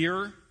to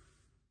hear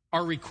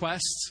our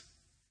requests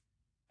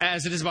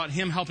as it is about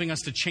him helping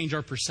us to change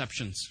our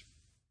perceptions.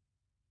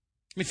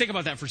 I mean, think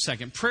about that for a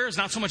second. Prayer is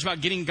not so much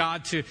about getting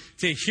God to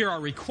hear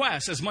our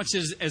requests as much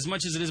as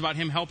it is about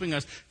him helping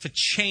us to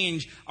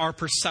change our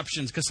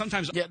perceptions. Because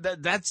sometimes... Yeah,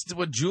 that's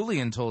what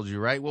Julian told you,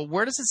 right? Well,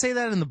 where does it say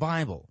that in the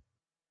Bible?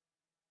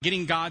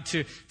 Getting God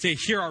to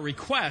hear our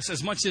requests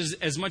as much as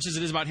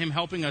it is about him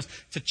helping us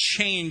to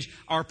change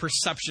our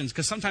perceptions.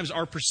 Because sometimes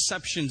our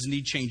perceptions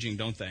need changing,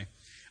 don't they?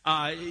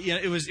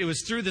 It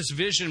was through this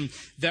vision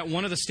that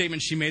one of the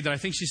statements she made that I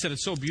think she said it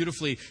so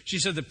beautifully. She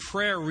said that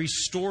prayer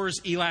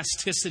restores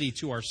elasticity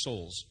to our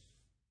souls.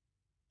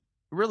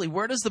 Really,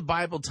 where does the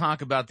Bible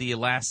talk about the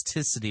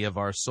elasticity of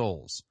our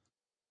souls?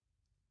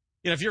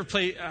 If you ever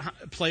play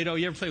Play-Doh,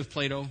 you ever play with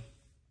Play-Doh?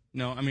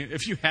 No, I mean,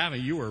 if you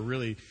haven't, you are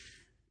really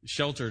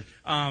sheltered.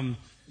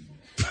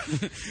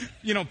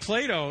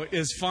 Play-Doh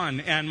is fun,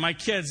 and my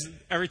kids,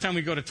 every time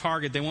we go to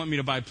Target, they want me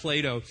to buy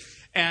Play-Doh.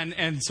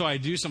 And so I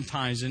do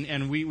sometimes,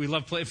 and we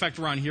love Play. In fact,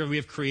 around here we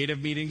have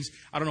creative meetings.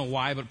 I don't know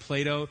why, but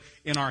Play-Doh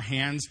in our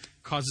hands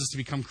causes us to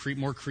become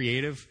more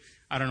creative.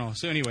 I don't know.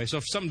 So anyway, so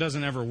if something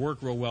doesn't ever work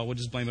real well, we'll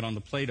just blame it on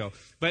the Play-Doh.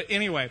 But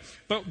anyway,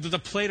 the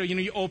Play-Doh,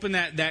 you open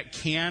that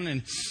can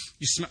and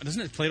you smell.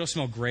 Doesn't it Play-Doh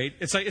smell great?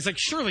 It's like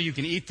surely you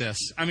can eat this.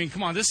 I mean,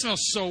 come on, this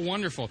smells so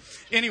wonderful.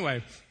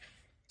 Anyway,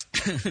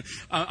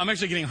 I'm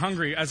actually getting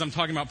hungry as I'm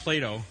talking about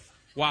Play-Doh.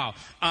 Wow.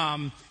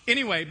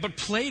 Anyway, but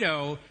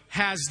Play-Doh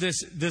has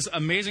this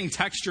amazing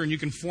texture, and you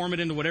can form it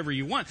into whatever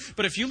you want.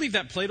 But if you leave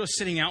that Play-Doh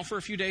sitting out for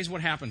a few days,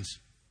 what happens?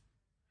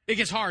 It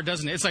gets hard,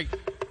 doesn't it? It's like,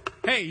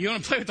 hey, you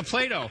want to play with the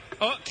Play-Doh?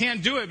 Oh,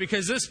 can't do it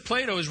because this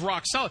Play-Doh is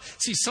rock solid.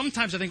 See,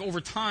 sometimes I think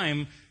over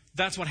time,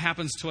 that's what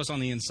happens to us on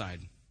the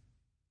inside.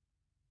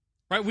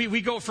 Right?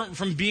 We go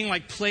from being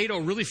like Play-Doh,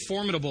 really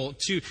formidable,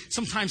 to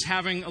sometimes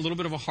having a little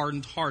bit of a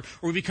hardened heart,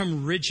 or we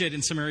become rigid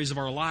in some areas of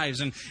our lives.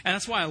 And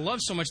that's why I love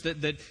so much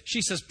that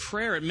she says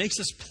prayer, it makes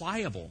us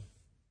pliable.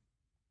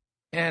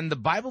 And the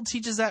Bible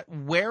teaches that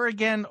where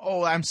again?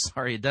 Oh, I'm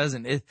sorry, it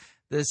doesn't.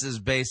 This is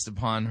based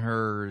upon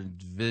her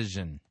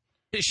vision.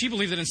 She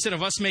believed that instead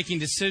of us making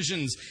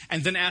decisions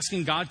and then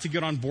asking God to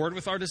get on board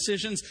with our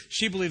decisions,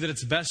 she believed that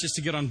it's best just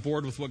to get on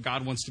board with what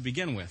God wants to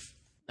begin with.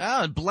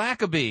 Oh,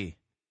 Blackaby.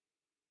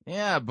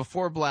 Yeah,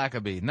 before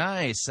Blackaby.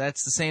 Nice.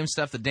 That's the same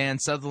stuff that Dan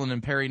Sutherland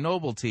and Perry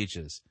Noble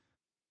teaches.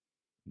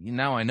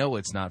 Now I know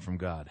it's not from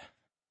God.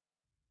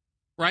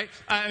 Right?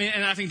 I mean,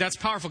 and I think that's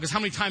powerful because how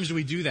many times do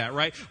we do that,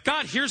 right?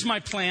 God, here's my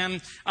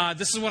plan.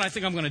 This is what I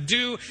think I'm going to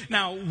do.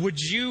 Now, would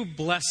you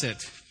bless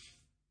it?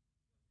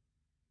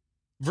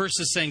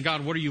 Versus saying,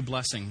 God, what are you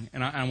blessing?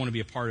 And I want to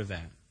be a part of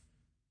that.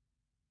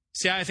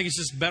 See, I think it's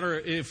just better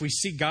if we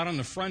seek God on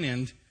the front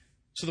end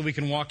so that we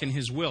can walk in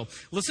His will.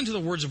 Listen to the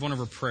words of one of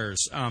her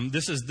prayers.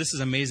 This is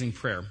amazing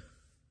prayer.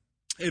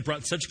 It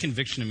brought such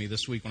conviction to me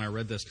this week when I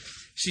read this.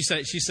 She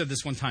said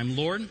this one time,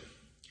 Lord,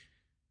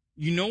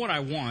 you know what I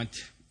want.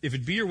 If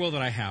it be your will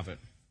that I have it.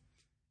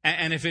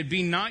 And if it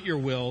be not your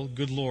will,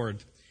 good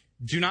Lord,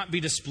 do not be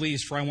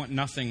displeased, for I want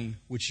nothing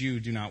which you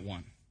do not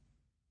want.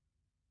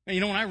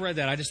 And when I read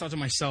that, I just thought to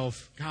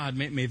myself, God,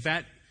 may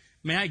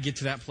I get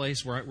to that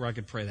place where I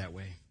could pray that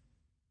way.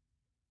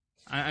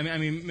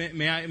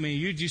 May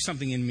you do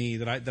something in me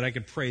that I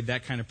could pray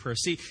that kind of prayer.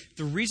 See,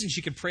 the reason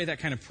she could pray that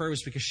kind of prayer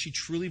was because she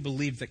truly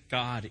believed that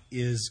God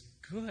is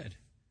good.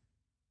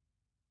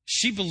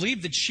 She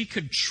believed that she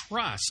could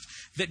trust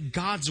that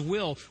God's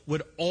will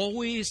would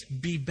always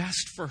be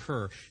best for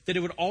her, that it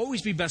would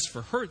always be best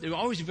for her, that it would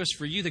always be best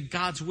for you, that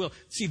God's will.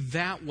 See,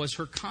 that was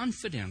her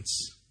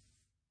confidence.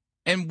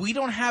 And we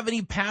don't have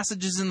any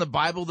passages in the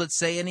Bible that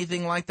say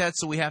anything like that,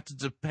 so we have to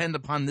depend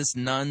upon this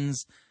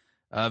nun's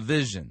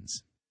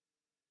visions.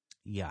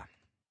 Yeah.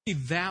 See,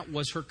 that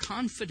was her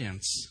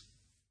confidence.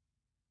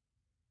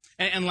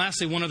 And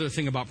lastly, one other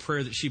thing about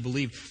prayer that she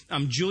believed.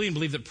 Julian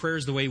believed that prayer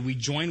is the way we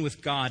join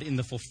with God in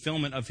the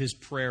fulfillment of His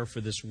prayer for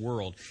this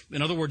world.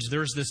 In other words,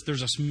 there's this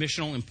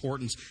missional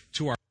importance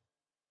to our...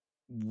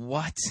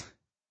 What?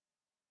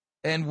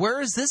 And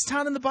where is this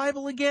town in the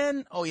Bible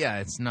again? Oh, yeah,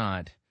 it's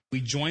not. We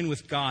join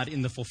with God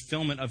in the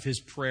fulfillment of His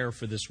prayer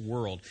for this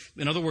world.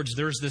 In other words,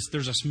 there's this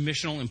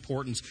missional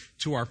importance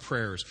to our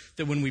prayers.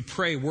 That when we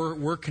pray,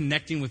 we're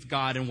connecting with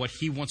God and what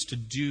He wants to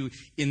do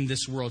in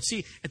this world.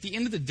 See, at the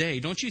end of the day,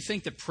 don't you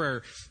think that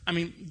prayer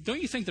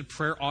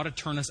ought to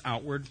turn us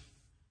outward?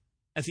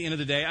 At the end of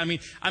the day, I mean,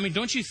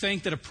 don't you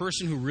think that a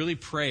person who really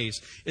prays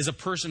is a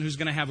person who's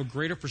going to have a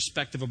greater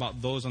perspective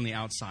about those on the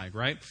outside,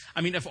 right?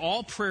 I mean, if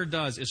all prayer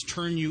does is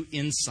turn you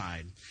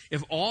inside,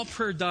 if all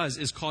prayer does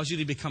is cause you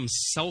to become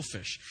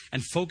selfish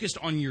and focused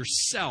on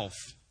yourself,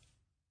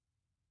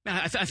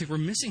 man, I think we're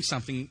missing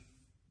something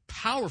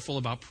powerful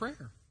about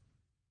prayer.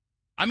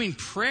 I mean,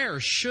 prayer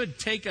should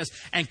take us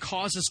and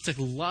cause us to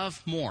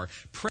love more.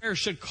 Prayer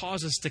should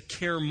cause us to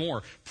care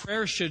more.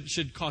 Prayer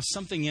should cause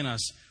something in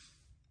us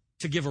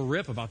to give a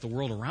rip about the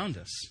world around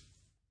us.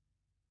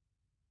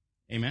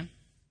 Amen?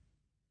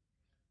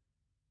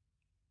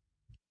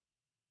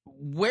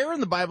 Where in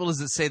the Bible does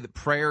it say that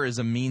prayer is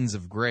a means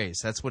of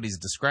grace? That's what he's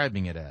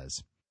describing it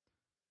as.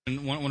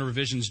 In one of her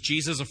visions,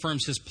 Jesus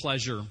affirms His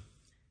pleasure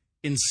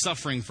in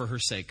suffering for her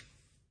sake.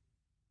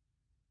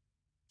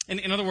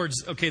 And in other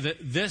words, okay,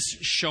 this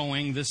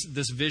showing,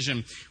 this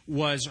vision,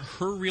 was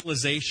her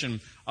realization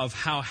of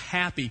how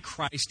happy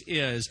Christ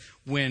is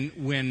when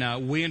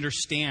we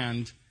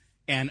understand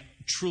and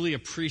truly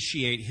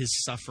appreciate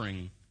His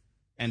suffering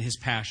and His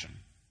passion.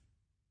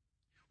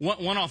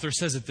 One author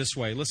says it this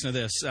way. Listen to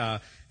this.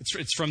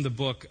 It's from the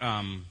book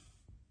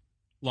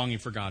Longing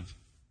for God.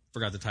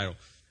 Forgot the title.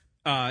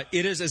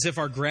 It is as if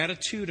our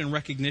gratitude and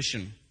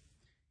recognition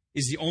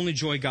is the only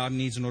joy God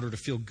needs in order to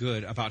feel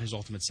good about his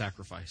ultimate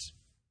sacrifice.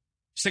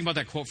 Just think about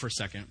that quote for a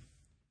second.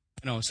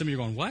 I know some of you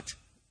are going, what?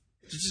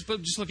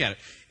 Just look at it.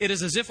 It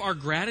is as if our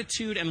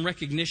gratitude and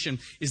recognition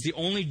is the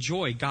only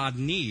joy God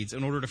needs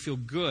in order to feel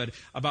good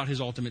about his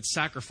ultimate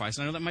sacrifice.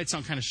 And I know that might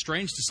sound kind of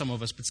strange to some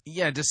of us, but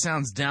yeah, it just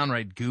sounds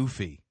downright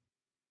goofy.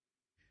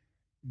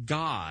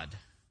 God.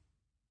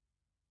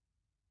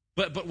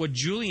 But what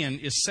Julian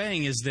is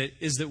saying is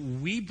that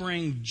we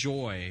bring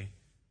joy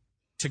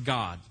to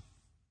God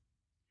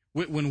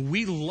when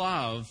we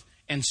love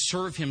and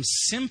serve him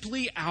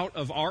simply out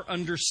of our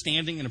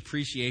understanding and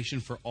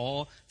appreciation for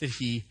all that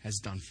he has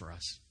done for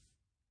us.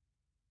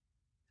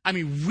 I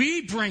mean,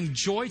 we bring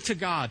joy to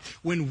God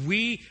when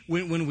we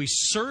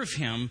serve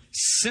him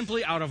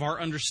simply out of our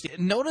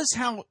understanding. Notice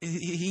how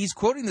he's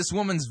quoting this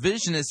woman's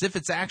vision as if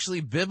it's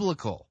actually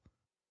biblical.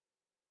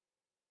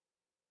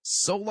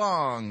 So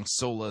long,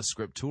 sola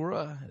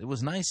scriptura. It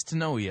was nice to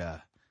know ya.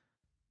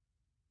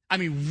 I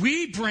mean,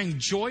 we bring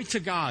joy to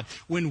God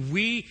when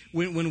we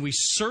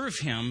serve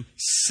him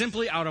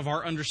simply out of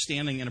our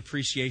understanding and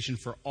appreciation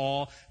for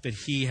all that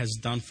he has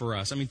done for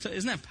us. I mean,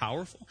 isn't that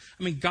powerful?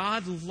 I mean,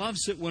 God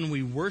loves it when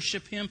we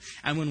worship him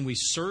and when we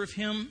serve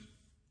him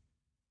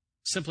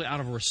simply out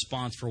of a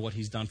response for what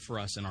he's done for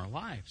us in our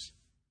lives.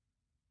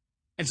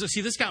 And so,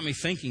 see, this got me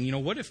thinking,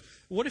 what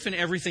if in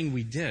everything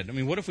we did, I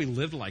mean, what if we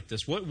lived like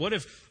this? What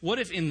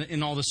if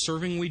in all the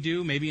serving we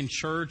do, maybe in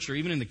church or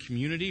even in the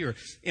community or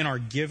in our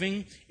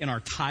giving, in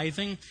our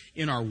tithing,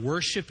 in our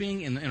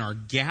worshiping, in our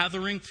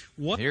gathering,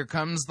 Here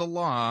comes the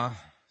law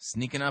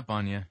sneaking up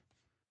on you.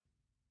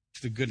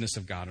 To the goodness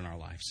of God in our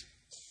lives.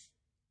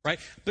 Right?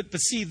 But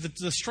see,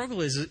 the struggle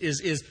is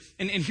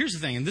and here's the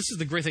thing, and this is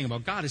the great thing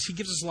about God, is he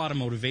gives us a lot of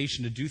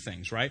motivation to do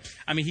things, right?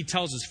 I mean, he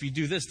tells us, if you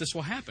do this, this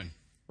will happen.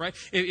 Right?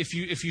 If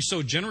you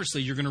sow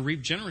generously, you're going to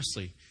reap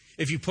generously.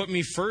 If you put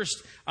me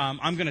first,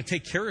 I'm going to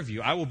take care of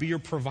you. I will be your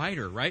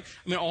provider, right?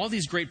 I mean, all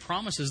these great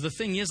promises. The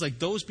thing is,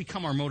 those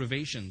become our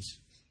motivations.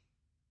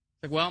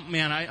 Like, well,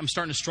 man, I'm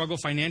starting to struggle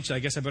financially. I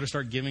guess I better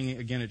start giving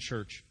again at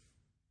church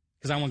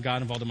because I want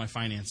God involved in my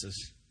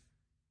finances.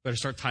 Better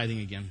start tithing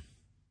again.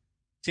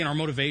 See, in our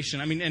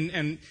motivation, I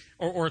mean,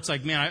 or it's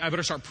like, man, I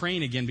better start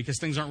praying again because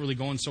things aren't really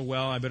going so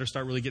well. I better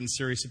start really getting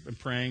serious and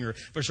praying, or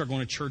better start going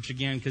to church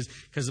again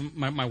because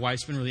my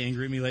wife's been really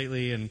angry at me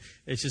lately, and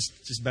it's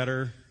just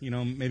better.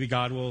 Maybe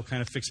God will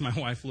kind of fix my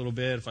wife a little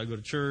bit if I go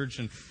to church,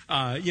 and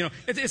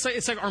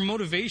it's like our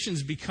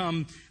motivations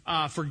become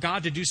for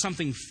God to do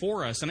something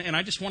for us, and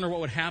I just wonder what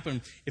would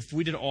happen if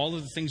we did all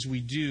of the things we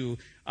do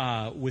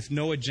with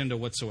no agenda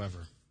whatsoever.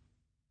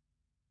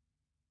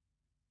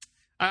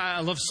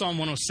 I love Psalm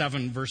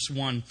 107, verse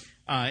 1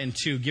 and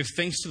 2. Give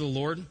thanks to the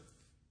Lord,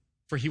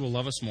 for he will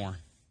love us more.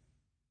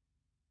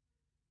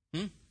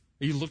 Are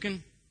you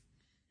looking?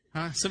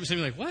 Huh? Somebody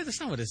like, what? That's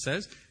not what it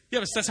says.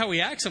 Yeah, but that's how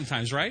we act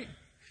sometimes, right?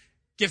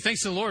 Give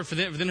thanks to the Lord, for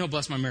then he'll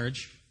bless my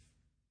marriage.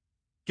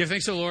 Give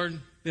thanks to the Lord,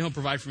 then he'll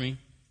provide for me.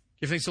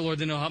 Give thanks to the Lord,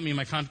 then he'll help me in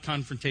my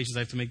confrontations I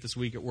have to make this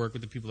week at work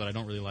with the people that I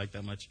don't really like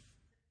that much.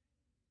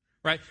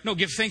 Right? No,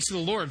 give thanks to the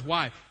Lord.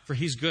 Why? For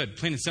he's good.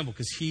 Plain and simple,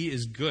 because he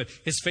is good.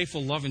 His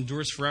faithful love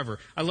endures forever.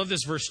 I love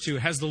this verse too.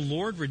 Has the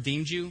Lord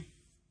redeemed you?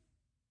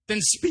 Then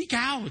speak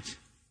out.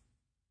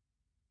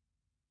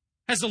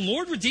 Has the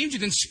Lord redeemed you?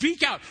 Then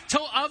speak out.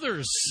 Tell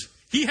others.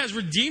 He has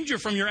redeemed you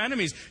from your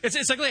enemies. It's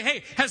like,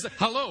 hey,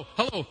 hello,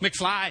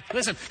 McFly.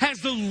 Listen, has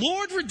the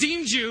Lord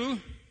redeemed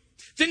you?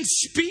 Then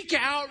speak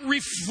out,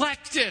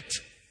 reflect it,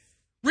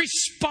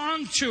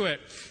 respond to it,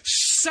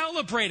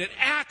 celebrate it,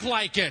 act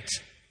like it.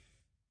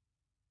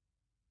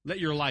 Let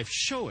your life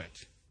show it.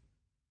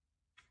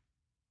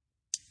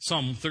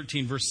 Psalm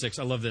 13, verse 6.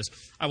 I love this.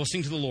 I will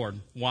sing to the Lord.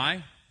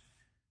 Why?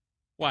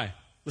 Why?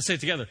 Let's say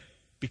it together.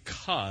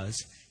 Because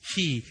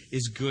he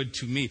is good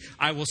to me.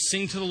 I will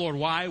sing to the Lord.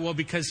 Why? Well,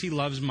 because he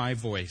loves my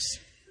voice.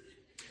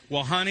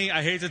 Well, honey,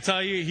 I hate to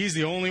tell you, he's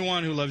the only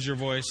one who loves your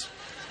voice.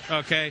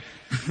 Okay?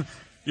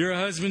 Your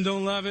husband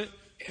don't love it,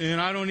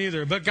 and I don't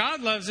either. But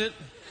God loves it.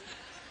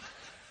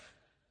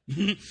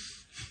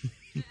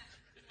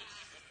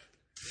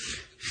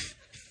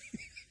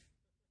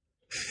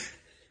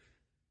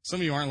 Some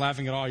of you aren't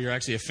laughing at all. You're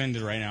actually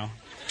offended right now.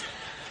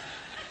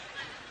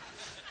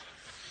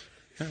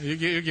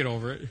 You get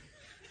over it.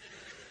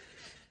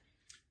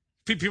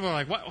 People are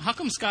like, what? How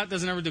come Scott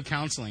doesn't ever do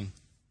counseling?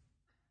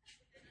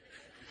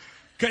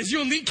 Because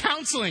you'll need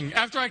counseling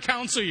after I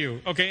counsel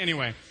you. Okay,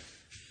 anyway.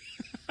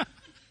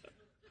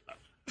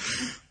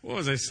 What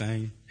was I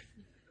saying?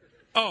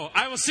 Oh,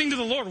 I will sing to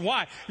the Lord.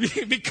 Why?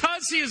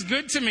 Because he is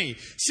good to me.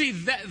 See,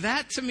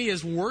 that to me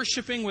is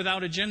worshiping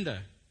without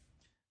agenda.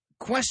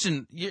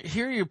 Question,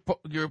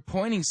 you're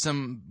pointing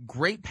some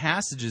great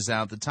passages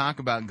out that talk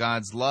about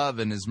God's love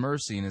and his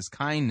mercy and his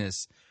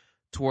kindness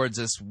towards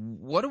us.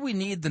 What do we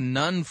need the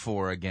nun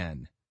for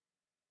again?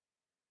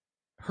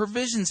 Her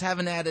visions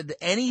haven't added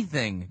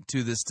anything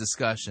to this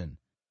discussion.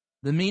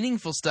 The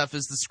meaningful stuff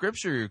is the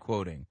scripture you're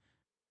quoting.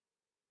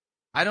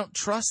 I don't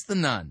trust the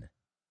nun.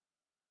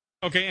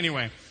 Okay,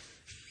 anyway.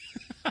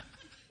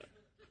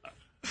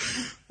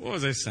 What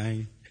was I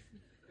saying?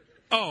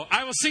 Oh,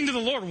 I will sing to the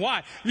Lord.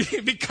 Why?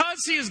 Because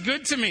he is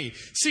good to me.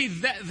 See,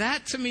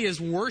 that to me is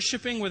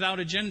worshiping without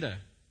agenda.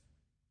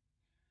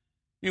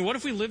 I mean, what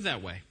if we live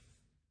that way?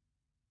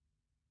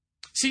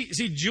 See,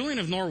 Julian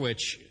of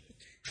Norwich,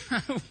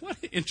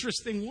 what an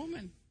interesting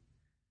woman.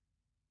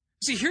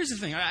 See, here's the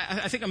thing.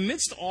 I think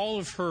amidst all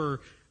of her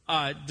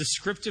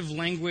descriptive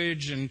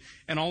language and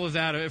all of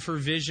that, of her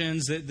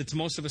visions, that to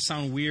most of us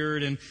sound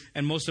weird,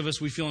 and most of us,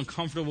 we feel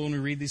uncomfortable when we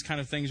read these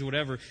kind of things or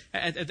whatever.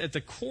 At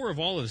the core of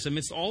all of this,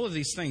 amidst all of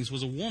these things,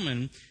 was a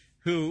woman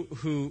who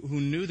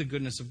knew the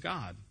goodness of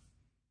God.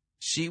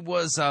 She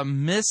was a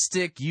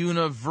mystic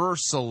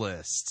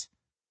universalist.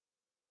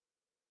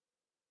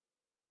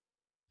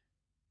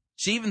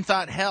 She even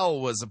thought hell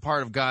was a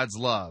part of God's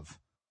love.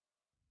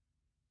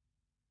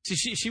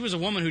 See, she was a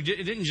woman who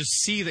didn't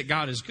just see that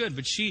God is good,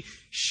 but she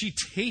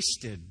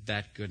tasted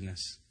that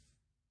goodness.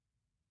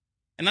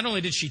 And not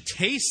only did she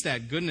taste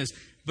that goodness,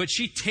 but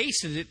she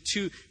tasted it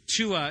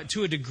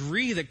to a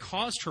degree that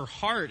caused her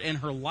heart and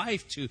her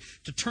life to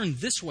turn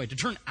this way, to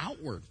turn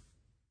outward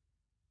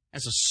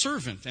as a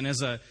servant and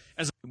as a.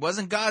 It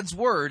wasn't God's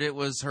word; it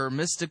was her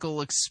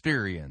mystical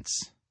experience.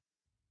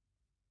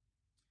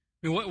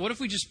 I mean, what if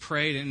we just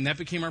prayed, and that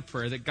became our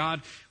prayer, that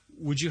God,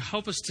 would you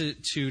help us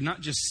to not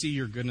just see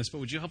your goodness, but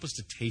would you help us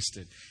to taste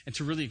it and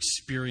to really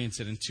experience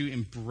it and to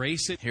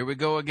embrace it? Here we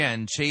go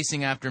again,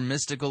 chasing after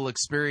mystical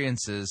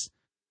experiences.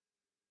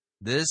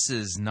 This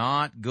is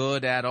not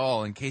good at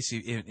all. In case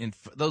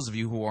those of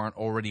you who aren't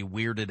already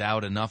weirded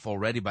out enough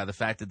already by the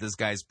fact that this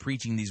guy's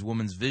preaching these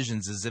women's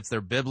visions as if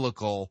they're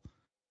biblical,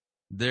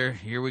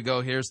 here we go,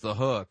 here's the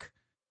hook.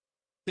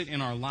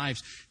 In our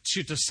lives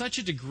to such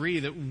a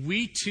degree that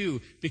we too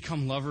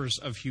become lovers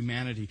of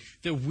humanity,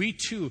 that we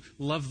too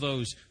love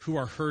those who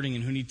are hurting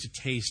and who need to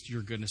taste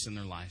your goodness in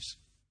their lives.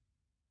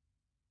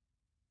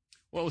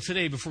 Well,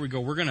 today, before we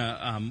go, we're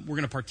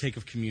gonna partake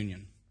of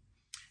communion.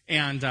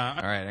 And all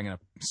right, I'm gonna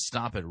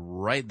stop it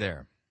right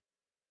there.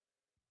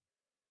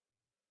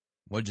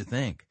 What'd you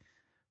think?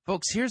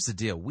 Folks, here's the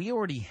deal. We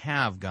already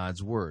have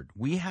God's word.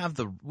 We have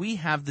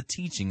the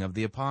teaching of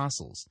the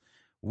apostles.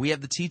 We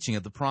have the teaching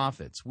of the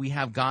prophets. We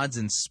have God's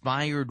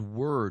inspired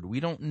word. We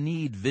don't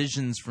need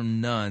visions from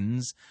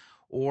nuns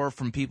or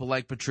from people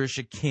like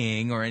Patricia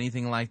King or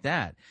anything like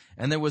that.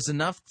 And there was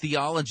enough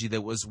theology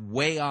that was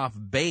way off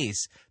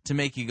base to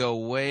make you go,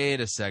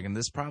 wait a second,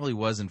 this probably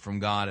wasn't from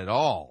God at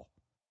all.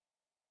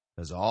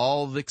 Because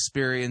all the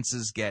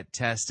experiences get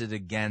tested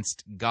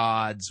against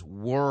God's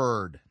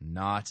word,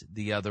 not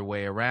the other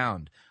way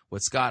around.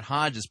 What Scott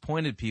Hodge has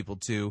pointed people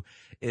to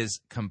is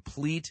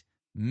complete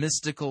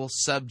mystical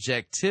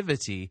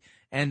subjectivity,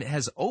 and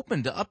has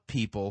opened up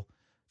people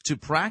to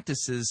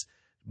practices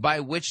by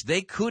which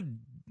they could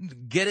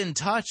get in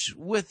touch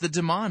with the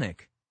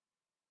demonic.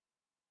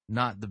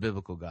 Not the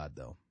biblical God,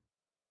 though.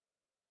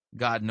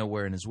 God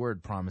nowhere in his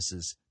word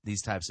promises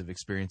these types of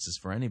experiences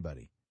for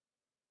anybody,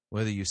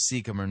 whether you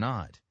seek them or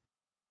not,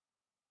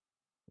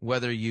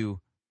 whether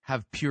you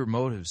have pure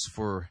motives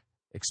for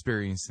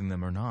experiencing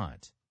them or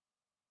not.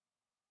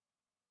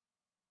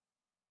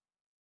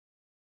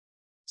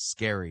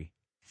 Scary,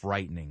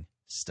 frightening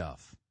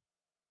stuff.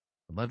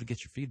 I'd love to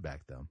get your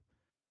feedback, though.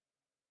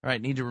 All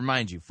right, need to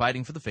remind you,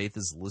 Fighting for the Faith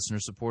is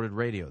listener-supported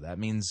radio. That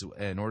means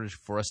in order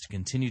for us to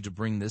continue to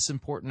bring this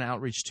important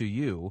outreach to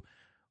you,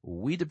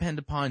 we depend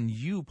upon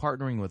you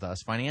partnering with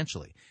us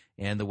financially.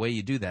 And the way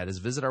you do that is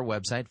visit our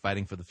website,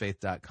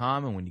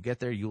 fightingforthefaith.com, and when you get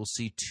there, you'll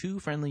see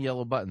two friendly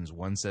yellow buttons.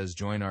 One says,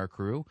 Join Our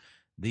Crew.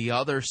 The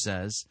other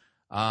says,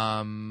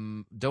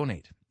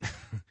 Donate.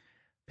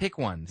 Pick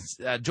one.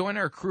 Join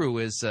Our Crew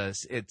is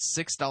it's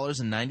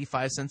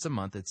 $6.95 a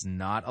month. It's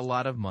not a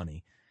lot of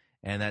money.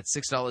 And that's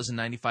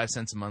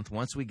 $6.95 a month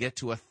once we get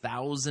to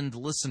 1,000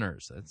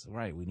 listeners. That's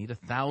right. We need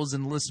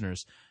 1,000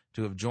 listeners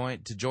to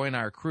join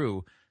our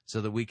crew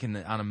so that we can,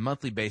 on a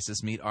monthly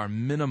basis, meet our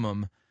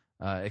minimum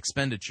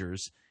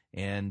expenditures.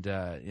 And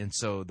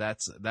so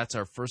that's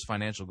our first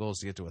financial goal, is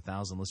to get to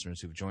 1,000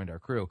 listeners who've joined our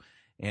crew.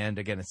 And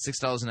again, it's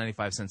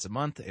 $6.95 a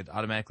month. It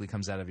automatically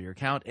comes out of your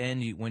account.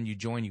 And when you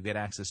join, you get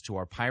access to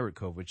our Pirate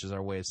Code, which is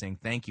our way of saying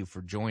thank you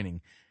for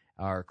joining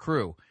our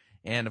crew.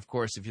 And, of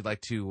course, if you'd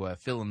like to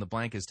fill in the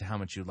blank as to how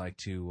much you'd like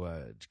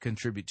to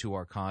contribute to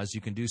our cause,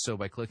 you can do so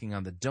by clicking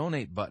on the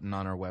Donate button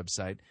on our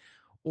website.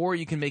 Or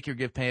you can make your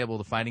gift payable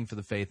to Fighting for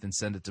the Faith and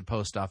send it to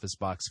Post Office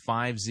Box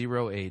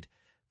 508,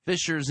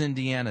 Fishers,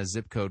 Indiana,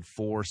 zip code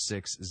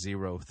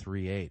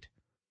 46038.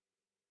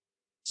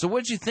 So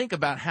what did you think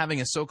about having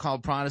a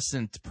so-called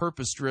Protestant,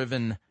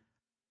 purpose-driven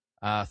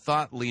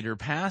thought leader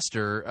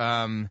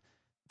pastor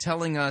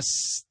telling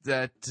us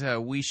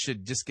that we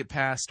should just get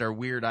past our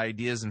weird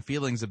ideas and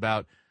feelings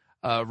about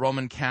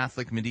Roman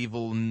Catholic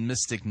medieval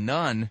mystic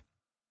nun,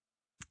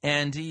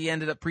 and he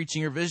ended up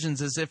preaching her visions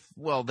as if,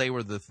 well, they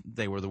were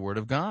the Word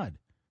of God,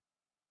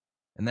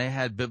 and they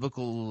had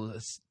biblical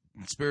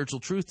spiritual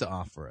truth to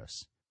offer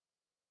us?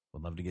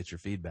 Would love to get your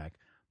feedback.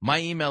 My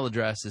email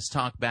address is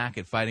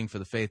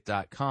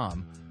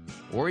talkback@fightingforthefaith.com,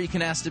 or you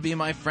can ask to be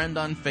my friend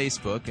on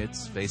Facebook.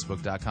 It's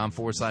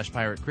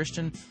facebook.com/Pirate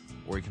Christian,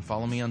 or you can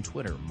follow me on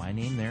Twitter. My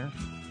name there,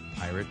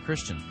 Pirate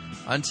Christian.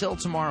 Until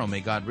tomorrow, may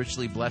God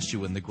richly bless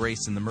you in the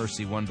grace and the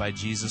mercy won by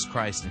Jesus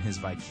Christ and his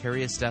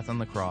vicarious death on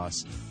the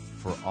cross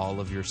for all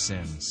of your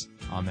sins.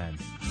 Amen.